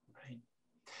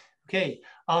 Okay,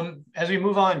 as we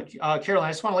move on, Carolyn,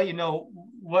 I just want to let you know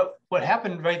what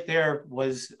happened right there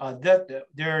was that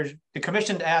the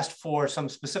commission asked for some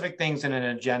specific things in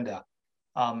an agenda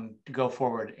to go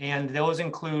forward. And those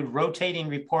include rotating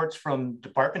reports from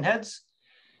department heads.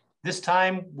 This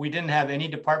time, we didn't have any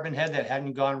department head that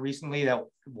hadn't gone recently that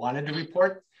wanted to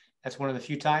report. That's one of the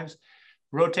few times.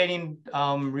 Rotating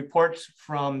reports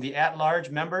from the at-large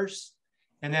members,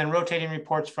 and then rotating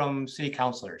reports from city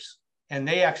councilors. And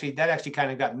that actually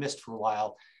kind of got missed for a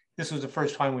while. This was the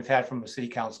first time we've had from a city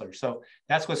councilor. So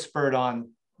that's what spurred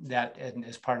on that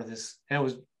as part of this. And it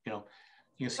was, you know,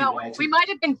 you can see why. We might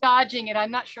have been dodging it.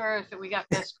 I'm not sure if we got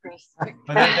missed, Chris.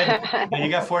 But then you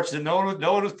got fortunate. No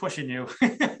one was pushing you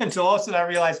until all of a sudden I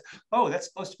realized, oh, that's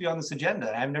supposed to be on this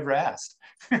agenda. I've never asked.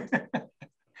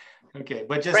 Okay,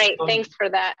 but just great. Thanks for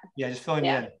that. Yeah, just filling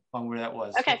you in on where that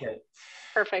was. Okay.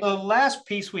 Perfect. The last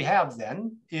piece we have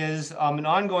then is an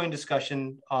ongoing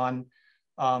discussion on,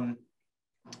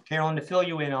 Carolyn, to fill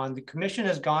you in on, the commission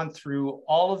has gone through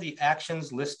all of the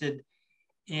actions listed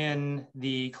in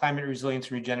the Climate Resilience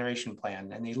and Regeneration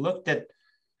Plan, and they looked at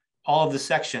all of the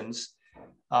sections,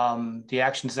 the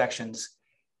action sections,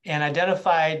 and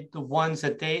identified the ones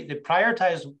that they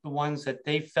prioritized, the ones that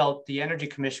they felt the Energy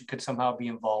Commission could somehow be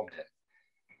involved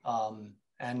in.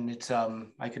 And it's,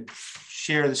 I could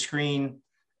share the screen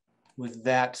with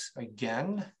that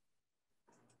again.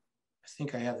 I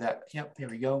think I have that. Yep, there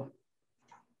we go.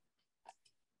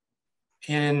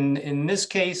 And in this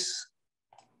case,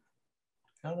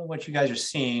 I don't know what you guys are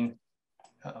seeing.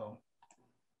 Uh-oh.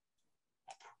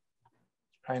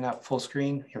 Probably not full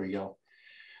screen. Here we go.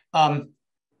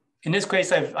 In this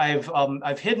case,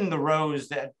 I've hidden the rows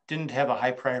that didn't have a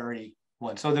high priority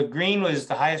one. So the green was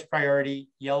the highest priority,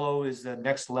 yellow is the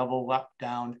next level up,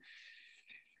 down.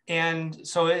 And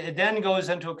so it then goes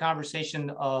into a conversation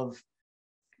of,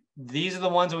 these are the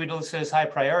ones that we listed as high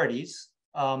priorities.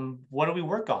 What do we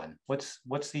work on? What's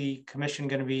the commission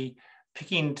going to be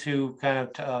picking to kind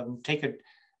of take a,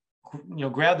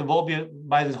 grab the bull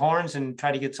by the horns and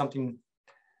try to get something,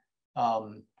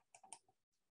 done.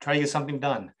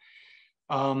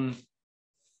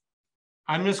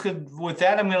 I'm just going with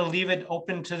that. I'm going to leave it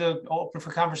open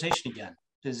for conversation again.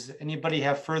 Does anybody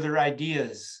have further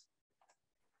ideas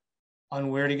on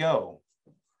where to go?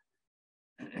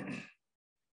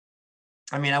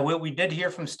 I mean, we did hear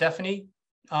from Stephanie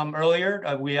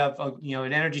earlier. We have,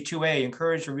 in Energy 2A,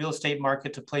 encourage the real estate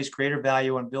market to place greater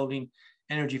value on building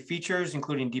energy features,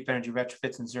 including deep energy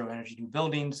retrofits and zero energy new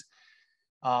buildings.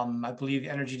 I believe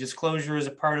energy disclosure is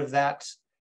a part of that.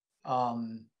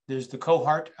 There's the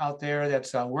cohort out there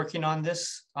that's working on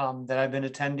this that I've been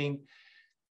attending.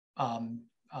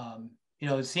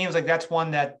 It seems like that's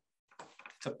one that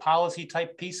it's a policy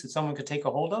type piece that someone could take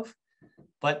a hold of,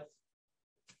 but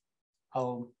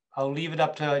I'll leave it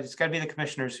up to, it's got to be the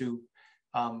commissioners who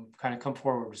kind of come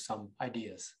forward with some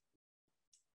ideas.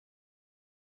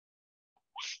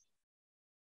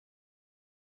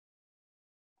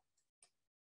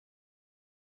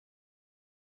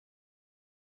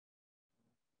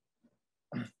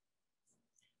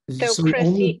 So Chris,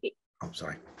 I'm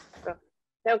sorry.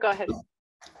 No, go ahead.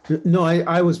 No,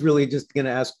 I was really just going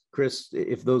to ask Chris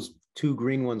if those two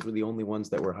green ones were the only ones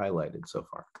that were highlighted so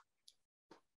far.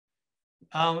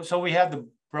 So we have the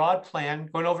broad plan,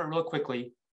 going over it real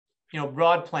quickly,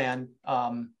 broad plan,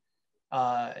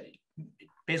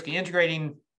 basically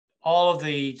integrating all of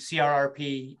the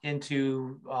CRRP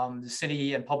into the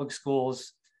city and public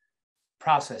schools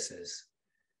processes.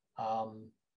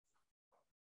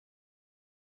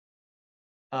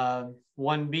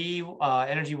 1B,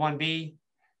 Energy 1B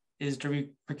is to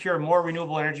procure more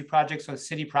renewable energy projects on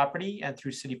city property and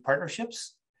through city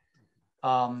partnerships.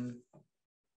 I'm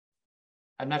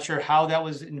not sure how that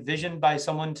was envisioned by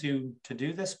someone to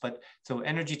do this, but so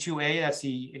Energy 2A, that's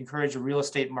the encourage the real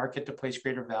estate market to place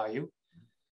greater value.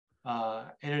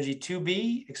 Energy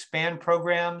 2B, expand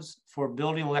programs for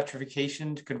building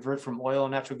electrification to convert from oil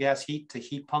and natural gas heat to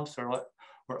heat pumps or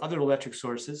other electric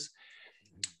sources.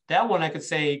 That one I could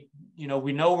say,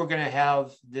 we know we're going to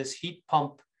have this heat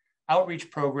pump outreach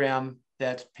program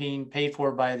that's being paid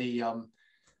for by the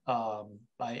by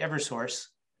Eversource.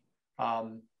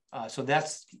 So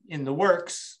that's in the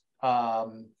works.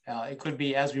 It could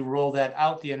be as we roll that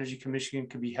out, the Energy Commission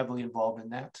could be heavily involved in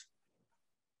that.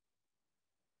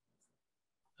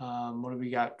 What do we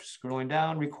got? Scrolling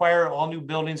down, require all new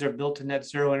buildings are built to net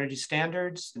zero energy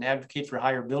standards and advocate for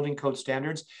higher building code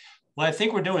standards. Well, I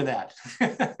think we're doing that.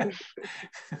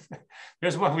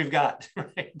 There's what we've got,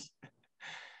 right?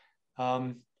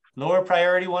 Lower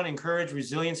priority one, encourage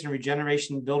resilience and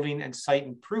regeneration building and site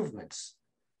improvements.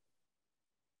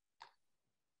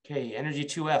 Okay, Energy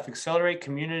 2F, accelerate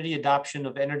community adoption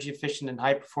of energy efficient and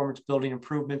high performance building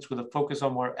improvements with a focus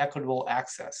on more equitable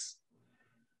access.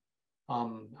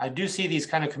 I do see these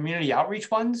kind of community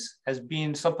outreach ones as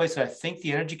being someplace that I think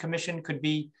the Energy Commission could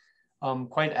be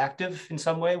quite active in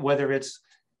some way, whether it's,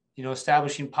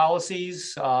 establishing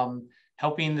policies,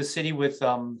 helping the city with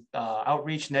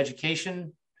outreach and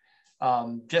education,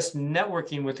 just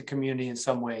networking with the community in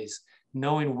some ways,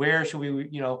 knowing where should we,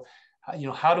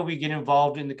 how do we get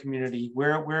involved in the community?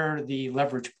 Where are the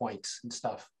leverage points and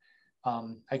stuff?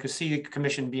 I could see the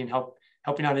commission being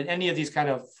helping out in any of these kind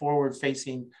of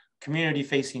forward-facing,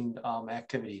 community-facing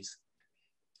activities.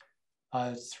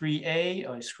 3A,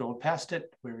 I scrolled past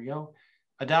it. Where we go.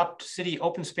 Adopt city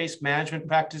open space management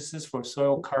practices for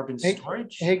soil carbon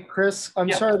storage. Hey, Chris,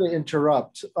 I'm sorry to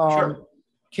interrupt. Sure.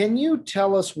 Can you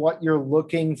tell us what you're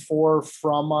looking for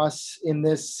from us in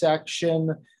this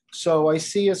section? So I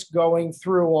see us going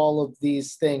through all of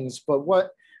these things, but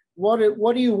what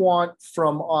do you want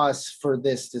from us for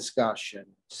this discussion?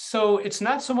 So it's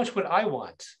not so much what I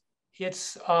want.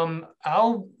 It's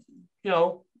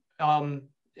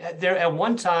there at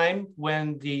one time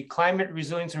when the climate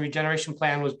resilience and regeneration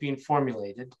plan was being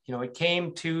formulated, it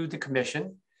came to the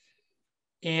commission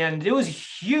and there was a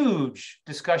huge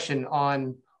discussion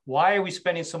on why are we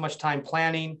spending so much time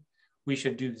planning? We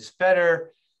should do this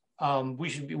better.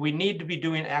 We need to be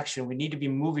doing action. We need to be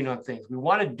moving on things. We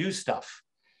want to do stuff.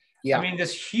 Yeah. I mean,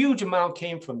 this huge amount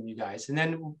came from you guys. And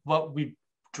then what we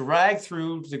dragged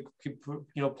through the,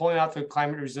 pulling out the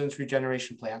climate resilience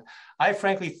regeneration plan. I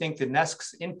frankly think the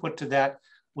NESC's input to that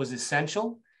was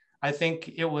essential. I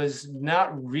think it was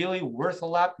not really worth a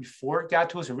lot before it got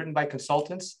to us, or written by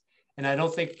consultants. And I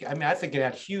think it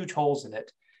had huge holes in it.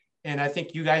 And I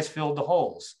think you guys filled the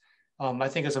holes. I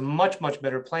think it's a much, much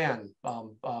better plan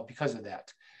because of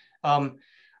that. But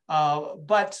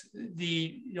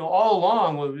all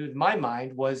along with my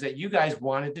mind was that you guys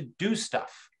wanted to do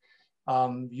stuff.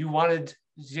 You wanted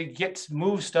to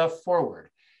move stuff forward.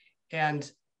 And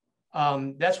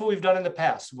that's what we've done in the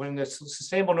past. When the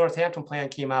Sustainable Northampton Plan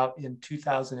came out in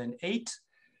 2008,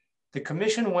 the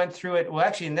commission went through it. Well,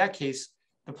 actually, in that case,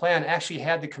 the plan actually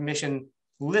had the commission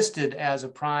listed as a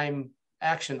prime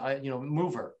action,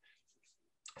 mover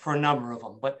for a number of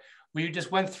them. But we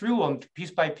just went through them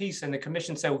piece by piece, and the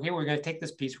commission said, okay, we're going to take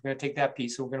this piece, we're going to take that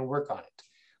piece, so we're going to work on it.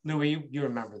 Louis, you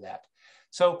remember that.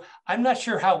 So I'm not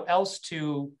sure how else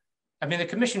to, the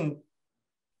commission,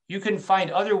 you can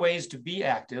find other ways to be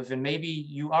active, and maybe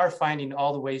you are finding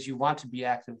all the ways you want to be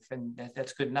active, and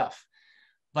that's good enough.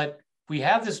 But we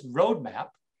have this roadmap,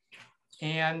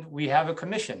 and we have a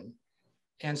commission.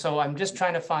 And so I'm just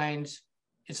trying to find,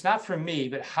 it's not for me,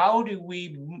 but how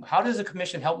does the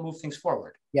commission help move things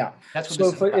forward? Yeah. That's what so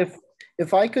this is about.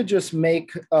 if I could just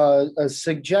make a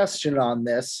suggestion on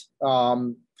this,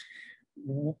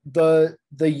 the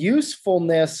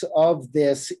usefulness of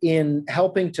this in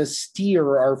helping to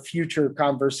steer our future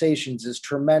conversations is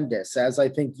tremendous, as I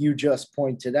think you just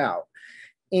pointed out.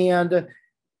 And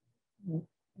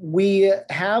we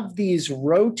have these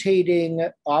rotating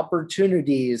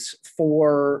opportunities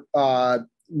for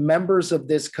members of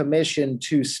this commission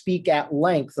to speak at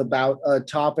length about a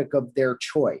topic of their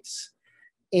choice.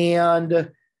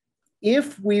 And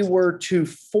if we were to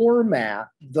format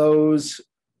those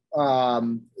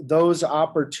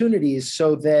opportunities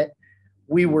so that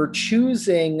we were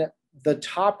choosing the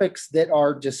topics that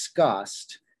are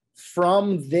discussed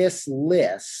from this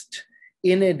list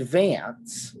in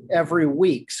advance every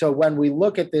week. So when we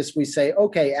look at this, we say,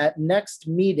 okay, at next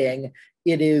meeting,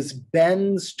 it is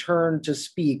Ben's turn to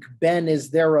speak. Ben,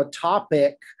 is there a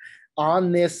topic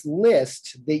on this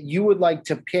list that you would like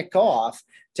to pick off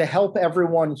to help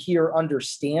everyone here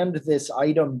understand this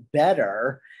item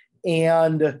better?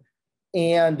 And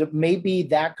maybe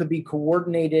that could be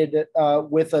coordinated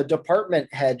with a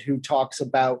department head who talks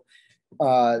about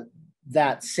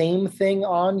that same thing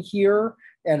on here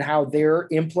and how they're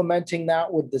implementing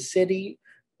that with the city.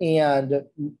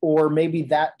 Or maybe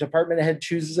that department head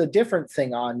chooses a different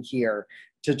thing on here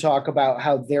to talk about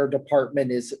how their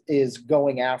department is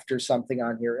going after something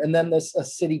on here. And then a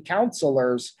city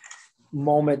councilor's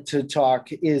moment to talk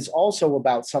is also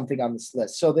about something on this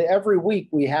list. So that every week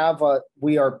we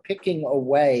are picking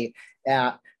away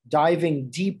at diving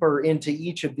deeper into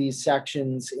each of these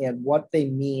sections and what they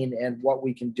mean and what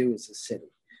we can do as a city.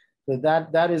 So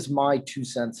that is my 2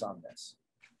 cents on this.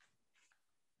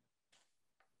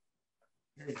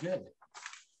 Very good.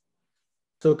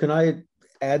 So can I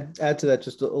add to that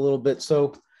just a little bit?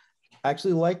 So I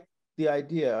actually like the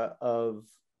idea of,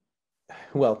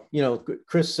 well,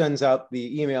 Chris sends out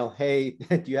the email, hey,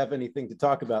 do you have anything to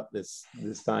talk about this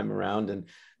time around? And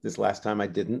this last time I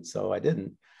didn't, so I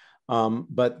didn't.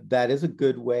 But that is a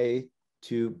good way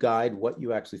to guide what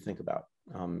you actually think about.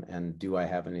 And do I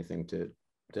have anything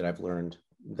that I've learned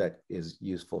that is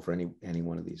useful for any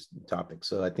one of these topics?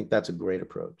 So I think that's a great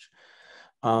approach.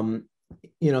 So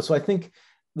I think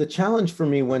the challenge for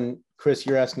me when, Chris,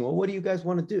 you're asking, well, what do you guys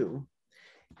want to do?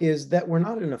 Is that we're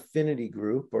not an affinity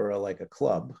group or like a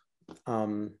club.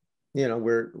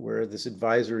 We're this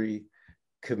advisory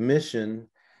commission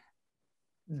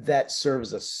that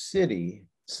serves a city.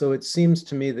 So it seems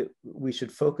to me that we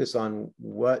should focus on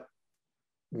what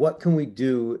can we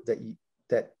do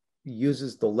that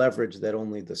uses the leverage that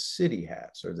only the city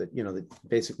has, or that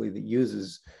that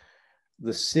uses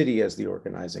the city as the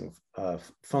organizing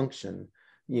function.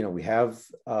 We have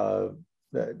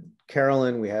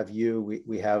Carolyn, we have you,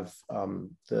 we have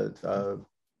the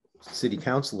city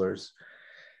councilors,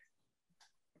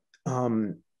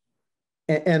 and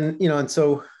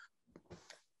so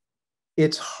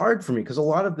it's hard for me because a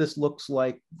lot of this looks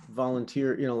like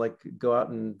volunteer, like go out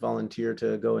and volunteer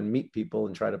to go and meet people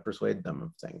and try to persuade them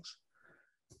of things.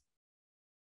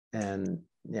 And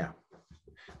yeah.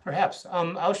 Perhaps.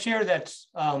 I'll share that,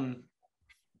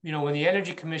 when the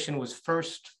Energy Commission was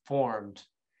first formed,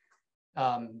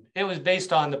 it was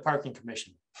based on the Parking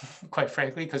Commission, quite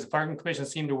frankly, because the Parking Commission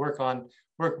seemed to work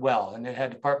well, and it had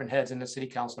department heads and the city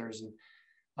councilors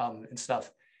and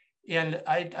stuff. And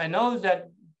I know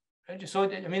that, so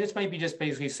this might be just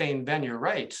basically saying, Ben, you're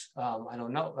right. I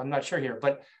don't know, I'm not sure here,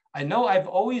 but I know I've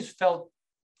always felt,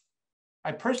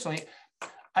 I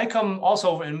come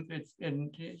also in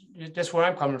just where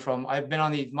I'm coming from. I've been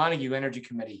on the Montague Energy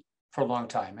Committee for a long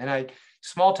time, and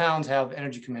small towns have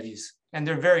energy committees, and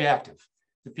they're very active.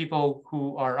 The people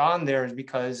who are on there is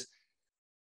because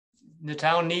the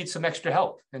town needs some extra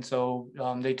help, and so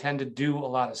they tend to do a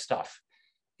lot of stuff.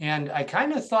 And I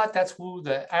kind of thought that's who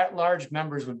the at-large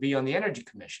members would be on the Energy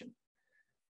Commission.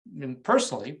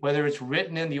 personally, whether it's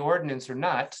written in the ordinance or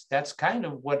not, that's kind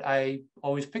of what I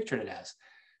always pictured it as.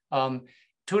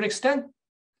 To an extent,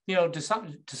 to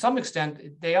some extent,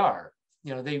 they are.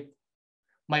 They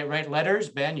might write letters.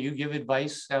 Ben, you give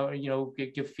advice,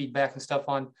 give feedback and stuff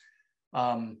on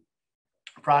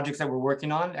projects that we're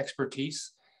working on,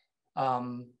 expertise.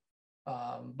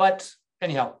 But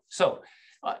anyhow, so,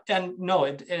 and no,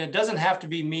 it doesn't have to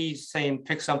be me saying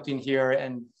pick something here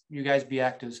and you guys be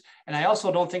actives. And I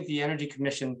also don't think the Energy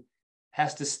Commission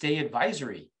has to stay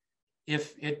advisory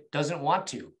if it doesn't want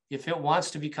to. If it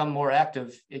wants to become more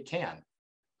active, it can.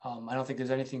 I don't think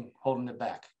there's anything holding it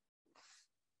back.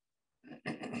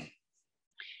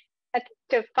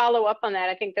 To follow up on that,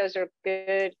 I think those are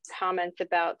good comments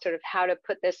about sort of how to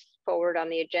put this forward on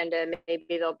the agenda. Maybe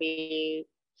there'll be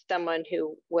someone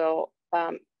who will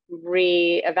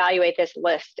reevaluate this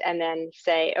list and then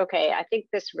say, okay, I think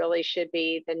this really should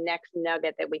be the next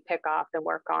nugget that we pick off and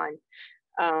work on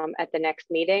at the next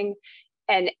meeting,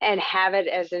 and have it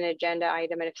as an agenda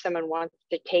item. And if someone wants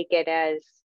to take it as,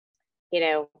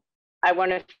 I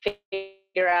want to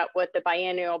figure out what the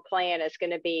biennial plan is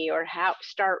going to be, or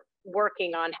start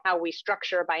working on how we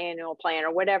structure a biennial plan,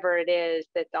 or whatever it is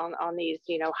that's on these,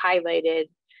 highlighted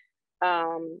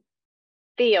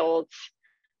fields.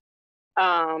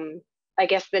 I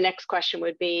guess the next question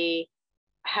would be,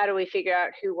 how do we figure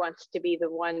out who wants to be the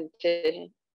one to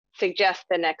suggest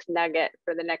the next nugget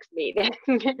for the next meeting?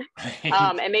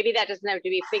 And maybe that doesn't have to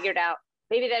be figured out.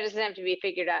 Maybe that doesn't have to be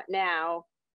figured out now.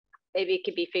 Maybe it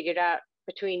could be figured out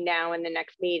between now and the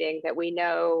next meeting, that we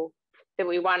know that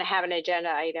we want to have an agenda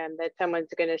item that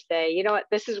someone's going to say, you know what,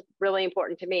 this is really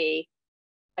important to me.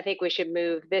 I think we should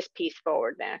move this piece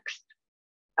forward next.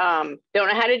 Don't know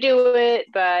how to do it,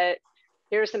 but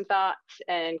here are some thoughts,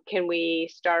 and can we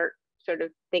start sort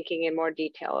of thinking in more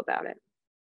detail about it?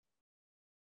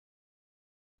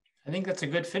 I think that's a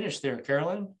good finish there,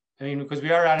 Carolyn. I mean, because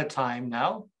we are out of time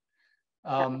now.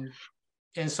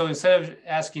 And so instead of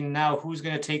asking now who's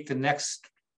going to take the next,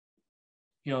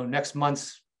 next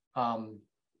month's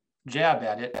jab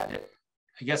at it,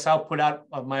 I guess I'll put out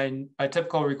my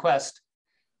typical request,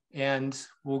 and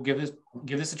we'll give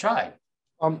this a try.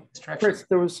 Chris,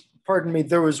 there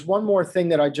was one more thing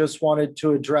that I just wanted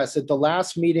to address. At the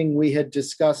last meeting, we had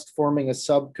discussed forming a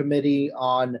subcommittee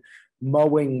on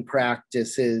mowing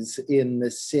practices in the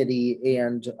city,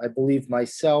 and I believe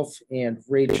myself and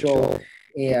Rachel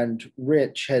and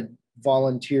Rich had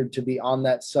volunteered to be on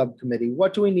that subcommittee.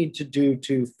 What do we need to do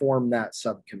to form that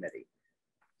subcommittee?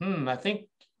 I think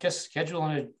just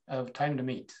schedule a time to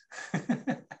meet.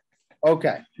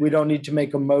 Okay, we don't need to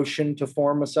make a motion to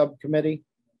form a subcommittee?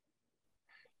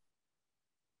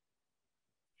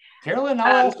 Carolyn,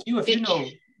 I'll ask you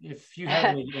if you have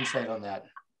any insight on that.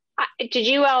 Did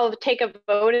you all take a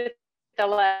vote at the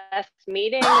last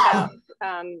meeting about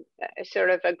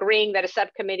sort of agreeing that a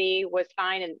subcommittee was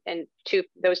fine, and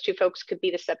those two folks could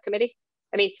be the subcommittee?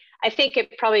 I mean, I think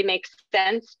it probably makes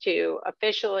sense to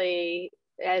officially,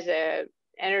 as a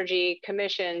Energy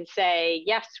Commission, say,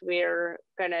 yes, we're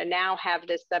going to now have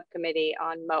this subcommittee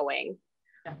on mowing.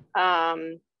 Yeah.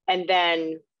 And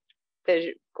then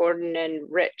Gordon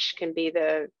and Rich can be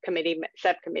the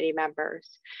subcommittee members.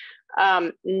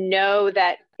 Know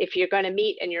that if you're going to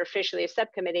meet and you're officially a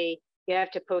subcommittee, you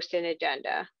have to post an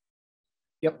agenda.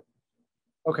 Yep.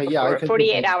 Okay. Yeah. I think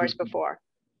 48 hours before.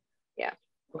 Yeah.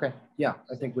 Okay. Yeah.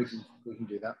 I think we can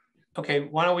do that. Okay.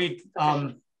 Why don't we,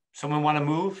 someone want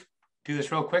to do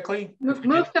this real quickly?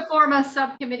 Move to form a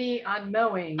subcommittee on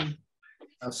mowing.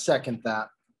 I'll second that.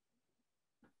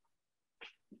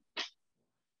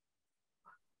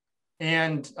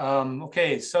 And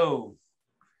okay, so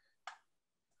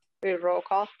we roll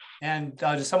call. And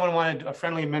does someone want a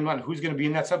friendly amendment on who's going to be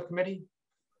in that subcommittee?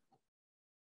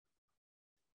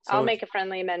 So I'll make a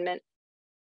friendly amendment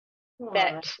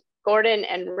that Gordon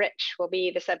and Rich will be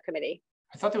the subcommittee.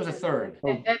 I thought there was a third.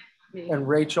 And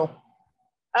Rachel.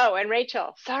 Oh, and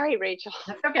Rachel. Sorry, Rachel.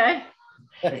 That's okay.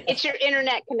 It's your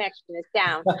internet connection. It's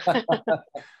down.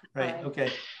 Right.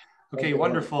 Okay. Okay.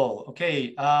 Wonderful.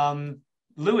 Okay.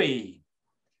 Louis.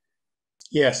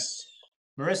 Yes.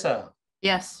 Marissa.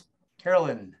 Yes.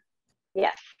 Carolyn.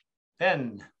 Yes.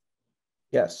 Ben.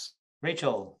 Yes.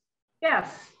 Rachel.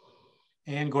 Yes.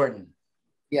 And Gordon.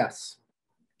 Yes.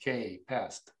 Okay,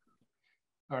 passed.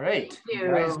 All right. Thank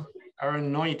you guys are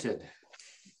anointed.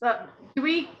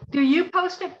 Do you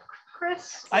post it,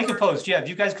 Chris? I can post, yeah. If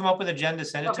you guys come up with an agenda,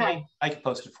 send it to me. I can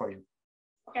post it for you.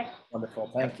 Okay.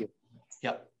 Wonderful. Thank you.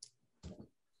 Yep.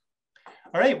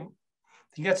 All right.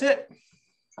 I think that's it.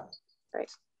 Right.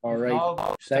 All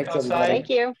right. Thanks, everybody. Thank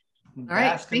you. All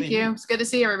right. Thank you. It's good to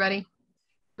see everybody.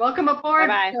 Welcome aboard,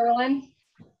 Bye-bye. Carolyn.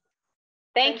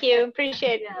 Thank you.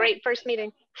 Appreciate it. Great first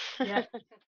meeting. Yeah.